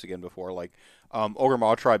Tribes again before, like Ogre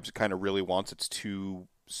Maw Tribes kind of really wants its 2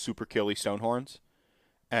 super killy Stonehorns,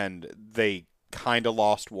 and they kind of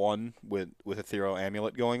lost one with Ethereal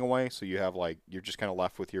Amulet going away, so you're just kind of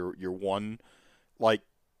left with your one like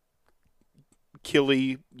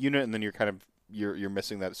killy unit, and then you're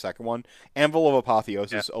missing that second one. Anvil of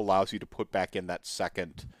Apotheosis allows you to put back in that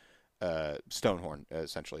second Stonehorn,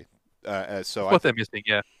 essentially. So what they're missing,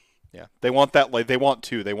 yeah. Yeah, they want that. Like they want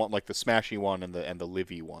 2. They want like the smashy one and the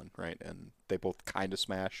livy one, right? And they both kind of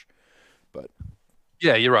smash, but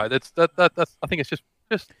yeah, you're right. That's I think it's just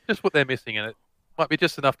what they're missing, and it might be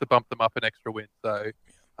just enough to bump them up an extra win. So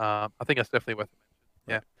I think that's definitely worth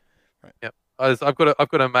a mention. Yeah, right. Yeah. I've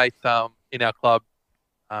got a mate in our club.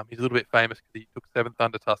 He's a little bit famous because he took 7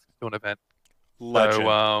 Thunder Tusks to an event. Legend.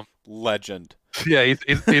 So, Legend. Yeah, he's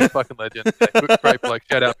a fucking legend. Yeah, great bloke.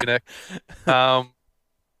 Shout out to Nick.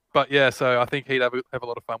 But yeah, so I think he'd have a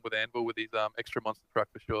lot of fun with Anvil with his extra monster truck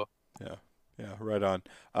for sure. Yeah, right on.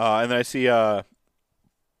 And then I see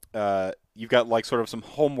you've got like sort of some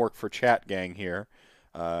homework for chat gang here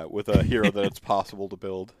with a hero that it's possible to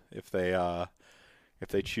build if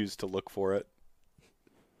they choose to look for it.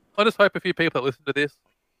 I just hope a few people that listen to this,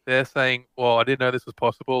 they're saying, well, I didn't know this was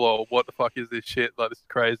possible, or what the fuck is this shit? Like, this is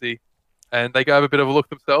crazy. And they go have a bit of a look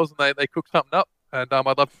themselves and they cook something up. And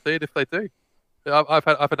I'd love to see it if they do. I've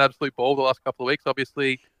had an absolute ball the last couple of weeks.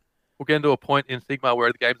 Obviously, we're getting to a point in Sigma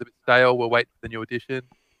where the game's a bit stale. We're waiting for the new edition.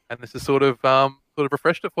 And this has sort of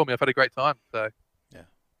refreshed it for me. I've had a great time. So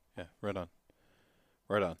Yeah, right on.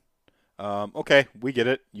 Okay, we get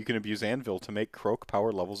it. You can abuse Anvil to make Croak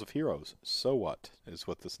power levels of heroes. So what is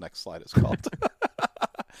what this next slide is called.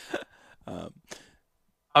 um,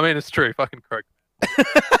 I mean, it's true. Fucking croak.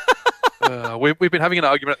 We've been having an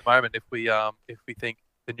argument at the moment if we think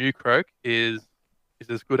the new Croak is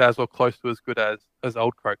as good as or close to as good as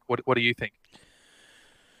old Croak. What do you think?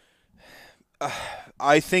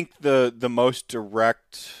 I think the most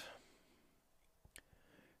direct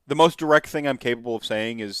thing I'm capable of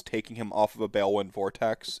saying is taking him off of a Balewind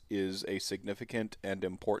Vortex is a significant and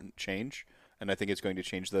important change, and I think it's going to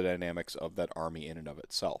change the dynamics of that army in and of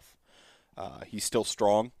itself. He's still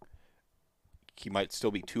strong. He might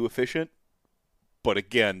still be too efficient, but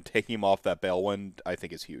again, taking him off that Balewind, I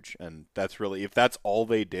think is huge, and that's really if that's all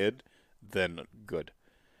they did, then good.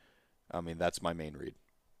 I mean, that's my main read.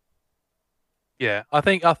 Yeah, I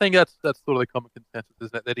think that's sort of the common consensus,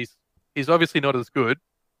 isn't it? That he's obviously not as good,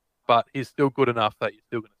 but he's still good enough that you're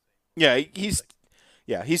still going to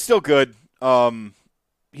Yeah, he's still good.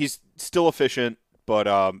 He's still efficient, but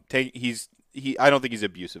he I don't think he's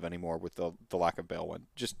abusive anymore with the lack of Balewind.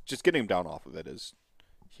 Just getting him down off of it is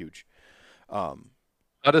huge. Um,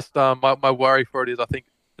 I just my worry for it is I think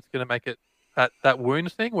it's going to make it that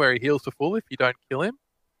wound thing where he heals to full if you don't kill him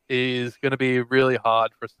is going to be really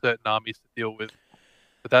hard for certain armies to deal with.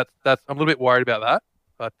 But that's I'm a little bit worried about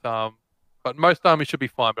that. But most armies should be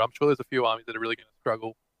fine. But I'm sure there's a few armies that are really going to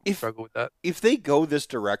struggle with that. if they go this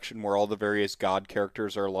direction where all the various god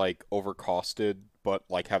characters are like overcosted but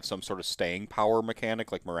like have some sort of staying power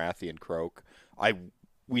mechanic like Marathi and Croak, I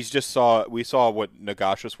we saw what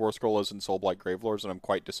Nagash's War Scroll is in Soulblight Gravelords, and I'm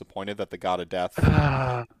quite disappointed that the God of Death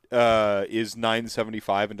is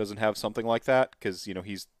 975 and doesn't have something like that because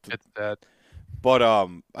It's bad. But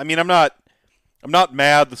I mean I'm not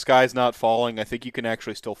mad. The sky's not falling. I think you can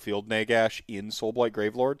actually still field Nagash in Soulblight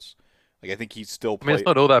Gravelords. Like I think he's still I mean, it's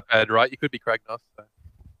not all that bad, right? You could be Kragnos. So.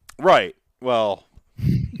 right. Well,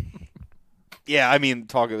 yeah. I mean,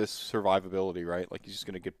 talk of this survivability, right? Like he's just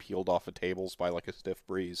gonna get peeled off of tables by like a stiff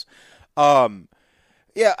breeze. Um,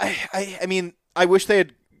 yeah. I mean, I wish they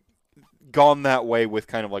had gone that way with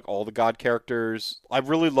kind of like all the god characters. I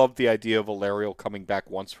really loved the idea of Valerial coming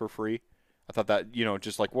back once for free. I thought that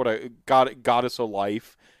just like what a goddess of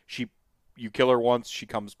life. You kill her once, she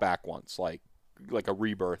comes back once, like a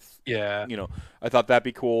rebirth. Yeah. I thought that'd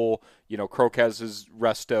be cool. Croak has his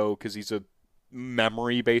resto because he's a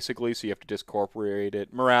memory basically, so you have to discorporate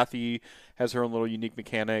it. Marathi has her own little unique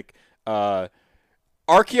mechanic.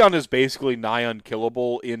 Archeon is basically nigh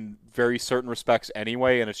unkillable in very certain respects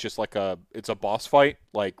anyway, and it's just like it's a boss fight,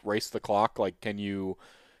 like race the clock. Like, can you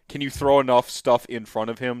throw enough stuff in front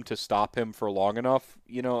of him to stop him for long enough?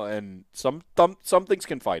 And some things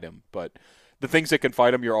can fight him, but the things that can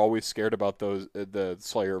fight him, you're always scared about those. The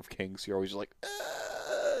Slayer of Kings, you're always like,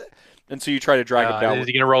 and so you try to drag him down. Is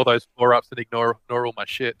he gonna roll those 4-ups and ignore all my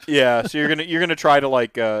shit? Yeah, so you're gonna try to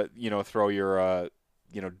like throw your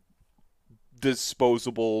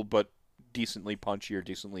disposable but decently punchy or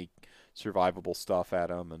decently survivable stuff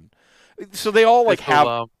at him, and so they all like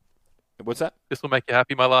have. What's that? This will make you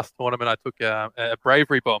happy. My last tournament, I took a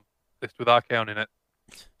bravery bomb list with Archaon in it,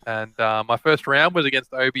 and my first round was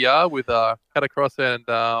against OBR with Catacross and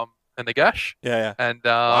Nagash. Yeah. And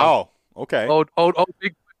wow. Okay. Old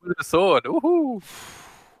big with a sword. Woohoo!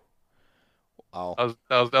 Wow.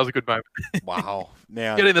 That was a good moment. Wow.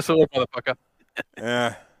 Man. Get in the sword, motherfucker.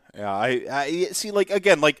 Yeah. Yeah. I see. Like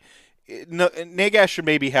again, like Nagash should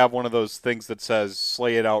maybe have one of those things that says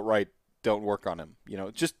 "slay it outright." Don't work on him.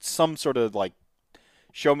 Just some sort of like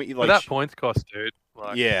show me like that points cost, dude.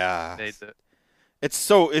 Like, yeah. Needs it. It's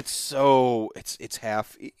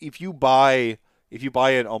half. If you buy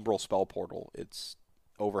an Umbral spell portal, it's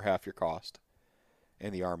over half your cost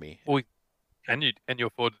in the army. Well, can you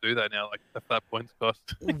afford to do that now? Like if that points cost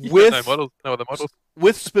With no other models.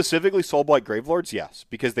 With specifically Soulblight Gravelords, yes,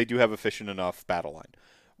 because they do have efficient enough battle line.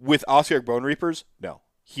 With Ossiarch Bone Reapers, no,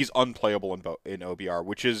 he's unplayable in OBR,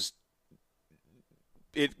 which is.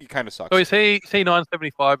 It kind of sucks. So is he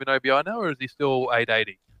 975 in OBI now, or is he still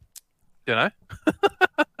 880? You know?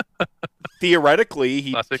 Theoretically,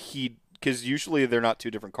 he because usually they're not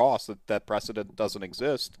two different costs. That precedent doesn't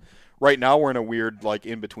exist. Right now, we're in a weird like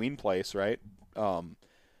in between place, right?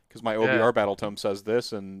 Because my OBR battle tome says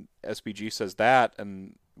this, and SPG says that,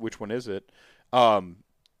 and which one is it?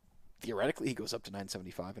 Theoretically, he goes up to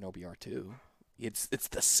 975 in OBR too. It's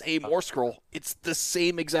the same War Scroll. It's the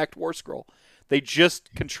same exact War Scroll. They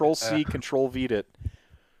just Control C, Control V'd it.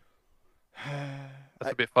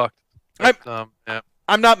 That's a bit fucked.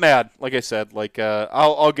 I'm not mad. Like I said, like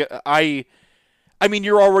I mean,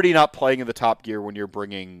 you're already not playing in the top gear when you're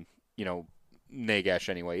bringing Nagash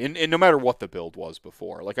anyway, and no matter what the build was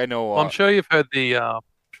before. Like I know Well, I'm sure you've heard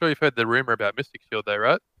the rumor about Mystic Shield, though,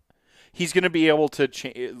 right? he's going to be able to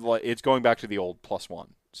it's going back to the old +1,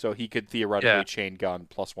 so he could theoretically Yeah. chain gun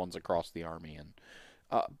 +1s across the army. And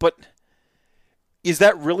but is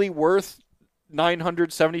that really worth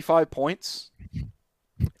 975 points?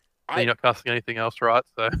 And you're not casting anything else, right?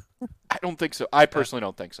 So I don't think so. I personally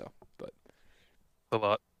don't think so. But it's a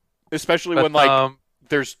lot. especially But when like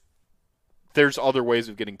there's other ways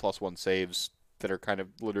of getting +1 saves that are kind of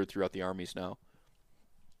littered throughout the armies now.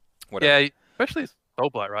 Whatever. yeah, especially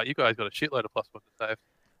Soulblight, right? You guys got a shitload of +1 to save.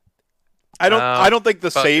 I don't think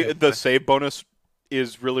but, yeah, the save bonus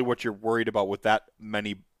is really what you're worried about with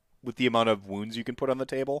with the amount of wounds you can put on the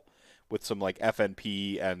table, with some like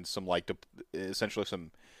FNP and some like essentially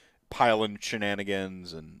some pile-in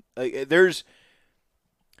shenanigans. And there's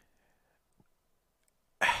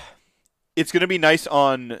it's going to be nice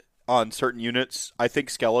on certain units. I think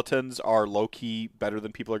skeletons are low key better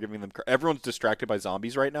than people are giving them. Everyone's distracted by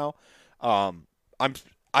zombies right now. I'm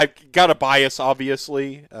I've got a bias,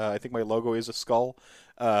 obviously. I think my logo is a skull,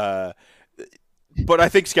 but I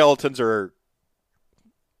think skeletons are.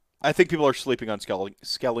 I think people are sleeping on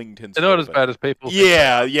skeletons. They're not as bad as people.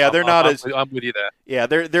 Yeah, yeah, they're not as. I'm with you there. Yeah,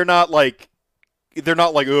 they're not like. They're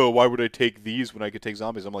not like, oh, why would I take these when I could take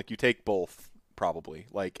zombies? I'm like, you take both probably.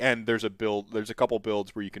 Like, and there's a couple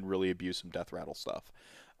builds where you can really abuse some death rattle stuff.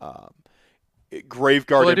 Graveguard.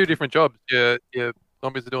 Well, they do different jobs. Your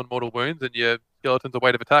zombies are doing mortal wounds, and your skeletons are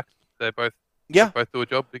weight of attack. They both do a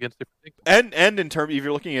job against different things. And in terms, if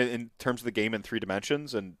you're looking at in terms of the game in 3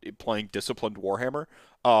 dimensions and playing disciplined Warhammer,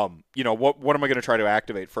 what am I going to try to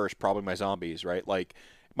activate first? Probably my zombies, right? Like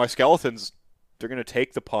my skeletons, they're going to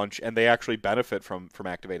take the punch, and they actually benefit from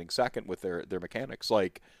activating second with their mechanics.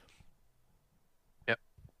 Like, yep.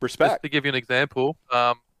 Respect. Just to give you an example,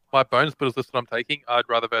 my bone splitters list that I'm taking, I'd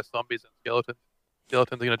rather verse zombies than skeletons.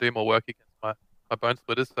 Skeletons are going to do more work against my bone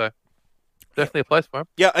splitters, so definitely a place for them.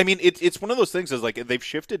 Yeah, I mean, it's one of those things is like they've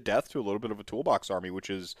shifted death to a little bit of a toolbox army, which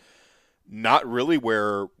is not really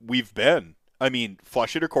where we've been. I mean,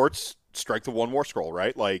 Flesh Eater Courts, strength of 1 war scroll,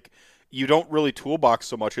 right? Like, you don't really toolbox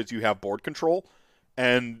so much as you have board control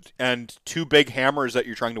and 2 big hammers that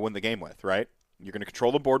you're trying to win the game with, right? You're going to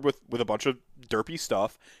control the board with a bunch of derpy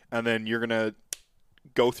stuff, and then you're going to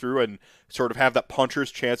go through and sort of have that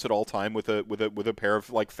puncher's chance at all time with a pair of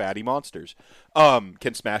like fatty monsters.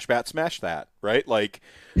 Can Smash Bat smash that, right? Like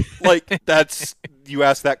that's you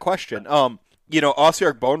asked that question.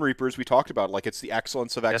 Ossiarch Bone Reapers, we talked about, like, it's the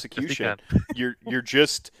excellence of execution.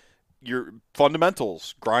 Yes, your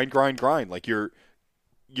fundamentals, grind. Like your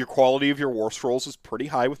quality of your war scrolls is pretty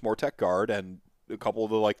high with Mortek Guard and a couple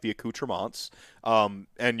of the accoutrements. And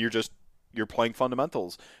you're playing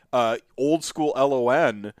fundamentals. Old school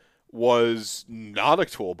LON was not a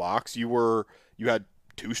toolbox. You had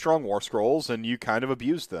 2 strong war scrolls and you kind of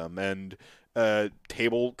abused them, and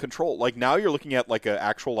table control. Like now you're looking at like a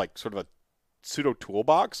actual like sort of a pseudo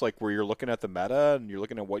toolbox, like where you're looking at the meta and you're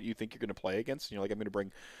looking at what you think you're going to play against, and you're like, I'm going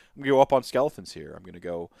to go up on skeletons here. I'm going to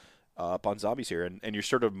go up on zombies here, and you're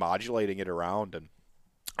sort of modulating it around. And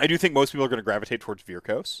I do think most people are going to gravitate towards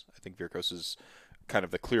Virkos. I think Virkos is kind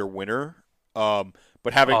of the clear winner. But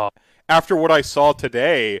after what I saw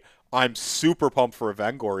today, I'm super pumped for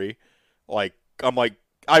Evangori. Like, I'm like,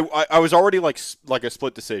 I was already like a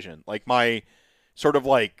split decision. Like my sort of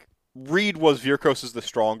like read was Virkos is the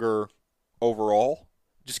stronger overall,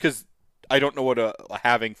 just because I don't know what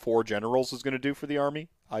having 4 generals is going to do for the army.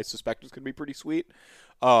 I suspect it's going to be pretty sweet.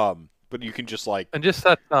 But you can just like, and just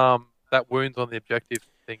that wounds on the objective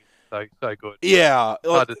thing is so good. Yeah,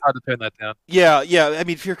 hard to turn that down. Yeah. I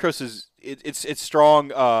mean, Virkos is it's strong.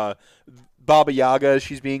 Baba Yaga, as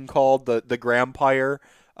she's being called, the Grampire,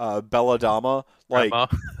 Belladama, like Grandma.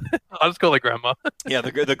 I'll just call her Grandma. Yeah,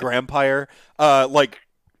 the Grampire. Like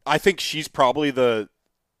I think she's probably the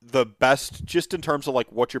best, just in terms of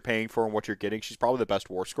like what you're paying for and what you're getting. She's probably the best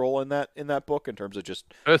war scroll in that book in terms of just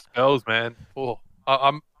her spells, man. Oh,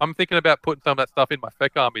 I'm thinking about putting some of that stuff in my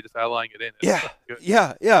Feck army, just allying it in.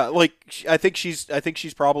 Yeah. Like I think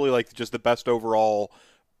she's probably like just the best overall,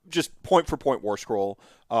 just point for point war scroll.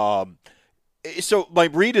 So my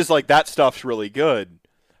read is like that stuff's really good,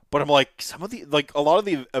 but I'm like some of the like a lot of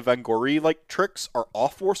the Evangori like tricks are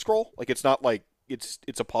off war scroll. Like it's not like it's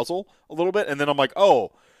a puzzle a little bit, and then I'm like,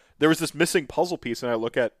 oh, there was this missing puzzle piece, and I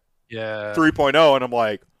look at 3.0 and I'm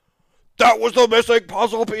like, that was the missing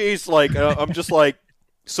puzzle piece. Like I'm just like,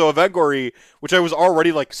 So Evangori, which I was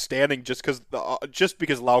already like standing just because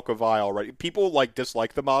Laucavai already people like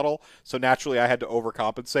dislike the model, so naturally I had to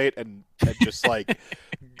overcompensate and just like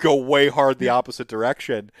go way hard the opposite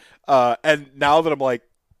direction. And now that I'm like,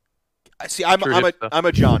 see, True hipster. I'm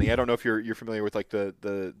a Johnny. I don't know if you're familiar with like the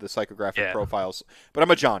psychographic Yeah. profiles, but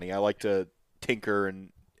I'm a Johnny. I like to tinker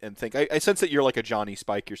and think. I sense that you're like a Johnny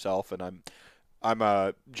Spike yourself, and I'm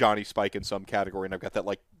a Johnny Spike in some category, and I've got that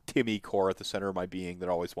like Timmy core at the center of my being that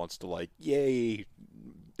always wants to like, yay,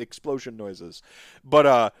 explosion noises. But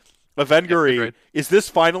Yeah, Evanguri, agreed. is this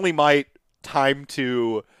finally my time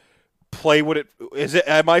to play what it is it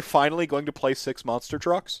am I finally going to play 6 monster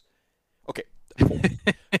trucks? Okay, 4.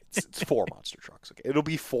 It's 4 monster trucks. Okay, it'll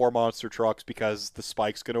be 4 monster trucks because the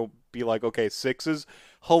spike's gonna be like, okay, 6 is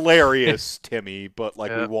hilarious, Timmy, but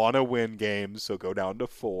like we Yeah. want to win games, so go down to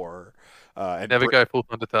 4. And Never go full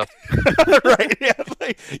Thunder Tusk. right, yeah,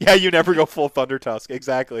 like, yeah, you never go full Thunder Tusk,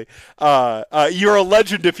 exactly. You're a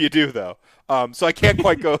legend if you do, though. So I can't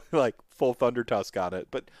quite go like full Thunder Tusk on it,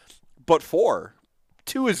 but 4,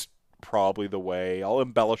 2 is probably the way. I'll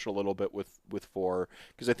embellish a little bit with 4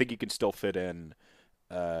 because I think you can still fit in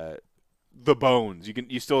uh, the bones.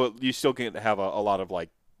 You still can have a lot of like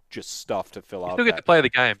just stuff to fill You out still get to that. play the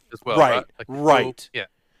game as well, Right, right? Like you still, right. yeah.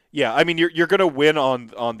 Yeah, I mean you're gonna win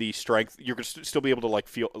on the strength. You're gonna still be able to like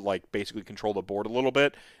feel like basically control the board a little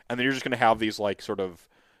bit, and then you're just gonna have these like sort of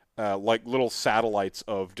like little satellites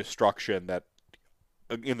of destruction that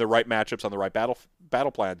in the right matchups on the right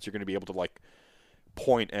battle plans you're gonna be able to like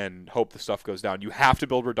point and hope the stuff goes down. You have to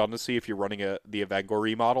build redundancy if you're running the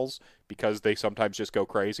Evangori models because they sometimes just go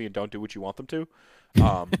crazy and don't do what you want them to.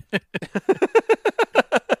 Um,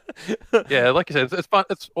 Yeah, like you said, it's fun.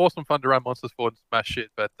 It's awesome fun to run monsters forward and smash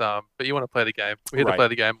shit, but you want to play the game. We're here to right, play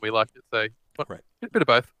the game. We like it, so right. a bit of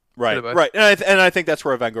both. Bit of Right, both. right, and I think that's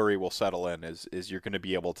where Evangori will settle in is you're going to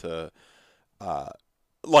be able to, uh,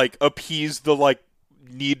 like appease the like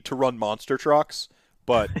need to run monster trucks,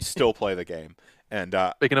 but still play the game. And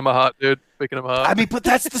Speaking of my heart, dude. Speaking of my I heart. mean, but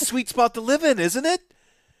that's the sweet spot to live in, isn't it?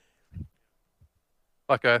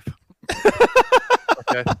 Fuck oath.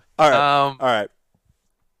 Okay. All right, Um. all right.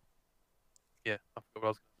 Yeah. I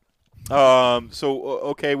forgot what I was. So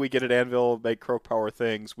okay, we get it. Anvil make Croak Power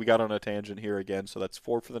things. We got on a tangent here again, so that's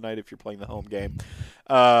 4 for the night if you're playing the home game.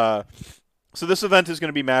 Uh, so this event is going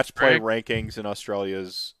to be match play Greg? rankings in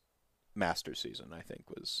Australia's Masters season. I think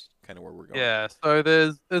was kind of where we're going. Yeah. So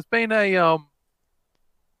there's been a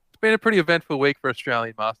it's been a pretty eventful week for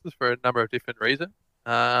Australian Masters for a number of different reasons.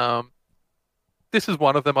 Um. This is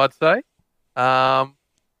one of them, I'd say. Um.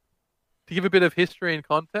 To give a bit of history and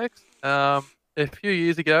context, a few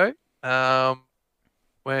years ago,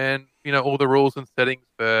 when all the rules and settings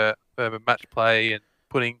for match play and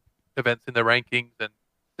putting events in the rankings and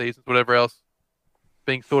seasons, whatever else,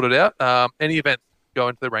 being sorted out, any events go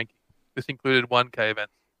into the ranking. This included 1K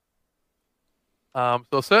events.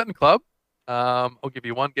 So a certain club, I'll give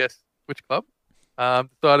you one guess which club,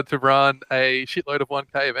 decided to run a shitload of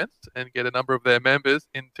 1K events and get a number of their members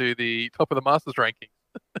into the top of the Masters ranking.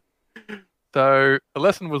 So a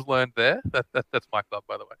lesson was learned there. That's my club,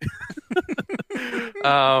 by the way.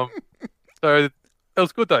 So it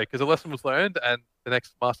was good though because a lesson was learned, and the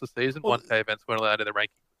next Masters season, Well, 1K events weren't allowed in the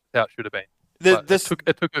ranking. That's how it should have been. th- But it this took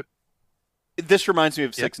it took a this reminds me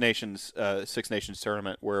of yeah. Six Nations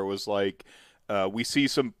tournament where it was like we see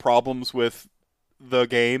some problems with the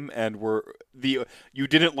game and you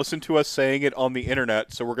didn't listen to us saying it on the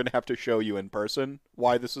internet, so we're going to have to show you in person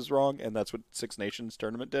why this is wrong, and that's what Six Nations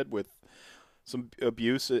tournament did with some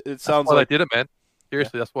abuse. It That's sounds why like they did it, man. yeah,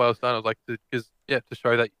 Seriously, that's why I was done. I was like, because to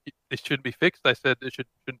show that this shouldn't be fixed. They said it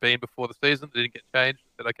shouldn't be in before the season. It didn't get changed.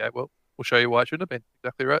 I said, okay, well, we'll show you why it shouldn't have been.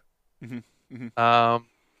 Exactly right. hmm hmm Um,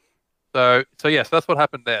 so yes, that's what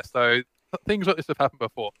happened there. So things like this have happened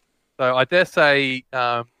before. So I dare say,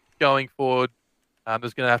 going forward,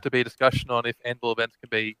 there's going to have to be a discussion on if Anvil events can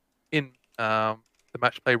be in the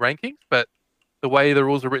match play rankings. But the way the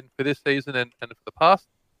rules are written for this season and for the past,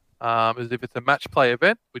 is if it's a match play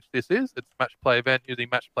event, which this is, it's a match play event using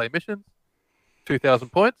match play missions, 2,000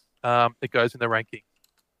 points, it goes in the ranking.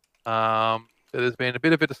 So there's been a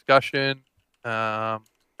bit of a discussion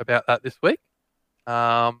about that this week.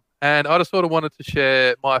 And I just sort of wanted to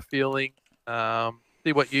share my feeling,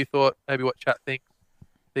 see what you thought, maybe what chat thinks.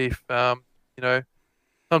 See if,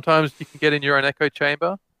 sometimes you can get in your own echo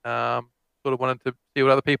chamber. Sort of wanted to see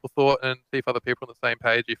what other people thought and see if other people are on the same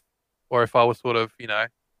page, or if I was sort of,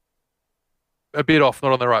 a bit off,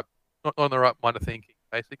 not on the right mind of thinking,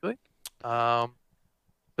 basically.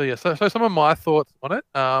 So some of my thoughts on it,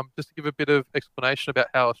 just to give a bit of explanation about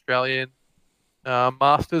how Australian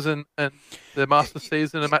Masters and the Masters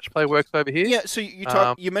season and match play works over here. Yeah, so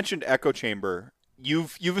you mentioned echo chamber.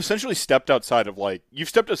 You've essentially stepped outside of you've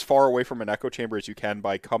stepped as far away from an echo chamber as you can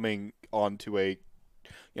by coming onto I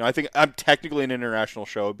think I'm technically an international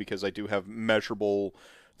show because I do have measurable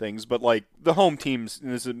things, but like the home teams in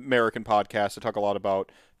this American podcast, I talk a lot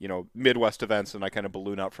about, Midwest events, and I kind of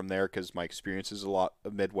balloon out from there because my experience is a lot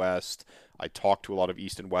of Midwest. I talk to a lot of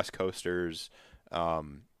East and West Coasters,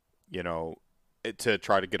 you know, to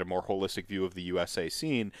try to get a more holistic view of the USA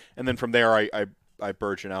scene, and then from there I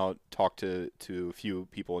burgeon out, talk to a few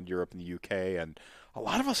people in Europe and the UK, and a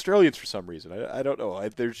lot of Australians for some reason. I don't know.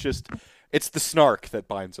 There's just it's the snark that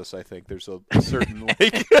binds us. I think there's a certain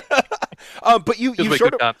but you've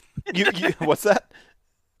sort of you what's that?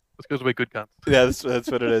 It's because we're good cunts. Yeah, that's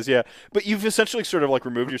what it is. Yeah, but you've essentially sort of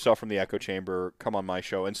removed yourself from the echo chamber. Come on my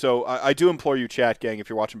show, and so I do implore you, chat gang, if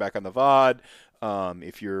you're watching back on the VOD,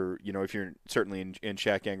 if you're certainly in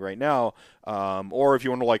chat gang right now, or if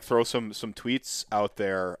you want to throw some tweets out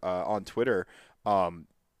there on Twitter,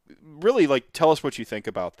 really tell us what you think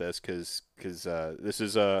about this, because this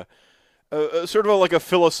is a sort of a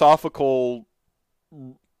philosophical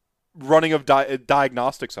running of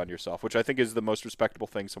diagnostics on yourself, which I think is the most respectable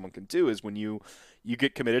thing someone can do, is when you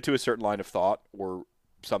get committed to a certain line of thought or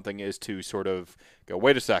something, is to sort of go,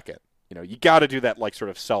 wait a second, you got to do that sort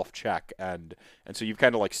of self-check, and so you've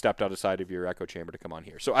kind of stepped outside of your echo chamber to come on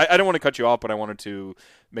here. So I don't want to cut you off, but I wanted to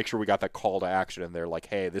make sure we got that call to action in there,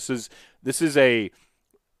 hey, this is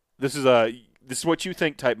what you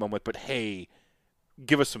think type moment, but hey,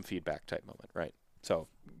 give us some feedback type moment, right? So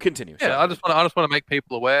continue. Yeah, I just want to make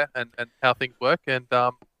people aware and how things work, and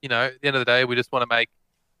at the end of the day, we just want to make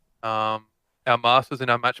our Masters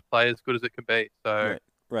and our match play as good as it can be. So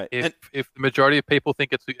right. If the majority of people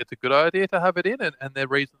think it's a good idea to have it in, and their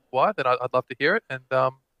reasons why, then I'd love to hear it, and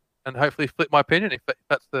hopefully flip my opinion if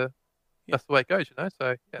that's the way it goes, So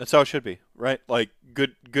yeah. That's how it should be, right?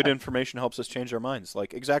 Good information helps us change our minds.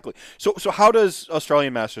 Exactly. So how does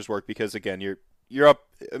Australian Masters work? Because again, you're up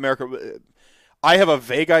America. I have a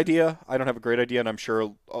vague idea. I don't have a great idea, and I'm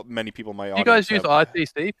sure many people in my audience. You guys use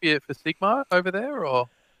ITC for Sigma over there, or?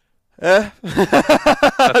 That's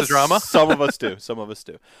a drama. Some of us do.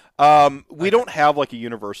 We don't have a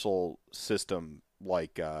universal system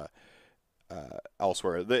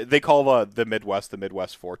elsewhere. They call the Midwest the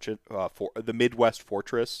Midwest Fortune, the Midwest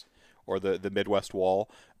Fortress, or the Midwest Wall,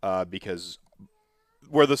 because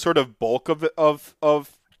where the sort of bulk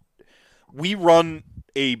of we run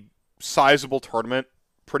a sizable tournament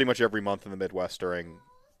pretty much every month in the Midwest during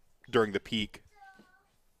the peak.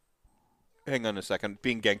 Hang on a second.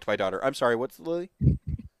 Being ganked by daughter. I'm sorry, what's Lily?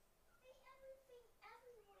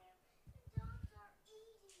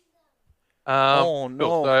 Oh no.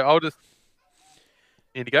 Cool. So I'll just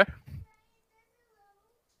need to go.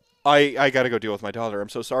 I gotta go deal with my daughter. I'm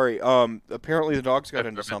so sorry. Apparently the dog's got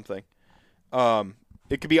into something.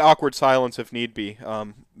 It could be awkward silence if need be.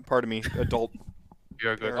 Pardon me, adult.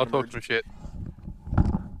 You're good. I'll talk some shit.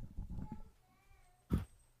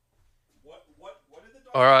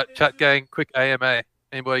 All right, chat gang, quick AMA.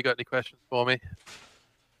 Anybody got any questions for me?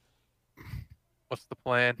 What's the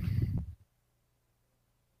plan?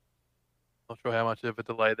 Not sure how much of a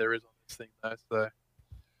delay there is on this thing though.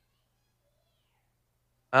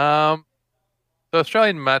 So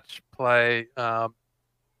Australian match play.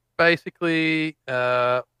 Basically,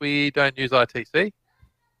 we don't use ITC.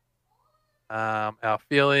 Our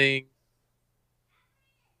feeling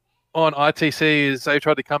on ITC is they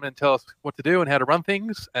tried to come in and tell us what to do and how to run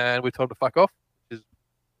things, and we told them to fuck off, which is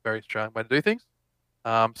a very Australian way to do things.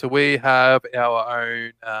 So we have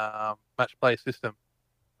our own match play system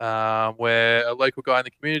where a local guy in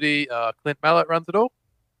the community, Clint Mallett, runs it all.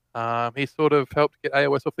 He sort of helped get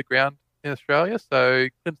AOS off the ground in Australia, so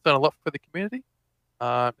Clint's done a lot for the community,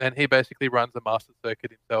 and he basically runs the Master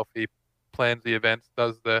Circuit himself. He plans the events,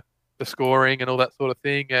 does the scoring and all that sort of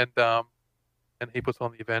thing, and he puts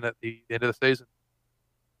on the event at the end of the season.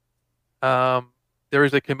 There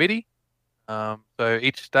is a committee. So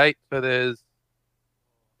each state, I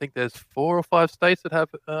think there's 4 or 5 states that have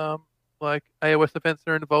AOS events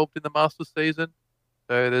that are involved in the Masters season.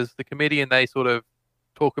 So there's the committee, and they sort of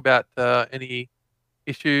talk about any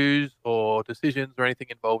issues or decisions or anything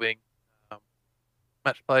involving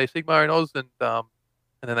match play Sigma and Oz, and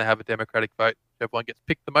then they have a democratic vote. If everyone gets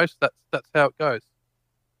picked the most, that's how it goes.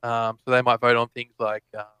 So they might vote on things like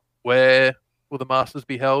where will the Masters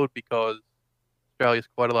be held, because Australia's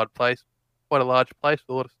quite a large place with a lot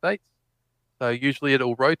of states. So usually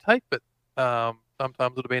it'll rotate, but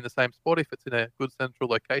sometimes it'll be in the same spot if it's in a good central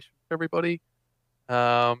location for everybody.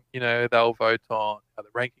 They'll vote on how the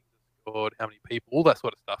rankings scored, how many people, all that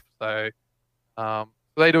sort of stuff. So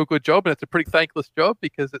they do a good job, and it's a pretty thankless job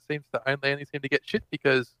because it seems to only seem to get shit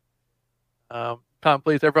because can't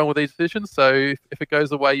please everyone with these decisions. So if it goes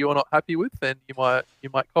the way you're not happy with, then you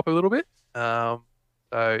might cop a little bit. So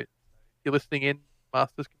if you're listening in,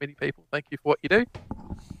 Masters Committee people, thank you for what you do.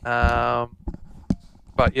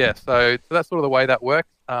 But yeah, so that's sort of the way that works.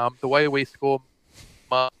 The way we score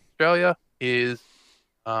Masters Australia is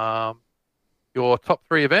your top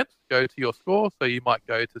 3 events go to your score. So you might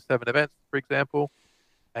go to 7 events, for example,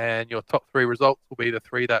 and your top 3 results will be the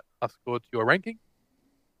 3 that are scored to your ranking.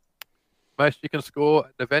 Most you can score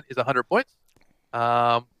at an event is 100 points,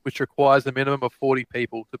 which requires a minimum of 40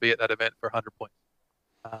 people to be at that event for 100 points.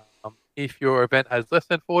 If your event has less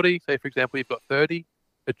than 40, say for example you've got 30,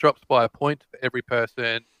 it drops by a point for every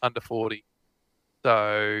person under 40.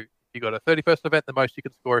 So if you've got a 30-person event, the most you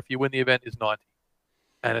can score if you win the event is 90.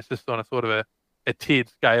 And it's just on a sort of a tiered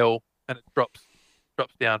scale, and it drops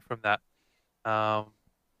down from that. So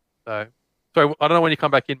I don't know when you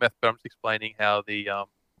come back in, Meth, but I'm just explaining how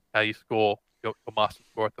how you score your master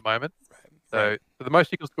score at the moment. Right. So the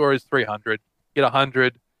most you can score is 300. Get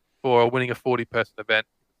 100 for winning a 40-person event.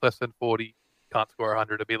 Less than 40, you can't score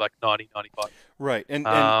 100. It'd be like 90, 95. Right.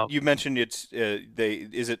 And you mentioned it's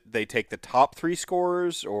they take the top 3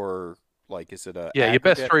 scores, or like is it a your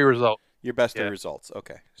best 3 results. Your best 3 results.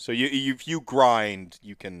 Okay. So if you grind,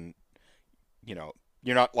 you can, you're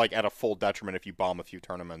not like at a full detriment if you bomb a few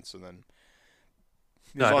tournaments and then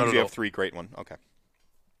as long as you have 3 great ones. Okay.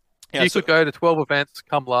 Yeah, you could go to 12 events,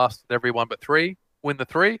 come last at every one but 3, win the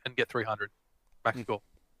 3, and get 300 max score.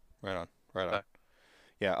 Right on.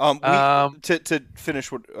 Yeah. To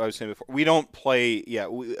finish what I was saying before, we don't play.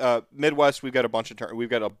 Yeah. Midwest, we've got a bunch of we've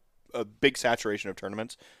got a big saturation of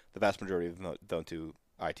tournaments. The vast majority of them don't do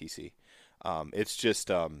ITC. It's just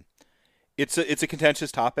it's a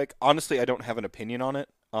contentious topic. Honestly, I don't have an opinion on it.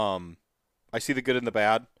 I see the good and the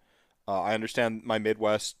bad. I understand my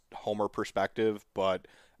Midwest homer perspective, but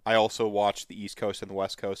I also watch the East Coast and the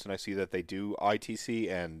West Coast, and I see that they do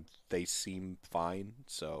ITC, and they seem fine.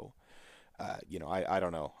 So, I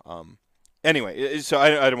don't know. Anyway, so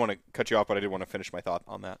I don't want to cut you off, but I did want to finish my thought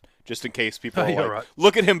on that, just in case people are like, right.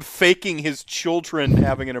 Look at him faking his children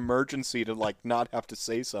having an emergency to like not have to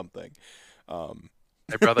say something.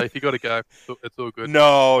 Hey, brother, if you got to go, it's all good.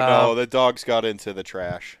 No, the dogs got into the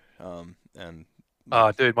trash.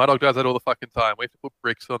 Oh, dude, my dog does that all the fucking time. We have to put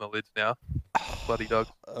bricks on the lids now. Bloody dog.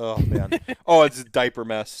 Oh man. Oh, it's a diaper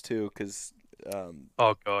mess too, because.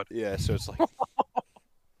 Oh god. Yeah, so it's like.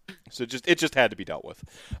 So it just had to be dealt with.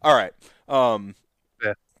 All right.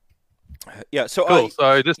 Yeah. Yeah. So cool.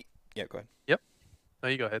 So just. Yeah. Go ahead. Yep. No,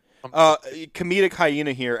 you go ahead. Comedic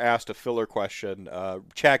Hyena here asked a filler question.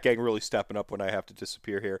 Chat gang really stepping up when I have to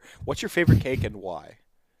disappear here. What's your favorite cake and why?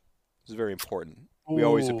 This is very important. Ooh. We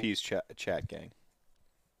always appease chat gang.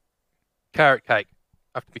 Carrot cake.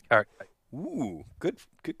 Have to be carrot cake. Ooh, good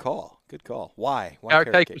call. Good call. Why?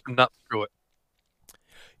 Carrot cake with nuts through it.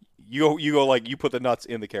 You go like you put the nuts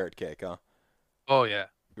in the carrot cake, huh? Oh yeah.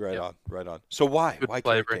 Right on. So why? Good why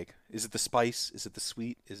flavoring. Carrot cake? Is it the spice? Is it the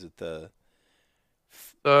sweet? Is it the?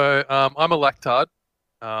 So I'm a lactard.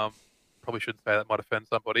 Probably shouldn't say that. Might offend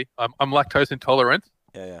somebody. I'm lactose intolerant.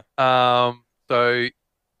 Yeah. So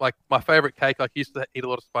like my favorite cake, like I used to eat a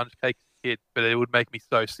lot of sponge cake as a kid, but it would make me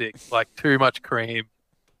so sick. Like too much cream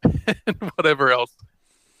and whatever else.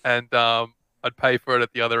 And I'd pay for it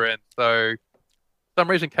at the other end. So for some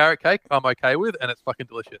reason carrot cake I'm okay with, and it's fucking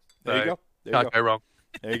delicious. So there you go. Can't go wrong.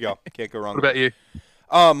 There you go. Can't go wrong. What about you?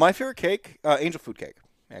 My favorite cake, angel food cake,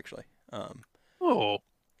 actually. Oh.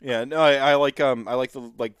 Yeah, no, I like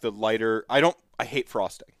the lighter. I hate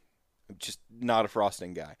frosting. I'm just not a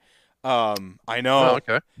frosting guy. I know. Oh,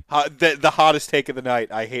 okay. The hottest take of the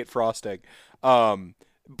night. I hate frosting.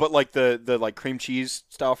 But like the like cream cheese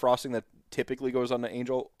style frosting that typically goes on the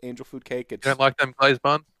angel food cake. It's You don't like them glazed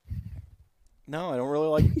buns? No, I don't really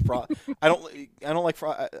like I don't like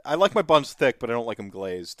I like my buns thick, but I don't like them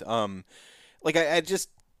glazed. Like I just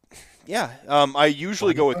yeah. I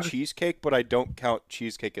usually go with cheesecake, but I don't count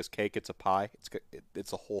cheesecake as cake. It's a pie.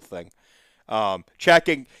 It's a whole thing.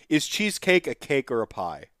 Checking, is cheesecake a cake or a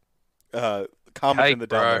pie? Comment Cake, in the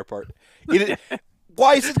down bro. there part.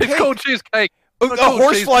 Why is it cake? It's called cheesecake. A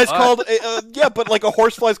horsefly is called yeah, but like a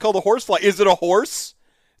horsefly is called a horsefly. Is it a horse?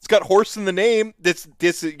 It's got horse in the name. This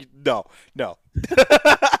no.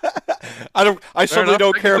 I certainly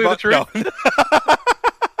don't care about no.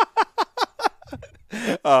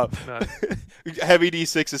 No. Heavy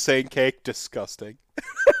D6 is saying cake. Disgusting.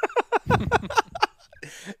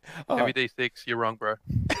 Heavy D6, you're wrong, bro.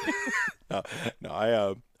 No,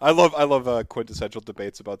 no, I love quintessential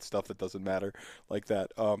debates about stuff that doesn't matter like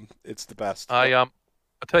that. It's the best. I'll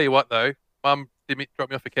tell you what though, Mum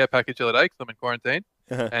dropped me off a care package the other day because I'm in quarantine,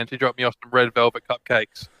 and she dropped me off some red velvet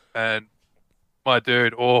cupcakes. And my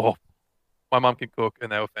dude, oh, my mum can cook,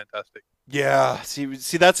 and they were fantastic. Yeah, see,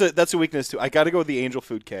 that's a weakness too. I got to go with the angel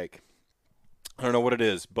food cake. I don't know what it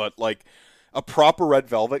is, but like a proper red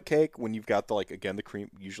velvet cake when you've got the like again the cream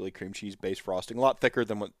usually cream cheese based frosting, a lot thicker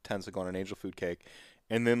than what tends to go on an angel food cake,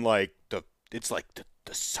 and then like it's like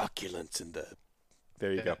the succulence and the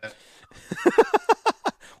there you go. Yeah.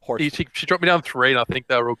 Horse. She dropped me down three, and I think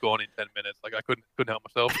they were all gone in 10 minutes. Like I couldn't help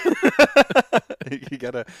myself. you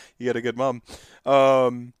got a good mom. All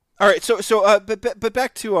right, but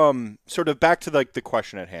back to sort of back to like the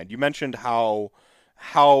question at hand. You mentioned how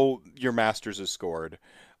your masters is scored,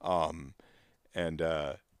 and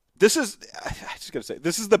this is I just gotta say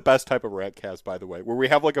this is the best type of rantcast, by the way, where we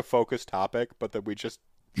have like a focused topic, but then we just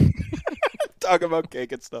talk about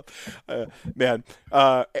cake and stuff. Man,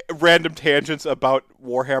 random tangents about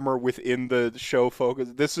Warhammer within the show focus.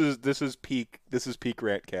 This is peak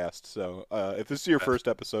rantcast. So if this is your first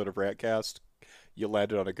episode of rantcast, you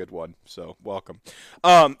landed on a good one. So welcome.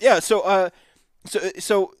 Yeah. So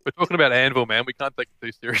We're talking about Anvil, man. We can't take it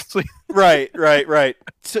too seriously. right.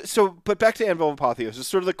 But back to Anvil of Apotheosis.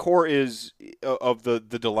 Sort of the core is of the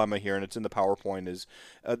dilemma here, and it's in the PowerPoint. Is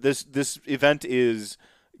this event is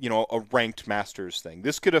a ranked masters thing.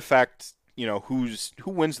 This could affect who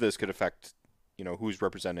wins. This could affect who's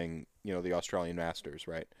representing the Australian Masters,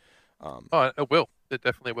 right? Oh, it will. It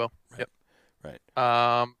definitely will. Right. Yep.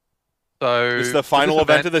 Right. So it's the final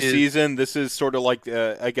event of the season. This is sort of like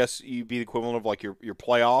I guess you'd be the equivalent of like your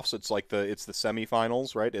playoffs. It's like it's the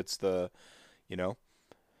semifinals, right? It's the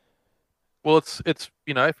Well, it's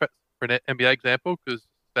for an NBA example, because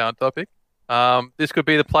stay on topic. This could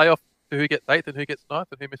be the playoff to who gets eighth and who gets ninth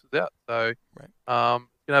and who misses out. So, right.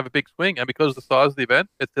 It's gonna have a big swing, and because of the size of the event,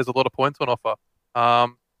 there's a lot of points on offer.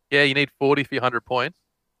 Yeah, you need 40 for your 100 points,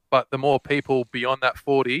 but the more people beyond that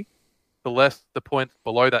 40, the less the points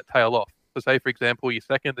below that tail off. So, say for example, your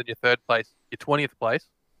second and your third place, your 20th place,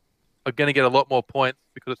 are going to get a lot more points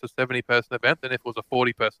because it's a 70-person event than if it was a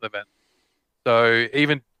 40-person event. So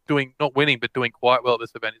even not winning, but doing quite well at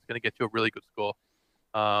this event is going to get you a really good score.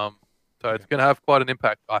 So it's going to have quite an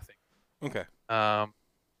impact, I think. Okay.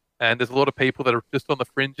 And there's a lot of people that are just on the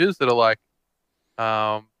fringes that are like,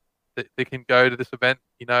 they can go to this event,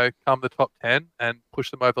 come the top 10 and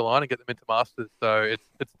push them over the line and get them into Masters. So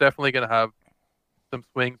it's definitely going to have some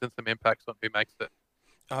swings and some impacts on who makes it.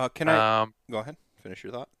 Can I go ahead? Finish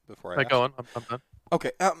your thought before I ask. Go on. I'm done.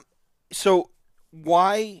 Okay. So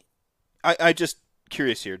why? I just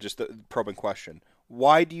curious here, just a probing question.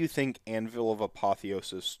 Why do you think Anvil of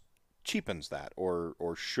Apotheosis cheapens that, or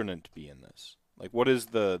shouldn't be in this? Like, what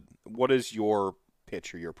is your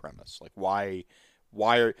pitch or your premise? Like, why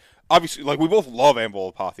are obviously like we both love Anvil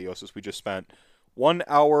of Apotheosis. We just spent 1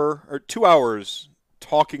 hour or 2 hours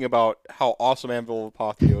talking about how awesome Anvil of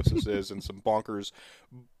Apotheosis is and some bonkers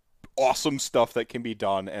awesome stuff that can be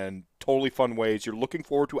done and totally fun ways. You're looking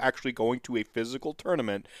forward to actually going to a physical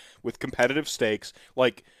tournament with competitive stakes.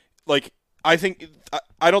 Like I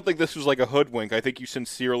don't think this was like a hoodwink. I think you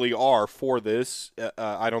sincerely are for this.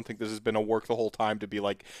 I don't think this has been a work the whole time to be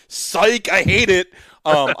like, psych, I hate it.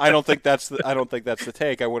 I don't think that's the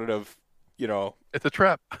take. I wouldn't have, It's a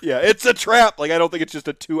trap. Yeah, it's a trap. Like I don't think it's just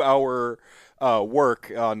a 2 hour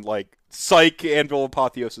work on like psych. Anvil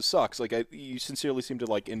Apotheosis sucks. Like you sincerely seem to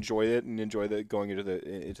like enjoy it and enjoy the going into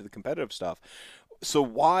the competitive stuff. So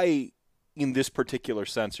why, in this particular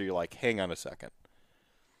sense, are you like, hang on a second?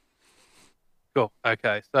 Cool.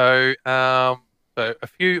 Okay. So got a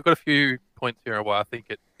few points here on why I think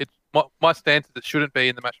it's my stance is it shouldn't be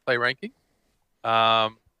in the match play ranking.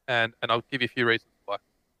 And I'll give you a few reasons why.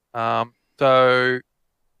 So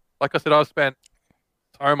like I said, I've spent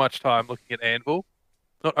so much time looking at Anvil,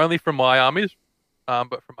 not only from my armies,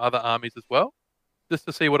 but from other armies as well, just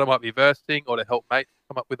to see what I might be versing or to help mates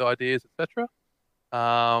come up with ideas, etc.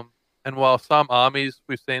 And while some armies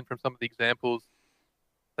we've seen from some of the examples,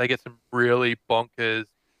 they get some really bonkers,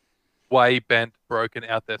 way bent, broken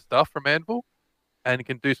out there stuff from Anvil, and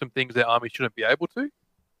can do some things their army shouldn't be able to.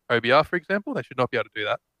 OBR, for example, they should not be able to do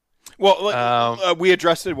that. Well, we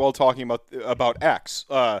addressed it while talking about X.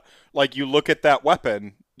 Like you look at that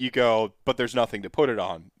weapon, you go, but there's nothing to put it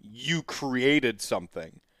on. You created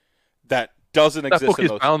something that doesn't exist. That book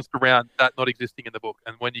is balanced around that not existing in the book,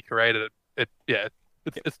 and when you created it,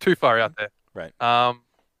 it's too far out there. Right.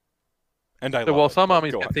 And while some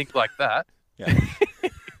armies can think like that, yeah.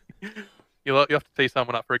 you have to tee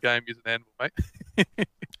someone up for a game using Anvil, mate.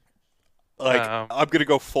 Like, Um, I'm gonna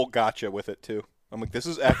go full gotcha with it too. I'm like, this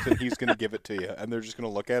is X, and he's gonna give it to you, and they're just gonna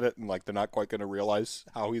look at it, and like, they're not quite gonna realize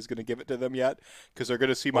how he's gonna give it to them yet, because they're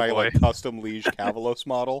gonna see oh my boy. like custom Liege Cavalos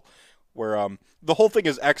model, where the whole thing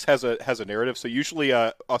is X has a narrative. So usually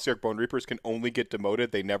Ossiarch Bone Reapers can only get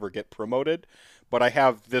demoted; they never get promoted. But I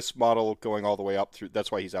have this model going all the way up through.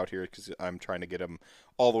 That's why he's out here, because I'm trying to get him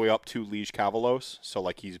all the way up to Liege Cavalos. So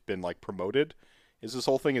like, he's been like promoted. Is this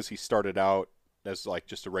whole thing is he started out as like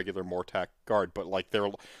just a regular Mortak guard, but like they're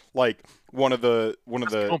like one of That's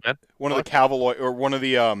the cool, man. one I of the like Cavaloi or one of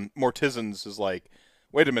the Mortisans is like,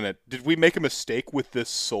 wait a minute, did we make a mistake with this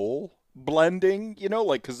soul blending? You know,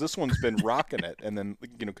 like, because this one's been rocking it, and then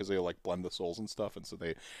because they like blend the souls and stuff, and so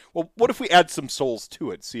they, well, what if we add some souls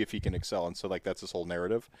to it, see if he can excel, and so like that's this whole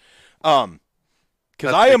narrative, because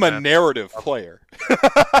That's I big, am a man. narrative player.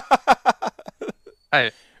 Hey,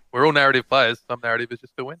 we're all narrative players. Some narrative is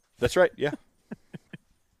just to win. That's right. Yeah.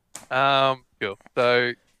 Cool.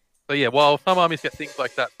 So yeah, while some armies get things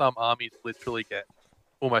like that, some armies literally get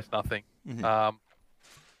almost nothing. Mhm.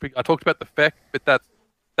 I talked about the Feck, but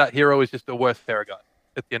that hero is just a worse Paragon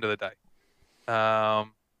at the end of the day.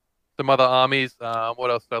 Some other armies. What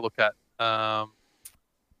else did I look at?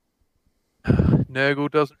 Nurgle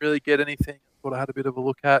doesn't really get anything. That's what I had a bit of a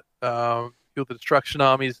look at. Field of Destruction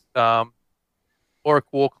armies. Auric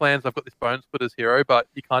War Clans. I've got this Bone Splitters hero, but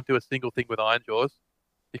you can't do a single thing with Iron Jaws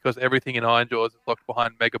because everything in Iron Jaws is locked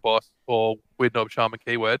behind Mega Boss or Weird Knob Shaman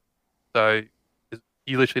keyword. So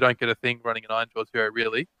you literally don't get a thing running an Iron Jaws hero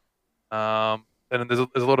really. And then there's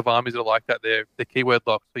a lot of armies that are like that. They're keyword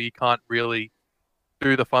locked, so you can't really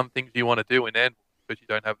do the fun things you want to do in Anvil because you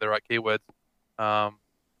don't have the right keywords.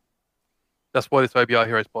 That's why this OBR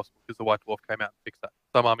hero is possible, because the White Dwarf came out and fixed that.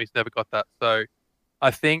 Some armies never got that. So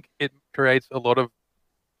I think it creates a lot of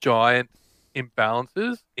giant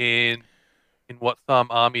imbalances in what some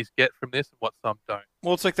armies get from this and what some don't.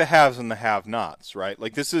 Well, it's like the haves and the have-nots, right?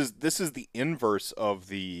 Like this is the inverse of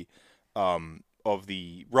the realm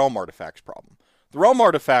artifacts problem. The realm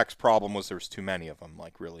artifacts problem was there was too many of them,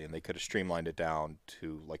 like really, and they could have streamlined it down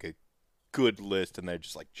to like a good list, and they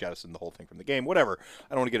just like jettisoned the whole thing from the game. Whatever.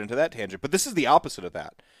 I don't want to get into that tangent, but this is the opposite of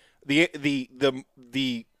that.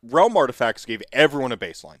 The realm artifacts gave everyone a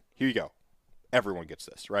baseline. Here you go. Everyone gets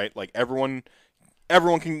this, right? Like everyone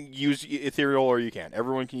can use ethereal, or you can.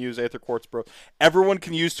 Everyone can use Aether Quartz, bro. Everyone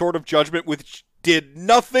can use Sword of Judgment, which did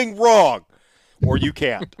nothing wrong, or you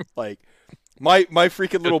can't. Like my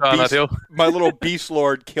freaking little Good time, beast, Adil. my little beast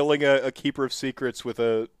lord killing a Keeper of Secrets with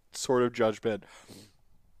a Sword of Judgment.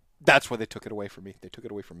 That's why they took it away from me. They took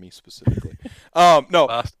it away from me specifically. No,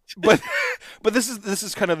 Last. but this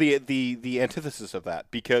is kind of the antithesis of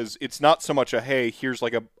that, because it's not so much a, hey, here's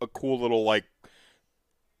like a cool little like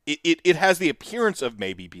it has the appearance of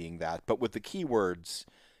maybe being that, but with the keywords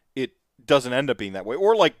it doesn't end up being that way.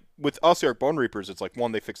 Or like with Ossiarch Bone Reapers, it's like,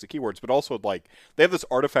 one, they fix the keywords, but also like they have this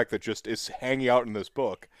artifact that just is hanging out in this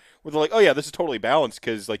book where they're like, oh yeah, this is totally balanced,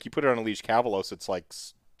 because like you put it on Liege Cavalos, it's like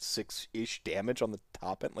 6-ish damage on the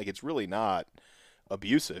top end. Like, it's really not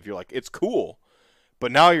abusive. You're like, it's cool.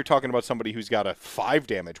 But now you're talking about somebody who's got a 5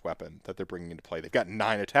 damage weapon that they're bringing into play. They've got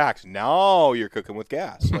 9 attacks. Now you're cooking with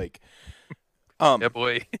gas. Like, Yeah,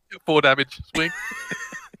 boy. 4 damage swing.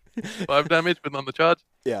 5 damage, but on the charge.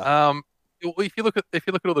 yeah. If you look at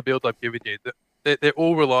all the builds I've given you, they're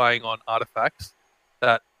all relying on artifacts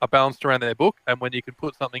that are balanced around their book, and when you can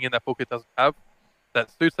put something in that book it doesn't have that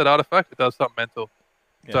suits that artifact, it does something mental.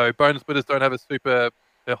 Yeah. So Bone Splitters don't have a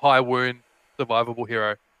high wound survivable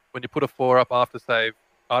hero. When you put a 4-up after save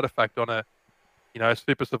artifact on a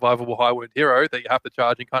super survivable high wound hero that you have to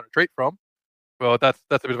charge and can't retreat from, well, that's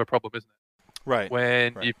a bit of a problem, isn't it? Right.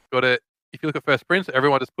 When Right. you've got it, if you look at First Prince,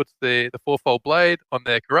 everyone just puts the 4-fold blade on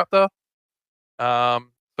their Corruptor. So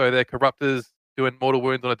their Corruptor's doing mortal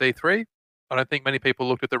wounds on a D3. I don't think many people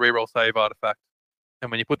looked at the reroll save artifact. And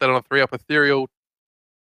when you put that on a 3-up ethereal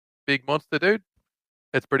big monster dude,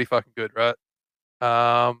 it's pretty fucking good, right?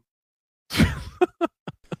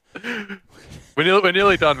 We're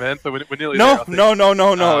nearly done, man. So we're nearly there, I think.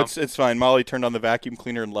 No. It's fine. Molly turned on the vacuum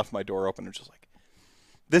cleaner and left my door open. And just like,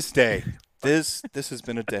 this day, this has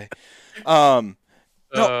been a day. No.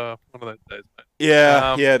 One of those days, mate.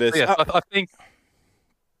 Yeah, it is. Yeah, I think.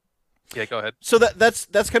 Yeah, go ahead. So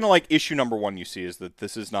that's kind of like issue number one you see, is that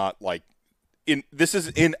this is not like this is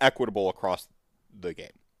inequitable across the game.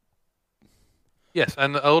 Yes,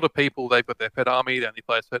 and a lot of people, they've got their pet army, they only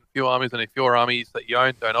play a certain few armies, and if your armies that you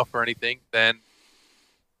own don't offer anything, then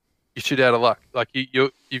you shit out of luck. Like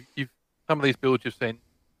you've some of these builds you've seen,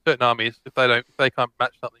 certain armies, if they can't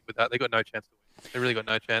match something with that, they got no chance to win. They really got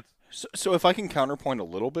no chance. So if I can counterpoint a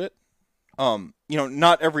little bit,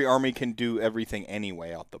 not every army can do everything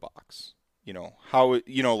anyway out the box.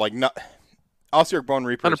 Like not Ossiarch Bone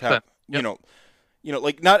Reapers have, 100%. Yep.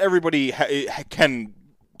 like not everybody can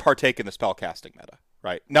partake in the spellcasting meta,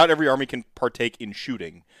 right? Not every army can partake in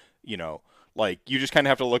shooting, you know. Like you just kind of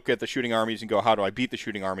have to look at the shooting armies and go, how do I beat the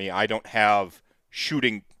shooting army? I don't have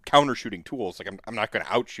counter shooting tools. Like I'm not going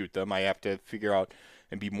to outshoot them. I have to figure out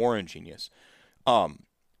and be more ingenious.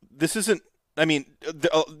 This isn't. I mean,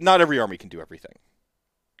 not every army can do everything.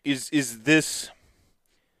 Is this?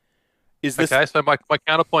 Is this? Okay, so my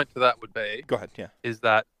counterpoint to that would be Go ahead. Yeah. is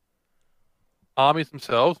that armies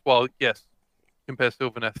themselves, well, yes, compare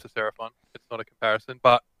Sylvaneth to Seraphon, it's not a comparison,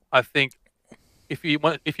 but I think if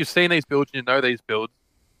you've seen these builds and you know these builds,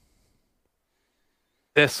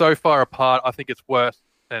 they're so far apart. I think it's worse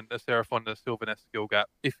than the Seraphon and the Sylvaneth skill gap.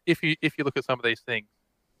 If you look at some of these things,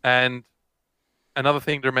 and another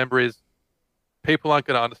thing to remember is people aren't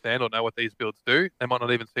going to understand or know what these builds do. They might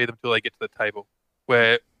not even see them until they get to the table,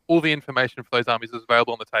 where all the information for those armies is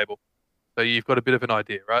available on the table. So you've got a bit of an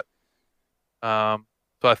idea, right? So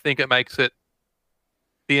I think it makes it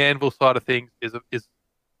the Anvil side of things is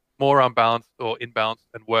more unbalanced or imbalanced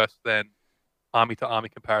and worse than army to army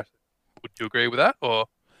comparison. Would you agree with that? Or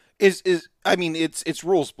I mean it's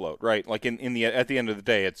rules bloat, right? Like in the at the end of the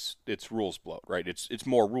day, it's rules bloat, right? It's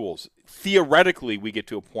more rules. Theoretically, we get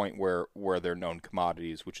to a point where they're known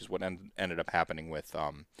commodities, which is what ended up happening with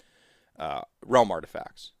realm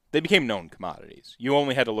artifacts. They became known commodities. You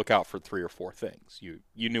only had to look out for 3 or 4 things.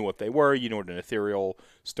 You knew what they were. You knew what an ethereal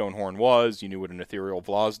Stonehorn was. You knew what an ethereal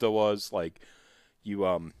Vlazda was.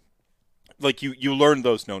 You learned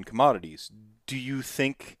those known commodities. Do you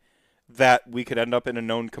think that we could end up in a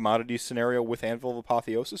known commodity scenario with Anvil of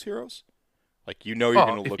Apotheosis heroes? Like you're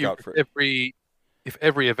going to look out for if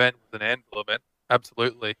every event was an Anvil event,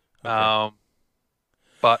 absolutely. Okay.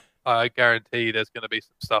 But I guarantee there's going to be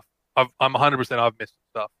some stuff. I'm 100% I've missed some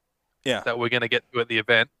stuff. Yeah. That we're going to get to at the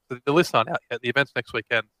event. The lists aren't out yet. The event's next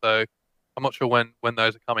weekend, so I'm not sure when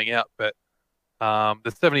those are coming out. But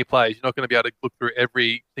there's 70 plays. You're not going to be able to look through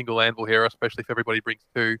every single Anvil hero, especially if everybody brings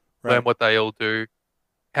 2. Right. Learn what they all do,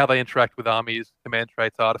 how they interact with armies, command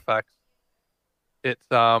traits, artifacts. It's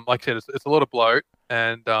like I said, it's a lot of bloat,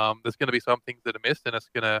 and there's going to be some things that are missed, and it's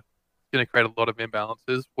going to create a lot of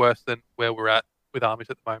imbalances, worse than where we're at with armies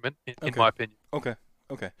at the moment, in my opinion. Okay.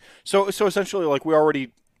 So essentially, like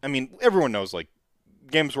everyone knows, like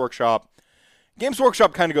Games Workshop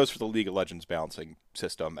kind of goes for the League of Legends balancing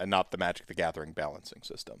system and not the Magic the Gathering balancing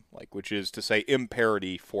system, like which is to say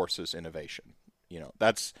imparity forces innovation.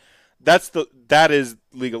 That is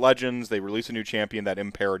League of Legends. They release a new champion, that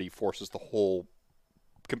imparity forces the whole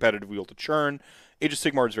competitive wheel to churn. Age of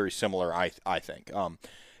Sigmar is very similar, I think.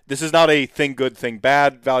 This is not a thing good, thing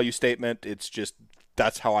bad value statement. It's just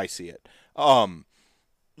that's how I see it.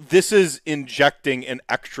 This is injecting an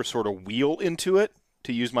extra sort of wheel into it,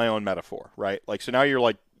 to use my own metaphor, right? Like, so now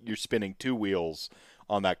you're spinning 2 wheels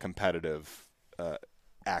on that competitive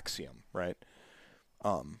axiom, right?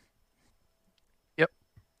 Yep.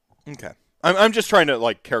 Okay. I'm just trying to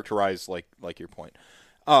like characterize like your point.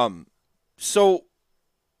 So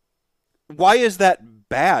why is that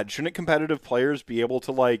bad? Shouldn't competitive players be able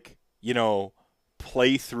to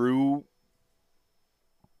play through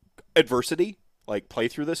adversity? Like play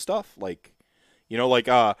through this stuff? To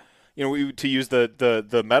use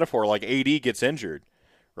the metaphor, like AD gets injured,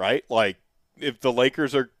 right? Like if the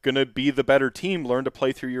Lakers are going to be the better team, learn to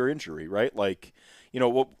play through your injury, right? Like,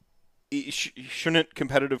 shouldn't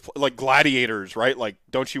competitive like gladiators, right? Like,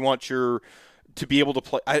 don't you want to be able to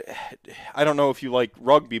play? I don't know if you like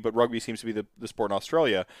rugby, but rugby seems to be the sport in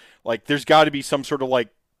Australia. Like, there's got to be some sort of like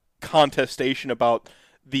contestation about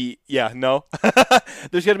no.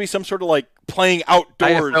 There's got to be some sort of like playing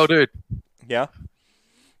outdoors. AFL, dude. Yeah.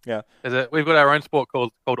 We've got our own sport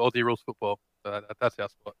called Aussie Rules Football. So that's our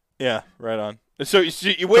sport. Yeah, right on. So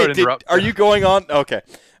you wait. Are you going on? Okay.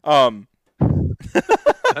 And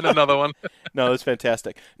another one. No, that's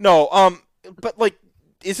fantastic. No, but like,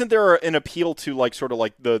 isn't there an appeal to like sort of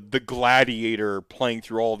like the gladiator playing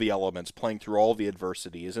through all the elements, playing through all the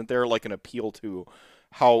adversity? Isn't there like an appeal to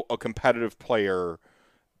how a competitive player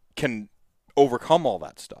can overcome all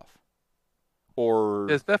that stuff? Or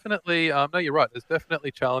there's definitely no, you're right. There's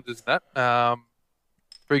definitely challenges in that.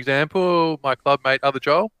 For example, my club mate, Other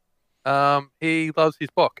Joel, he loves his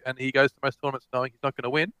Bok, and he goes to most tournaments knowing he's not going to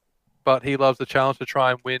win, but he loves the challenge to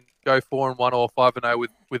try and win, go 4-1 or 5-0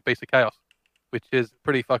 with Beast of Chaos, which is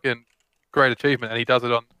pretty fucking great achievement, and he does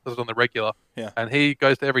it on the regular. Yeah. And he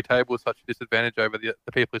goes to every table with such a disadvantage over the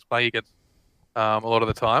people he's playing against a lot of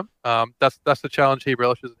the time. That's the challenge he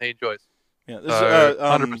relishes and he enjoys. Yeah, this is So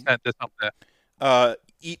 100% there's something there.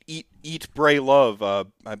 eat Bray Love.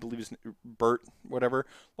 I believe his Bert, whatever.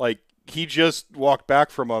 Like he just walked back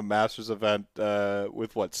from a Masters event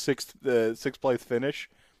with what sixth place finish.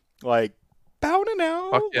 Like bowing Fuck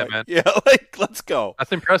out. yeah, Like man. yeah, like let's go.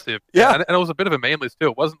 That's impressive. Yeah, And it was a bit of a meme list too.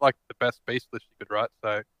 It wasn't like the best beast list you could write.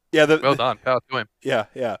 So yeah. well done. Power to him.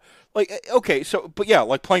 Yeah. Like okay, so but yeah,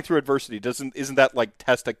 like playing through adversity isn't that like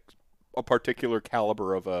test a particular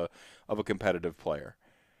caliber of a competitive player?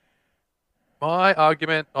 My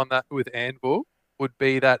argument on that with Anvil would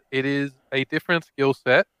be that it is a different skill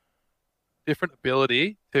set, different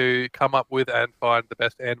ability to come up with and find the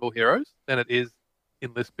best Anvil heroes than it is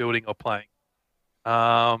in list building or playing.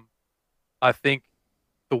 Um, I think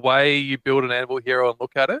the way you build an Anvil hero and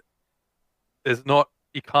look at it, there's not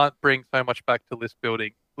you can't bring so much back to list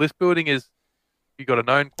building. List building is you've got a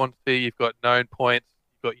known quantity, you've got known points,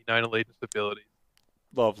 you've got your known allegiance abilities.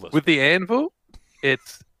 Love list. With the Anvil,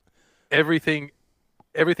 it's everything.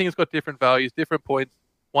 Everything's got different values, different points.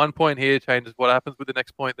 1 point here changes what happens with the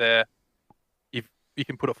next point there. You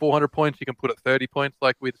can put it 400 points, you can put it 30 points,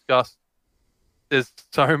 like we discussed. There's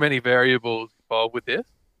so many variables involved with this.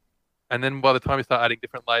 And then by the time you start adding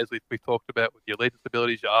different layers, we've talked about with your allegiance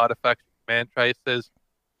abilities, your artifacts, your command traits, there's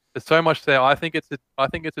so much there. I think it's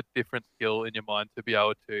a different skill in your mind to be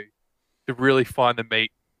able to really find the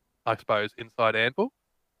meat, I suppose, inside Anvil.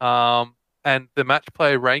 And the match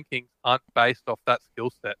play rankings aren't based off that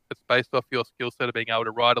skill set. It's based off your skill set of being able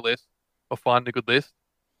to write a list or find a good list,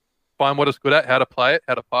 find what it's good at, how to play it,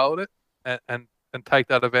 how to pilot it, and take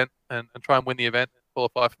that event and try and win the event and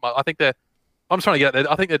qualify for my. I think I'm just trying to get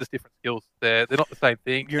there. I think they're just different skills. They're not the same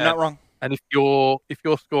thing. You're not wrong. And if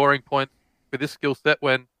you're scoring points for this skill set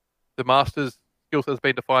when the Masters skill set has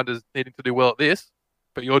been defined as needing to do well at this,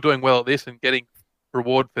 but you're doing well at this and getting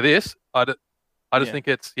reward for this, I just think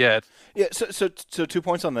it's. So 2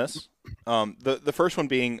 points on this. The first one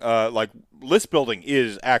being like list building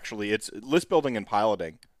is actually it's list building and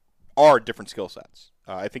piloting are different skill sets.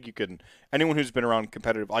 I think you can anyone who's been around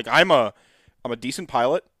competitive like I'm a decent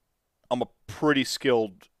pilot. I'm a pretty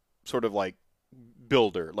skilled sort of like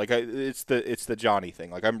builder. Like it's the Johnny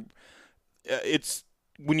thing. Like it's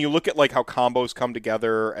when you look at like how combos come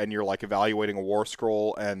together and you're like evaluating a war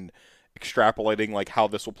scroll and extrapolating like how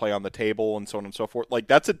this will play on the table and so on and so forth. Like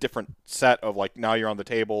that's a different set of like now you're on the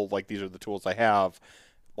table, like these are the tools I have.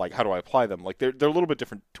 Like how do I apply them? Like they're a little bit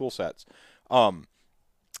different tool sets.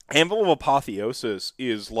 Anvil of Apotheosis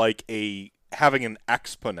is like having an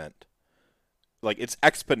exponent. Like it's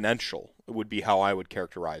exponential would be how I would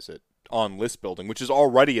characterize it on list building, which is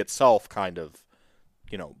already itself kind of,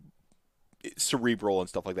 cerebral and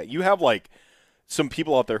stuff like that. You have like some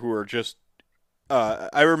people out there who are just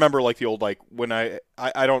I remember like the old like when I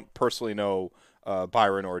don't personally know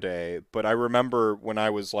Byron Orday, but I remember when I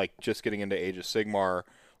was like just getting into Age of Sigmar,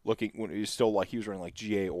 looking when he was still like he was running like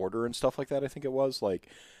GA Order and stuff like that. I think it was like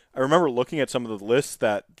I remember looking at some of the lists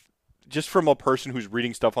that just from a person who's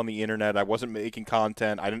reading stuff on the internet. I wasn't making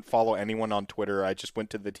content. I didn't follow anyone on Twitter. I just went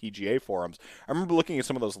to the TGA forums. I remember looking at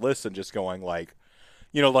some of those lists and just going like,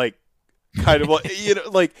 like kind of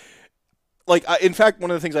like like in fact,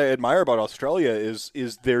 one of the things I admire about Australia is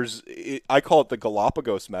I call it the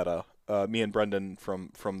Galapagos meta. Me and Brendan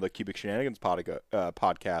from the Cubic Shenanigans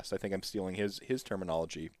podcast. I think I'm stealing his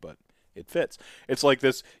terminology, but it fits. It's like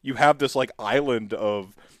this. You have this like island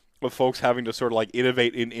of folks having to sort of like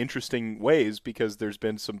innovate in interesting ways because there's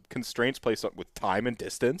been some constraints placed up with time and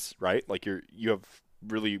distance, right? Like you have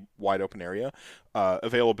really wide open area,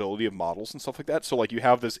 availability of models and stuff like that. So like you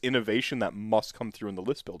have this innovation that must come through in the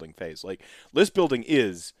list building phase. Like list building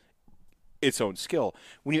is its own skill.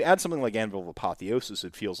 When you add something like Anvil of Apotheosis,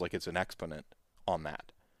 it feels like it's an exponent on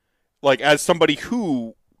that. Like as somebody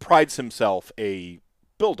who prides himself a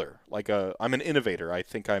builder, like I'm an innovator. I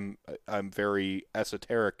think I'm very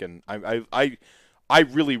esoteric and I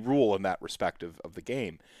really rule in that respect of the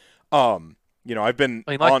game. I've been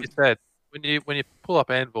I mean, like you said, when you pull up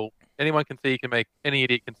Anvil, anyone can see. Any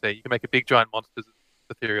idiot can see. You can make a big giant monster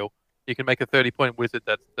ethereal. You can make a 30-point wizard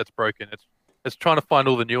that's broken. It's trying to find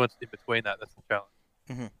all the nuance in between that. That's the challenge.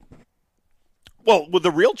 Mm-hmm. Well,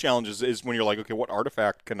 the real challenge is when you're like, okay, what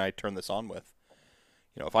artifact can I turn this on with?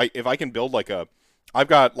 If I can build like I've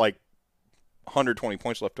got like 120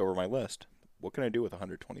 points left over my list. What can I do with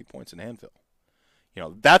 120 points in Anvil?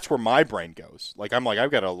 That's where my brain goes. Like I'm like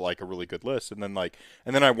I've got a really good list, and then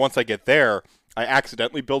once I get there, I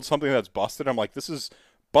accidentally build something that's busted. I'm like, this is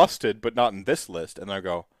busted, but not in this list, and I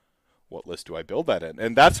go, what list do I build that in?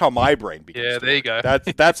 And that's how my brain begins. Yeah, there you go.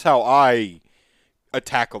 That's how I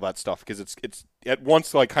tackle that stuff because it's at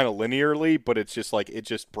once like kind of linearly, but it's just like it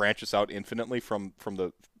just branches out infinitely from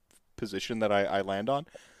the position that I land on.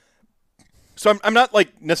 So I'm not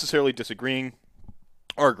like necessarily disagreeing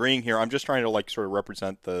or agreeing here. I'm just trying to like sort of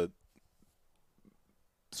represent the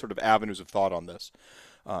sort of avenues of thought on this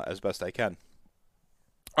as best I can.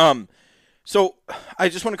 So I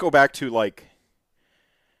just want to go back to like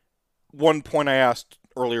one point I asked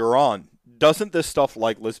earlier on. Doesn't this stuff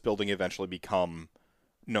like list building eventually become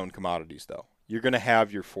known commodities though? You're going to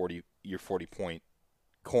have your 40 point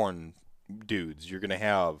corn dudes. You're going to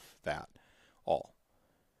have that all.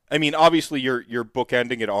 I mean, obviously you're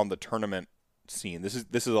bookending it on the tournament scene. This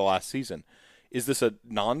is the last season. Is this a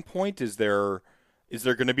non-point? Is there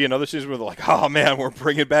going to be another season where they're like, oh man, we're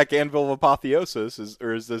bringing back Anvil of Apotheosis,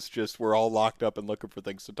 or is this just we're all locked up and looking for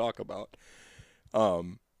things to talk about?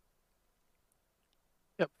 Yep,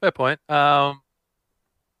 fair point.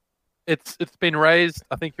 It's been raised.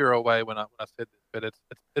 I think you're away when I said this, but it's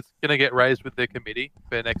going to get raised with the committee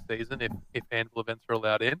for next season if Anvil events are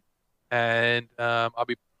allowed in, and I'll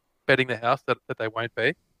be betting the house that they won't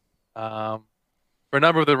be, for a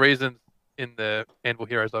number of the reasons in the Anvil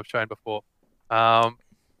Heroes I've shown before. My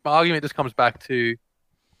argument just comes back to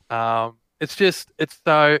it's just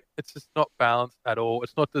not balanced at all.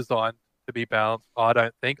 It's not designed to be balanced. I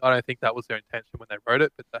don't think that was their intention when they wrote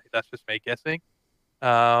it, but that's just me guessing.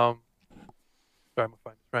 Sorry, my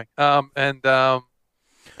phone just rang. And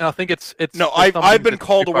I think it's no. I've been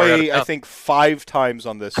called away I think 5 times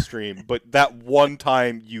on this stream, but that one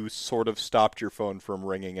time you sort of stopped your phone from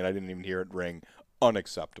ringing and I didn't even hear it ring.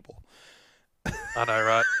 Unacceptable. I know,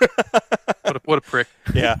 right? What a prick.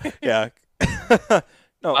 Yeah.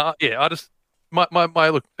 No. Yeah. I just my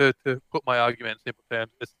look to put my argument in simple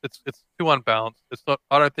terms. It's too unbalanced. It's not.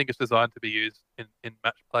 I don't think it's designed to be used in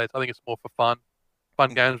match plays. I think it's more for fun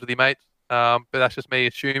games with your mates. But that's just me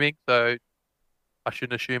assuming. So I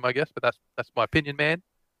shouldn't assume, I guess. But that's my opinion, man.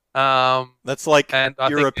 That's like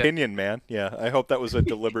your opinion, man. Yeah. I hope that was a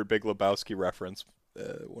deliberate Big Lebowski reference.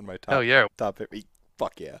 One of my top. Hell yeah. Top 50.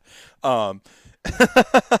 Fuck yeah. So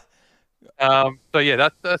yeah,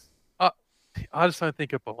 that's. I just don't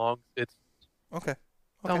think it belongs. It's okay.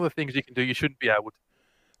 Some of the things you can do, you shouldn't be able to.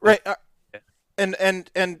 Right. Yeah.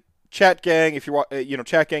 And chat gang, if you're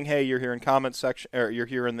chat gang, hey, you're here in comments section, or you're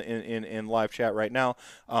here in live chat right now.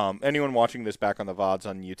 Anyone watching this back on the VODs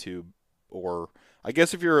on YouTube, or I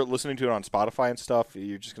guess if you're listening to it on Spotify and stuff,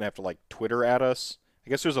 you're just gonna have to like Twitter at us. I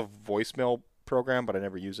guess there's a voicemail program, but I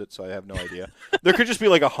never use it, so I have no idea. There could just be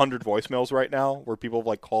like 100 voicemails right now where people have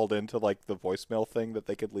like called into like the voicemail thing that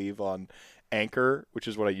they could leave on Anchor, which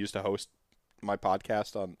is what I use to host my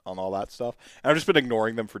podcast on all that stuff. And I've just been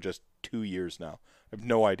ignoring them for just 2 years now. I have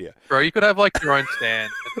no idea. Bro, you could have like your own stand,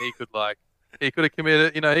 and he could have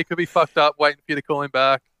committed. He could be fucked up waiting for you to call him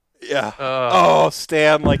back. Yeah. Oh,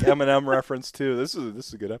 Stan, like Eminem reference too. This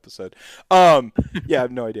is a good episode. Yeah, I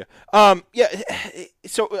have no idea. Yeah.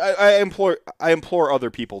 So I implore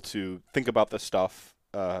other people to think about this stuff.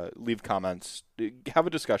 Leave comments. Have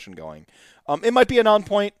a discussion going. It might be a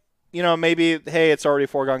non-point. Maybe hey, it's already a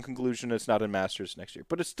foregone conclusion. It's not in Masters next year,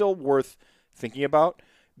 but it's still worth thinking about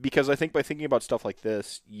because I think by thinking about stuff like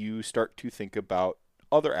this, you start to think about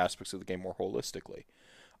other aspects of the game more holistically.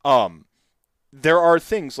 There are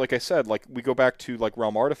things, like I said, like we go back to like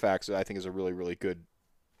Realm Artifacts that I think is a really, really good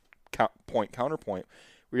counterpoint,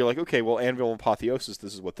 where you're like, okay, well, Anvil of Apotheosis,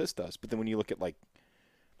 this is what this does. But then when you look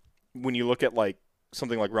at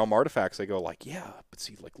something like Realm Artifacts, I go like, yeah, but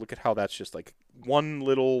see, like, look at how that's just like one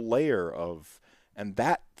little layer of, and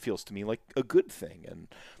that feels to me like a good thing, and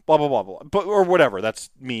blah blah blah blah. But or whatever, that's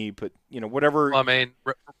me. But whatever. I mean.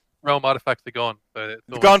 Realm Artifacts are gone. So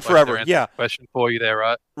it's gone forever. Yeah. Question for you there,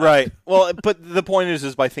 right? Right. Well, but the point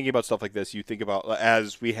is by thinking about stuff like this, you think about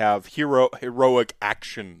as we have heroic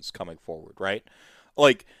actions coming forward, right?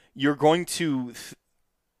 Like you're going to,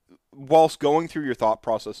 whilst going through your thought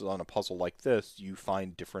processes on a puzzle like this, you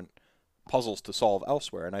find different puzzles to solve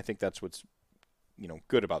elsewhere, and I think that's what's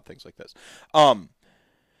good about things like this.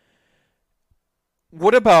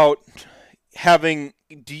 What about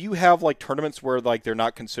do you have like tournaments where like they're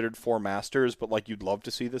not considered for Masters, but like you'd love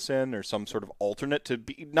to see this in, or some sort of alternate to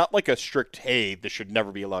be not like a strict, hey, this should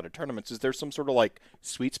never be allowed at tournaments? Is there some sort of like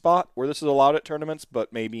sweet spot where this is allowed at tournaments,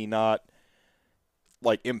 but maybe not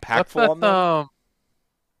like impactful on them?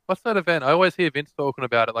 What's that event? I always hear Vince talking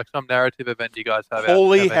about it, like some narrative event you guys have.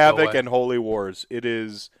 Holy Havoc and Holy Wars. It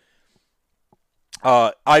is.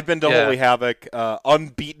 I've been to Holy Havoc,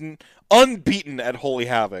 unbeaten at Holy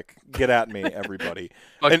Havoc. Get at me, everybody.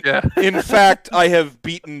 In fact, I have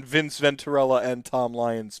beaten Vince Venturella and Tom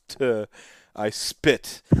Lyons I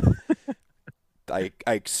spit. I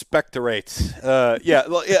expectorate. Yeah,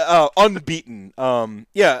 well, yeah, unbeaten.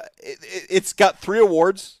 Yeah, it's got 3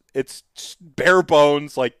 awards. It's bare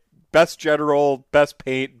bones, like best general, best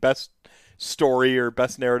paint, best story, or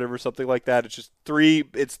best narrative, or something like that. It's just 3.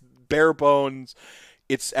 It's bare bones.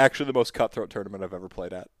 It's actually the most cutthroat tournament I've ever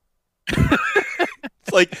played at.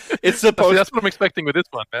 It's like it's See, supposed. that's what I'm expecting with this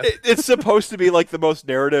one, man. It's supposed to be like the most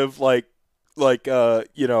narrative, like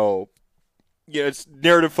it's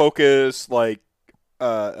narrative focus, like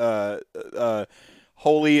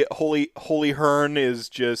Holy Hearn is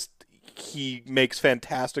just he makes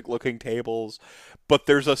fantastic looking tables, but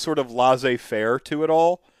there's a sort of laissez-faire to it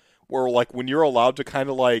all, where like when you're allowed to kind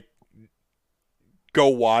of like go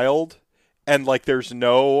wild, and like there's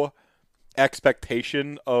no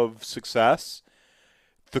expectation of success,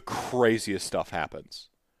 the craziest stuff happens.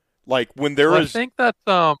 Like when there Well, I is think that's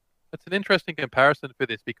an interesting comparison for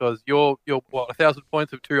this because you're what 1,000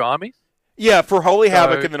 points of 2 armies. yeah, for Holy So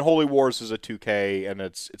Havoc, and then Holy Wars is a 2K, and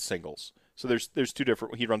it's singles. So there's 2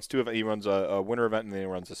 different. He runs 2 event. He runs a winter event, and then he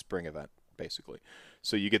runs a spring event, basically.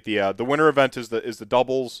 So you get the winter event is the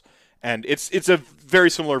doubles, and it's a very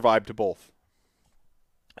similar vibe to both.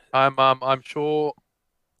 I'm sure.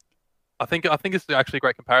 I think it's actually a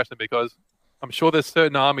great comparison because I'm sure there's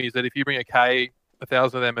certain armies that if you bring a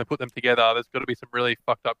 1,000 of them and put them together, there's got to be some really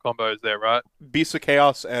fucked up combos there, right? Beasts of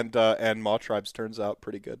Chaos and Maw Tribes turns out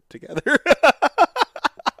pretty good together.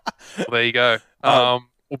 Well, there you go.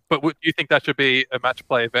 But do you think that should be a match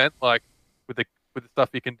play event, like with the stuff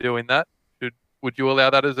you can do in that? Would you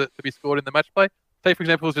allow that to be scored in the match play? Say, for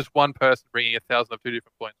example, it's just one person bringing 1,000 of 2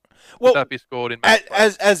 different points. Would that be scored in match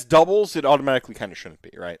play? as doubles, it automatically kind of shouldn't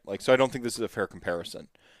be, right? Like, so I don't think this is a fair comparison.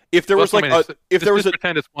 If there was That's what I like mean. if there was just a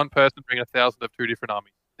pretend it's one person bringing 1,000 of 2 different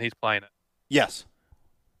armies, and he's playing it. yes.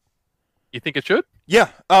 You think it should? Yeah,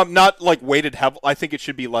 not like weighted I think it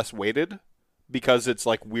should be less weighted because it's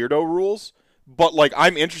like weirdo rules. But like,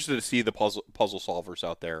 I'm interested to see the puzzle solvers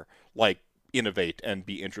out there like innovate and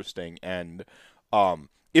be interesting. And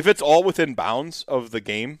if it's all within bounds of the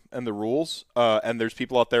game and the rules, and there's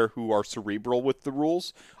people out there who are cerebral with the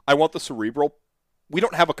rules, I want the cerebral. We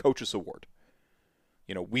don't have a coaches award.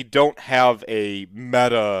 We don't have a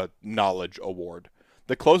meta knowledge award.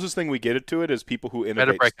 The closest thing we get to it is people who innovate.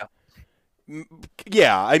 Meta breaker.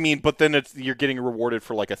 Yeah, I mean, but then you're getting rewarded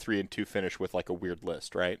for like a 3-2 finish with like a weird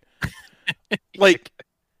list, right? Like,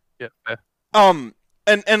 Yeah. Fair.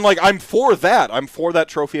 and like I'm for that. I'm for that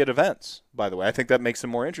trophy at events. By the way, I think that makes them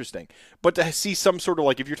more interesting. But to see some sort of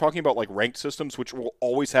like, if you're talking about like ranked systems, which will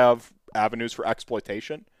always have avenues for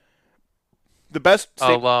exploitation, the best.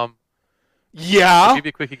 I'll Yeah. give you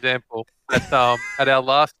a quick example. At our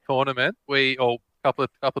last tournament, a couple of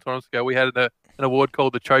tournaments ago, we had an award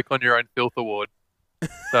called the Choke on Your Own Filth Award.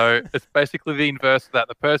 So it's basically the inverse of that.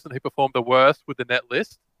 The person who performed the worst with the net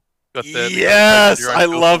list got the Yes, Choke on Your Own I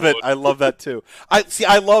Filth love it. Award. I love that too.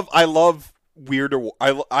 I love weird.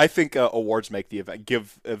 I think awards make the event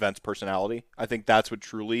give events personality. I think that's what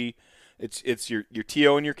truly. It's your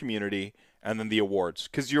TO and your community, and then the awards,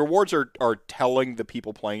 because your awards are telling the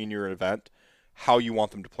people playing in your event how you want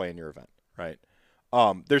them to play in your event, right?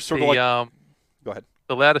 There's sort of like. Go ahead.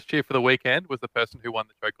 The loudest cheer for the weekend was the person who won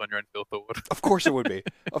the Choke on Your Own Filth Award. Of course it would be.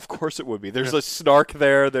 Of course it would be. There's a snark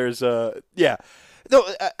there. There's a yeah. No,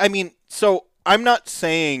 I mean, so I'm not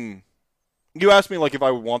saying. You asked me like if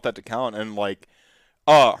I would want that to count, and like,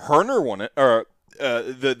 Herner won it, or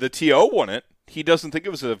the TO won it. He doesn't think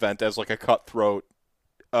it was an event as like a cutthroat,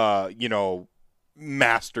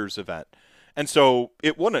 Masters event, and so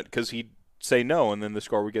it wouldn't because he'd say no, and then the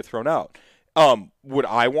score would get thrown out. Would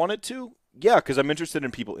I want it to? Yeah, because I'm interested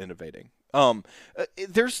in people innovating.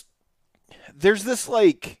 There's this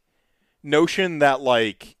like notion that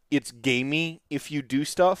like it's gamey if you do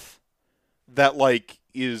stuff that like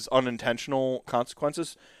is unintentional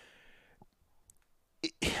consequences.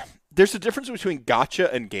 There's a difference between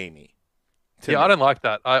gotcha and gamey. Yeah, I don't like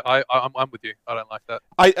that. I'm with you. I don't like that.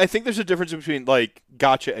 I think there's a difference between like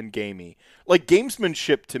gotcha and gamey. Like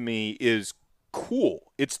gamesmanship to me is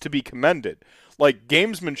cool. It's to be commended. Like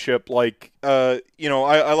gamesmanship, like I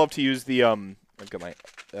love to use the I've got my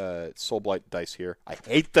Soulblight dice here. I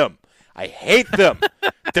hate them.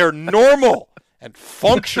 They're normal and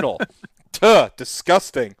functional.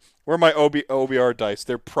 Disgusting. Where are my OBR dice?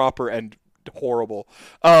 They're proper and horrible.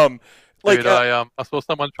 Dude, I saw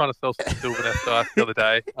someone trying to sell some Sylvaneth dice the other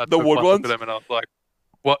day. I the took wood one ones? look at them and I was like,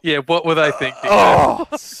 what? Yeah, what were they thinking? Oh,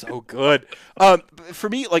 so good. For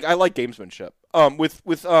me, like I like gamesmanship. With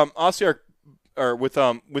Ossiarch, or with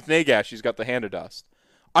Nagash, he's got the Hand of Dust.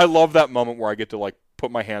 I love that moment where I get to like put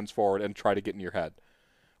my hands forward and try to get in your head.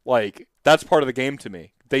 Like that's part of the game to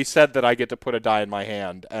me. they said that I get to put a die in my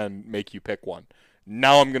hand and make you pick one.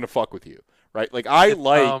 Now I'm gonna fuck with you, right? Like I It's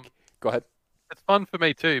like. Go ahead. it's fun for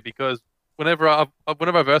me too because whenever I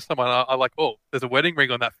verse someone, I like, oh, there's a wedding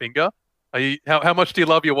ring on that finger. How much do you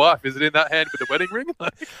love your wife? Is it in that hand with the wedding ring?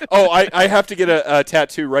 Oh, I have to get a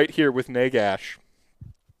tattoo right here with Nagash.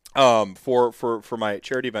 For my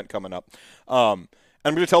charity event coming up.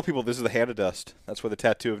 I'm going to tell people this is the Hand of Dust. That's where the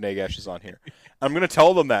tattoo of Nagash is on here. I'm going to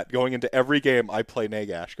tell them that going into every game I play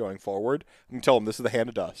Nagash going forward. I'm going to tell them this is the Hand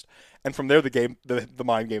of Dust. And from there, the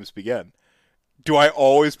mind games begin. Do I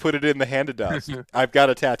always put it in the Hand of Dust? I've got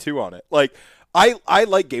a tattoo on it. Like, I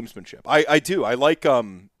like gamesmanship. I do. I like,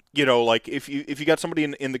 like if you got somebody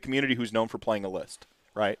in the community who's known for playing a list,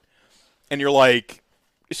 right? And you're like,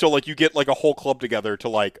 so like you get like a whole club together to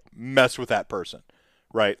like mess with that person,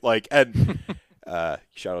 right? Like, and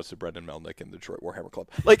shout outs to Brendan Melnick and the Detroit Warhammer Club.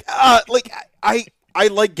 Like I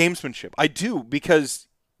like gamesmanship. I do, because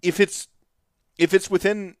if it's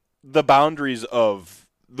within the boundaries of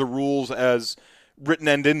the rules as written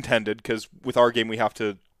and intended, because with our game we have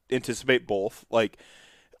to anticipate both. Like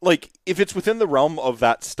if it's within the realm of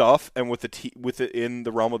that stuff and within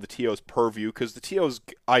the realm of the TO's purview, because the TO's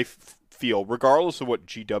feel, regardless of what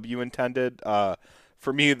GW intended,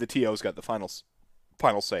 for me the TO's got the final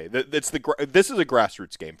say. This is a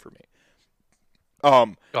grassroots game for me.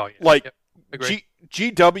 Oh yeah. Like yep. Agreed.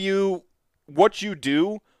 GW, what you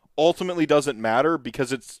do ultimately doesn't matter,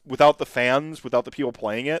 because it's without the fans, without the people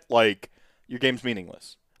playing it, like your game's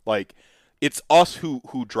meaningless. Like it's us who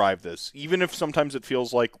drive this, even if sometimes it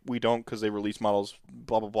feels like we don't because they release models,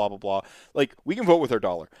 blah blah blah blah blah. Like we can vote with our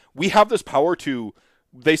dollar. We have this power to.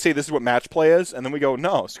 They say this is what match play is, and then we go,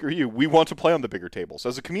 no, screw you. We want to play on the bigger tables.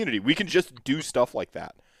 As a community, we can just do stuff like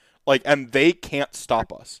that. Like, and they can't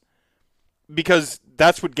stop us. Because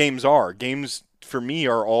that's what games are. Games, for me,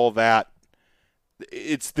 are all that.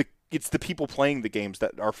 It's the people playing the games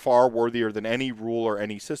that are far worthier than any rule or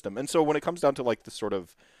any system. And so when it comes down to, like, the sort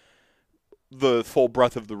of the full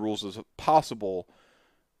breadth of the rules as possible,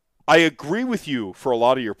 I agree with you for a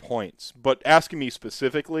lot of your points. But asking me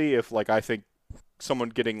specifically if, like, I think someone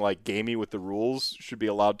getting like gamey with the rules should be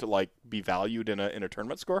allowed to like be valued in a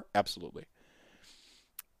tournament score, absolutely.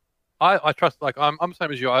 I trust, like I'm the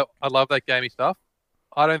same as you. I love that gamey stuff.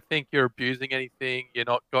 I don't think you're abusing anything. You're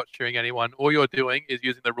not cheering anyone. All you're doing is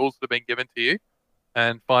using the rules that have been given to you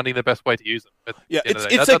and finding the best way to use them. Yeah,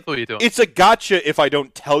 that's all you're doing. It's a gotcha if I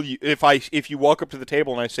don't tell you, if you walk up to the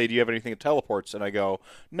table and I say, do you have anything that teleports? And I go,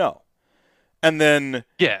 no. And then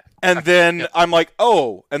I'm like,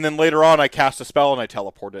 oh, and then later on I cast a spell and I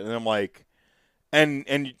teleport it, and I'm like, and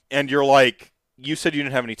you're like, you said you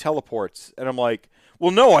didn't have any teleports, and I'm like,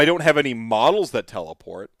 well, no, I don't have any models that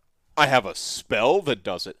teleport. I have a spell that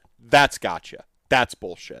does it. That's gotcha. That's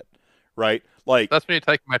bullshit, right? Like that's when you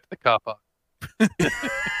take them out to the car park.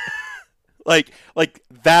 like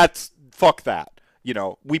that's fuck that. You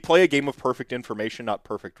know, we play a game of perfect information, not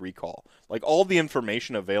perfect recall. Like, all the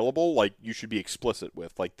information available, like, you should be explicit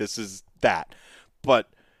with. Like, this is that. But,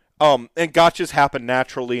 and gotchas happen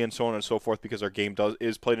naturally and so on and so forth because our game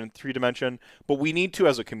is played in 3-dimension. But we need to,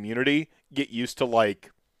 as a community, get used to,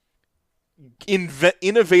 like,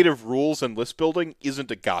 innovative rules and list building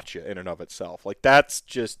isn't a gotcha in and of itself. Like, that's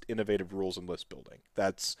just innovative rules and list building.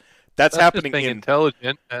 That's happening just being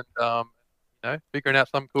intelligent and, figuring out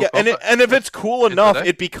some cool. Yeah, and if it's cool enough,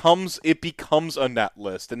 it becomes a net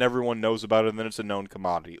list, and everyone knows about it, and then it's a known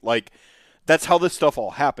commodity. Like, that's how this stuff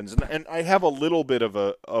all happens, and I have a little bit of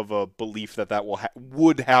a belief that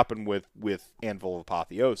would happen with Anvil of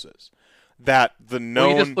Apotheosis, that the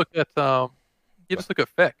known. Well, you just look at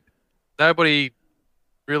Feck. Nobody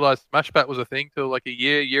realized Smashbat was a thing till like a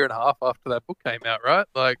year and a half after that book came out, right?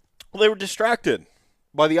 Like, well, they were distracted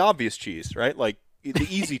by the obvious cheese, right? Like. The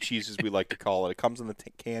easy cheese, as we like to call it. It comes in the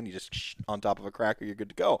can. You just on top of a cracker. You're good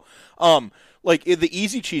to go. The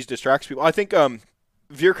easy cheese distracts people. I think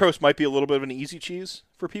Vierkos might be a little bit of an easy cheese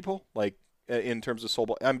for people, like in terms of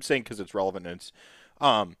soul. I'm saying because it's relevant and it's,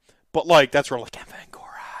 but like that's where like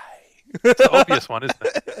Vangorai. It's the obvious one, isn't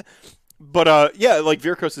it? But yeah, like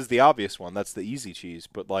Vierkos is the obvious one. That's the easy cheese.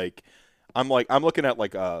 But like, I'm looking at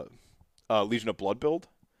like Legion of Blood build,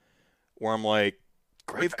 where I'm like.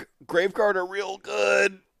 Graveguard are real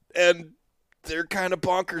good, and they're kind of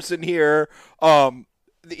bonkers in here.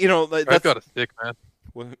 Graveguard is sick,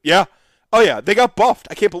 man. Yeah. Oh, yeah. They got buffed.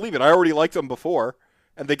 I can't believe it. I already liked them before,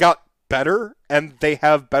 and they got better, and they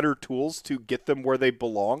have better tools to get them where they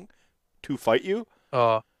belong to fight you.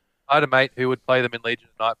 I had a mate who would play them in Legion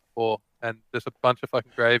the night before, and there's a bunch of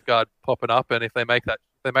fucking Graveguard popping up, and if they made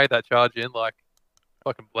that charge in, like,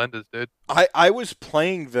 Fucking blenders, dude. I was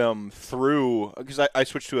playing them through because I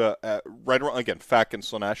switched to a right around again. Fak and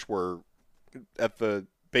Slaanesh were at the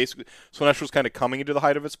basically Slaanesh was kind of coming into the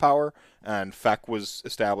height of its power, and Fak was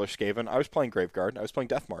established. Skaven. I was playing Graveguard. I was playing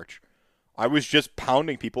Death March. I was just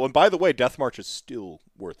pounding people, and by the way, Death March is still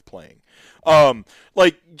worth playing.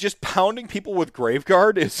 Like just pounding people with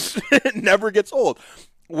Graveguard is it never gets old.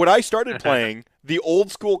 When I started playing, the old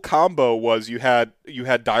school combo was you had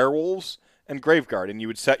Direwolves and Graveguard, and you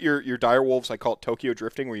would set your Direwolves. I call it Tokyo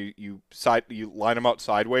drifting, where you line them out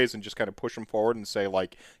sideways and just kind of push them forward and say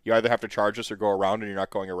like you either have to charge us or go around, and you're not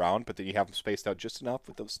going around, but then you have them spaced out just enough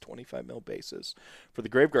with those 25 mil bases for the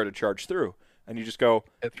Graveguard to charge through, and you just go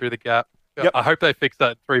Get through the gap. Yep. I hope they fix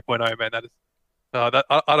that in 3.0, man. That is, I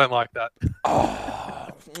don't like that. oh,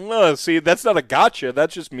 well, see, that's not a gotcha.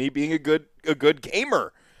 That's just me being a good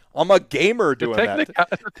gamer. I'm a gamer doing that. It's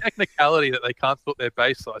a technicality that they can't sort their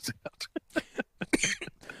base size out.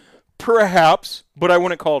 Perhaps, but I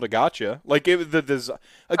wouldn't call it a gotcha. Like there's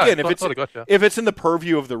again, if it's in the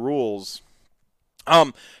purview of the rules.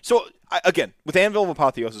 So again, with Anvil of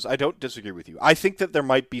Apotheosis, I don't disagree with you. I think that there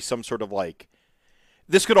might be some sort of like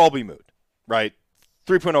this could all be moot, right?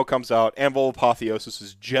 3.0 comes out, Anvil of Apotheosis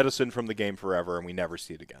is jettisoned from the game forever, and we never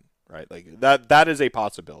see it again, right? Like that is a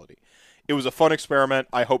possibility. It was a fun experiment.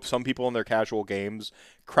 I hope some people in their casual games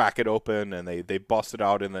crack it open and they bust it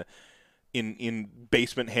out in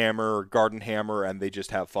Basement Hammer or Garden Hammer and they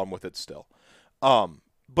just have fun with it still.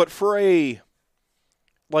 But for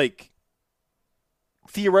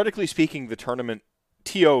theoretically speaking, the tournament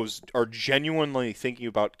TOs are genuinely thinking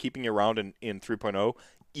about keeping it around in 3.0,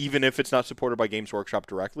 even if it's not supported by Games Workshop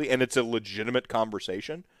directly, and it's a legitimate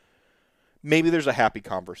conversation. Maybe there's a happy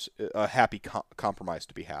compromise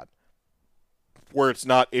to be had. Where it's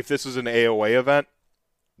not, if this is an AOA event,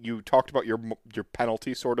 you talked about your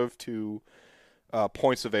penalty sort of to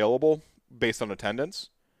points available based on attendance.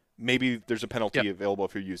 Maybe there's a penalty available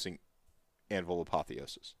if you're using Anvil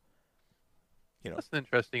Apotheosis. That's an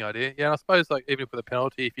interesting idea. Yeah, and I suppose like even for the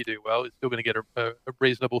penalty, if you do well, it's still going to get a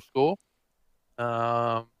reasonable score.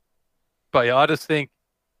 But yeah, I just think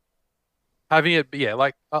having it,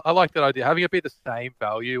 I like that idea. Having it be the same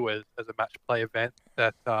value as a match play event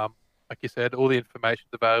that. Like you said, all the information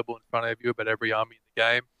is available in front of you about every army in the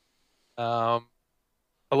game. A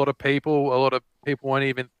lot of people won't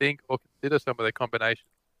even think or consider some of the combinations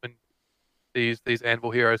when these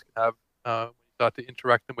Anvil heroes can have when you start to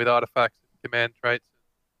interact them with artifacts, and command traits,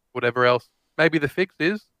 and whatever else. Maybe the fix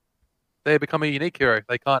is they become a unique hero.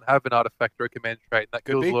 They can't have an artifact or a command trait. That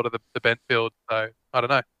kills a lot of the bent field. So I don't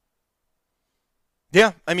know.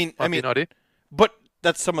 Yeah, I mean, an idea. But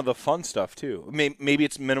that's some of the fun stuff too. Maybe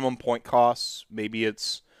it's minimum point costs. Maybe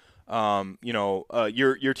it's,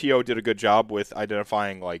 your TO did a good job with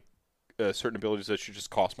identifying like certain abilities that should just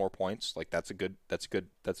cost more points. Like that's a good,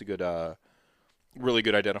 really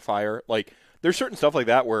good identifier. Like there's certain stuff like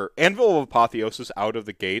that where Anvil of Apotheosis out of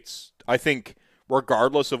the gates, I think,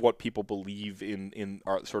 regardless of what people believe in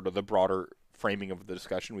our, sort of the broader framing of the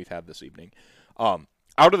discussion we've had this evening,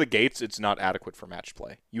 out of the gates, it's not adequate for match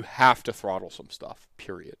play. You have to throttle some stuff.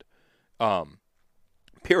 Period.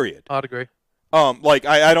 Period. I'd agree.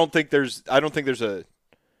 I don't think there's a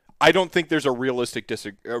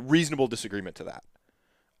reasonable disagreement to that.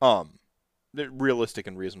 Realistic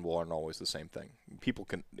and reasonable aren't always the same thing. People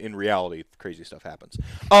can, in reality, crazy stuff happens.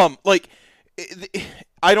 I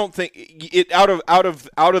don't think it out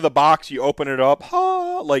of the box. You open it up,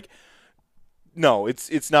 no,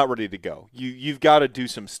 it's not ready to go. You've got to do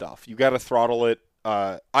some stuff. You got to throttle it.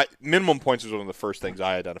 Minimum points was one of the first things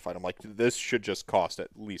I identified. I'm like, this should just cost at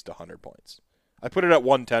least 100 points. I put it at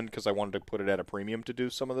 110 because I wanted to put it at a premium to do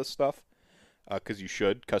some of this stuff. Because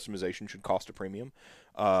customization should cost a premium.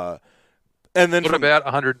 And then what about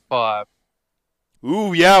 105?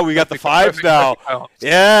 Ooh, yeah, we got the fives now.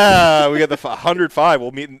 Yeah, we got the 105.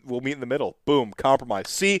 We'll meet in the middle. Boom, compromise.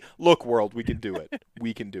 See, look, world, we can do it.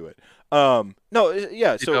 We can do it. So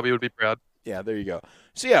DW would be proud. Yeah, there you go.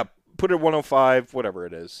 So yeah, put it at 105, whatever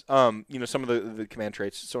it is. Some of the command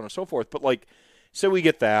traits, so on and so forth. But like, so we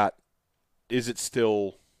get that. Is it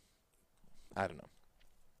still? I don't know.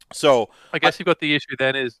 So I guess you've got the issue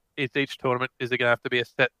then is each tournament is there going to have to be a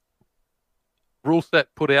set rule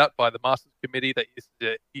set put out by the Masters Committee that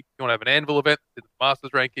you want to have an Anvil event in the Masters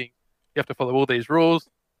ranking. You have to follow all these rules.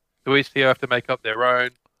 So each tier have to make up their own.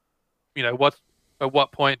 At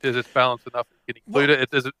what point is it balanced enough to get included?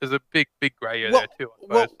 There's a big grey area there too,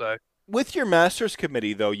 I suppose. With your Masters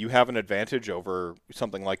Committee, though, you have an advantage over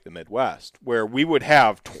something like the Midwest, where we would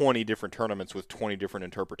have 20 different tournaments with 20 different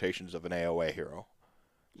interpretations of an AOA hero.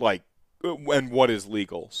 Like, and what is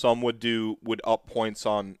legal. Some would up points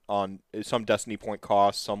on some Destiny point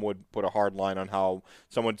costs. Some would put a hard line on how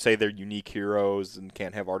some would say they're unique heroes and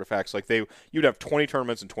can't have artifacts. Like you'd have 20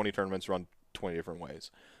 tournaments and 20 tournaments run 20 different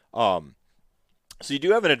ways. So you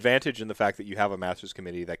do have an advantage in the fact that you have a Masters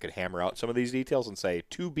Committee that could hammer out some of these details and say,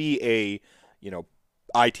 to be a,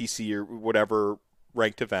 ITC or whatever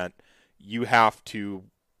ranked event, you have to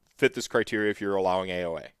fit this criteria if you're allowing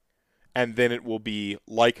AOA. And then it will be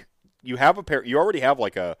like you already have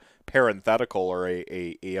like a parenthetical or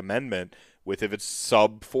a amendment with if it's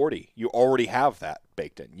sub 40. You already have that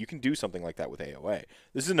baked in. You can do something like that with AOA.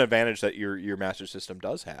 This is an advantage that your Master System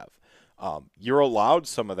does have. You're allowed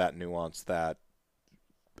some of that nuance that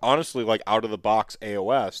honestly, like out of the box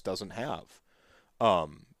AOS doesn't have.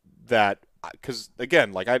 Because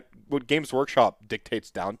again, like what Games Workshop dictates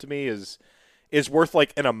down to me is worth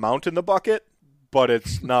like an amount in the bucket, but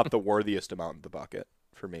it's not the worthiest amount in the bucket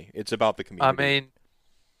for me. It's about the community. I mean,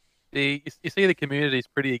 you see the community is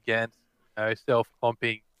pretty against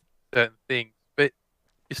self-comping certain things, but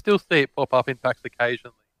you still see it pop up in packs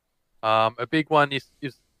occasionally. A big one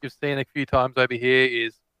you've seen a few times over here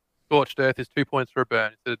is Scorched Earth is 2 points for a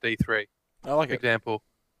burn instead of D3. I like for it. example.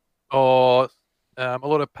 Or a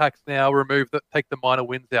lot of packs now take the minor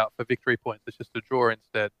wins out for victory points. It's just a draw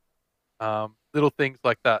instead. Little things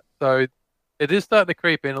like that. So it is starting to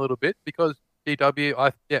creep in a little bit because GW,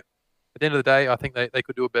 at the end of the day, I think they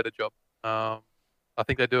could do a better job. I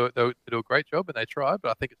think they do a great job and they try,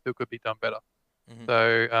 but I think it still could be done better.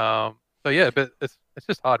 Mm-hmm. So yeah, but it's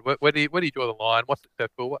just hard. Where do you draw the line? What's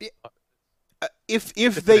acceptable? If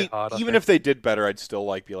they did better, I'd still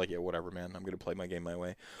be like, yeah, whatever, man. I'm gonna play my game my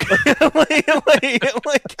way.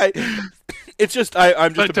 It's just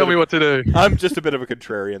I'm just. Don't tell me what to do. I'm just a bit of a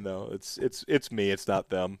contrarian, though. It's me. It's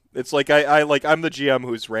not them. It's like I'm the GM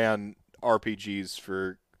who's ran RPGs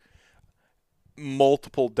for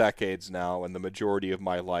multiple decades now, and the majority of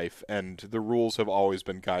my life, and the rules have always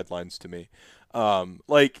been guidelines to me.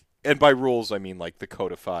 And by rules I mean like the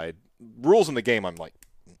codified rules in the game. I'm like,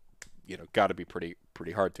 got to be pretty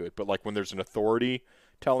hard to it. But like when there's an authority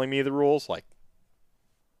telling me the rules, like,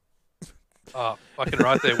 oh, fucking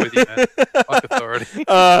right there with you, man. Fuck authority.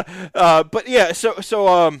 But yeah,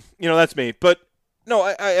 so that's me. But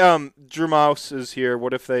no, Drew Mouse is here.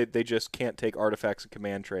 What if they just can't take artifacts and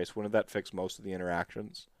command trace? Wouldn't that fix most of the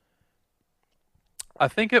interactions? I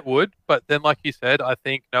think it would, but then, like you said, I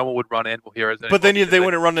think no one would run Anvil Heroes anymore. But then they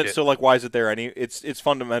wouldn't run it, so like, why is it there? It's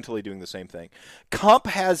fundamentally doing the same thing. Comp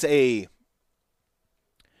has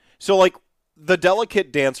so like the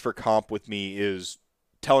delicate dance for comp with me is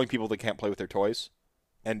telling people they can't play with their toys,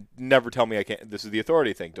 and never tell me I can't. This is the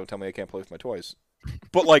authority thing. Don't tell me I can't play with my toys.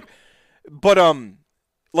 But like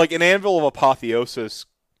an Anvil of Apotheosis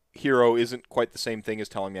hero isn't quite the same thing as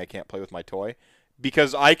telling me I can't play with my toy,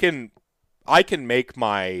 because I can make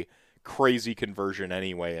crazy conversion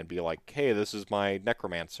anyway and be like, hey, this is my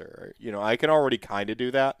Necromancer. I can already kind of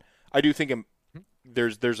do that. I do think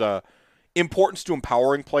there's a importance to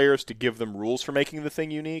empowering players to give them rules for making the thing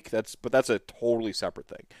unique. But that's a totally separate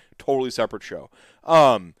thing, totally separate show.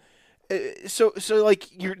 So like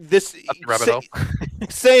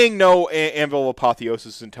saying no Anvil of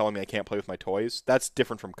Apotheosis and telling me I can't play with my toys, that's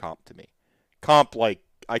different from comp to me. Comp, like,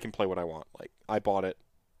 I can play what I want. Like, I bought it.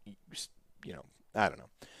 I don't know.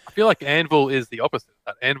 I feel like Anvil is the opposite.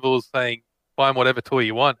 Anvil is saying, find whatever toy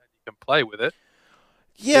you want and you can play with it.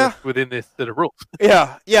 Yeah. Within this set of rules.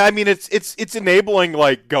 Yeah. I mean, it's enabling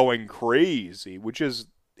like going crazy, which is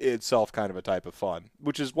itself kind of a type of fun.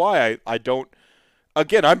 Which is why I don't.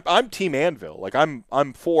 Again, I'm Team Anvil. Like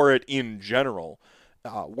I'm for it in general.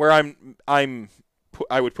 Where I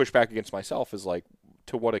would push back against myself is like,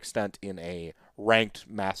 to what extent in a ranked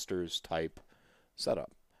Masters type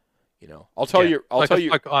setup. I'll tell you. Go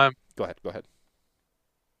ahead.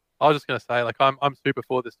 I was just gonna say, like, I'm super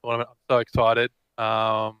for this tournament. I'm so excited.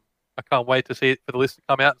 I can't wait to see it, for the list to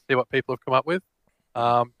come out and see what people have come up with.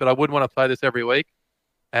 But I wouldn't want to play this every week,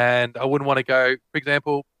 and I wouldn't want to go. For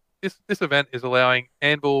example, this event is allowing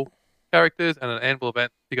Anvil characters and an Anvil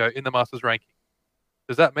event to go in the Masters ranking.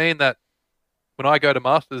 Does that mean that when I go to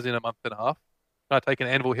Masters in a month and a half, can I take an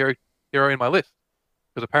Anvil hero in my list?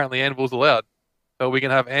 Because apparently Anvil's allowed. So we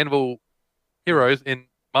can have Anvil heroes in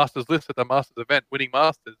Masters list at the Masters event, winning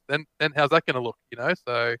Masters. Then how's that going to look?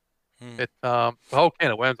 So it's the whole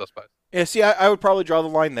can of worms, I suppose. Yeah, see, I would probably draw the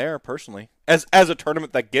line there personally. As a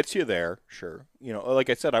tournament that gets you there, sure.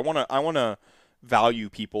 Like I said, I wanna value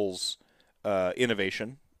people's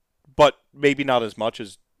innovation, but maybe not as much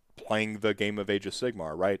as playing the game of Age of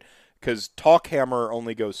Sigmar, right? Because Talk Hammer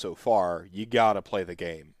only goes so far. You gotta play the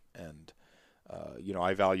game, and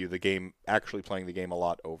I value the game, actually playing the game a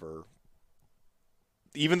lot over.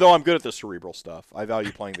 Even though I'm good at the cerebral stuff, I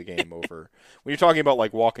value playing the game over. When you're talking about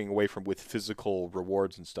like walking away from with physical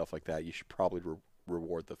rewards and stuff like that, you should probably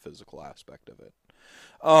reward the physical aspect of it.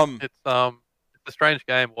 Um, It's a strange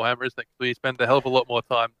game, Warhammer, isn't it? 'Cause we spend a hell of a lot more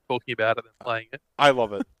time talking about it than playing it. I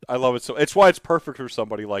love it. I love it. So it's why it's perfect for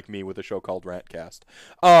somebody like me with a show called Rantcast.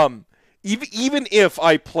 Um, even if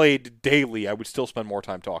I played daily, I would still spend more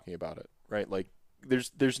time talking about it. Right? Like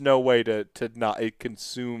there's no way to not. It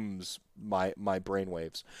consumes my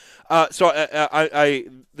brainwaves. So I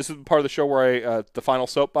this is part of the show where the final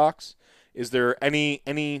soapbox. Is there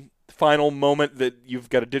any final moment that you've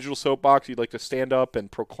got a digital soapbox you'd like to stand up and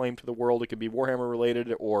proclaim to the world? It could be Warhammer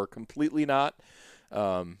related or completely not.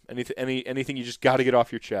 Anything you just got to get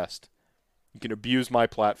off your chest. You can abuse my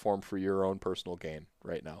platform for your own personal gain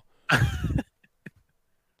right now.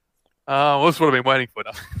 Well, this is what I've been waiting for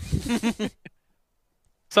now.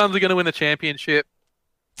 Suns are going to win the championship.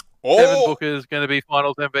 Devin Booker's going to be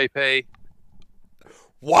finals MVP.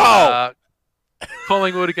 Wow.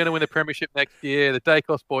 Collingwood are going to win the premiership next year. The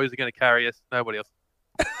Dacos boys are going to carry us. Nobody else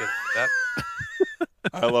is going to do that.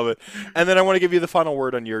 I love it. And then I want to give you the final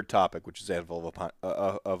word on your topic, which is Anvil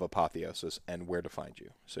of Apotheosis and where to find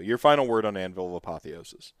you. So your final word on Anvil of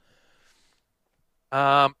Apotheosis.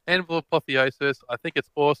 Anvil of Apotheosis, I think it's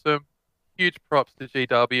awesome. Huge props to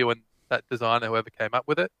GW and that designer, whoever came up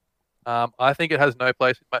with it. I think it has no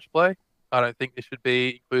place in match play. I don't think it should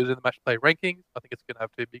be included in the match play rankings. I think it's going to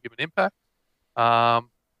have too big of an impact.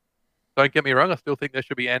 Don't get me wrong, I still think there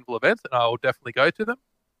should be Anvil events, and I will definitely go to them.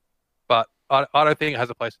 But I don't think it has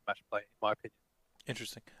a place in match play, in my opinion.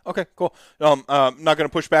 Interesting. Okay, cool. I'm not going to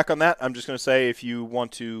push back on that. I'm just going to say if you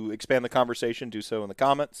want to expand the conversation, do so in the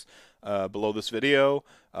comments below this video.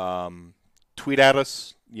 Tweet at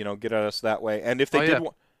us, get at us that way. And if they did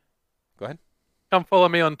want... Go ahead. Come follow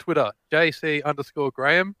me on Twitter,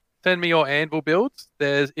 JC_Graham. Send me your Anvil builds.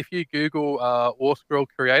 If you Google War Scroll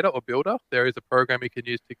Creator or Builder, there is a program you can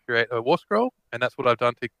use to create a War Scroll, and that's what I've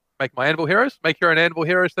done to make my Anvil heroes. Make your own Anvil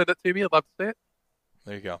hero, send it to me. I'd love to see it.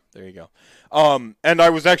 There you go. And I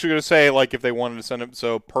was actually going to say, like, if they wanted to send it,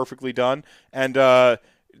 so perfectly done. And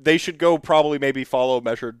they should go probably maybe follow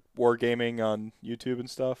Measured Wargaming on YouTube and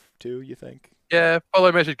stuff too, you think? Yeah,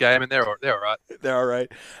 follow Measured Game, and they're all right. They're all right.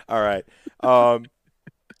 All right.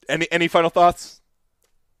 Any final thoughts?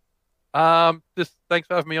 Just thanks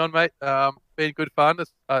for having me on, mate. Been good fun.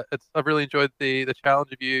 I've really enjoyed the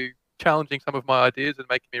challenge of you challenging some of my ideas and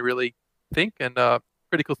making me really think. And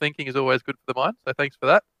critical thinking is always good for the mind. So thanks for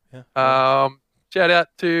that. Yeah. Shout out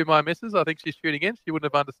to my missus. I think she's tuning in. She wouldn't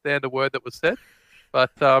have understood a word that was said,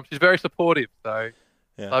 but she's very supportive. So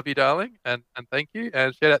love you, darling, and thank you.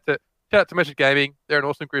 And shout out to Measured Gaming. They're an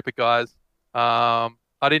awesome group of guys. I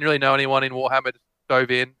didn't really know anyone in Warhammer. Just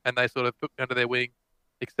dove in, and they sort of took me under their wing,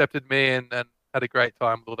 accepted me, and had a great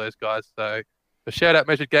time with all those guys. So shout out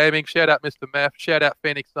Measured Gaming, shout out Mr. Meth, shout out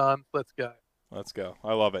Phoenix Suns. Let's go. Let's go.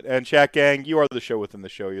 I love it. And chat gang, you are the show within the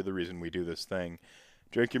show. You're the reason we do this thing.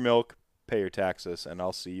 Drink your milk, pay your taxes, and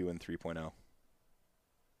I'll see you in 3.0.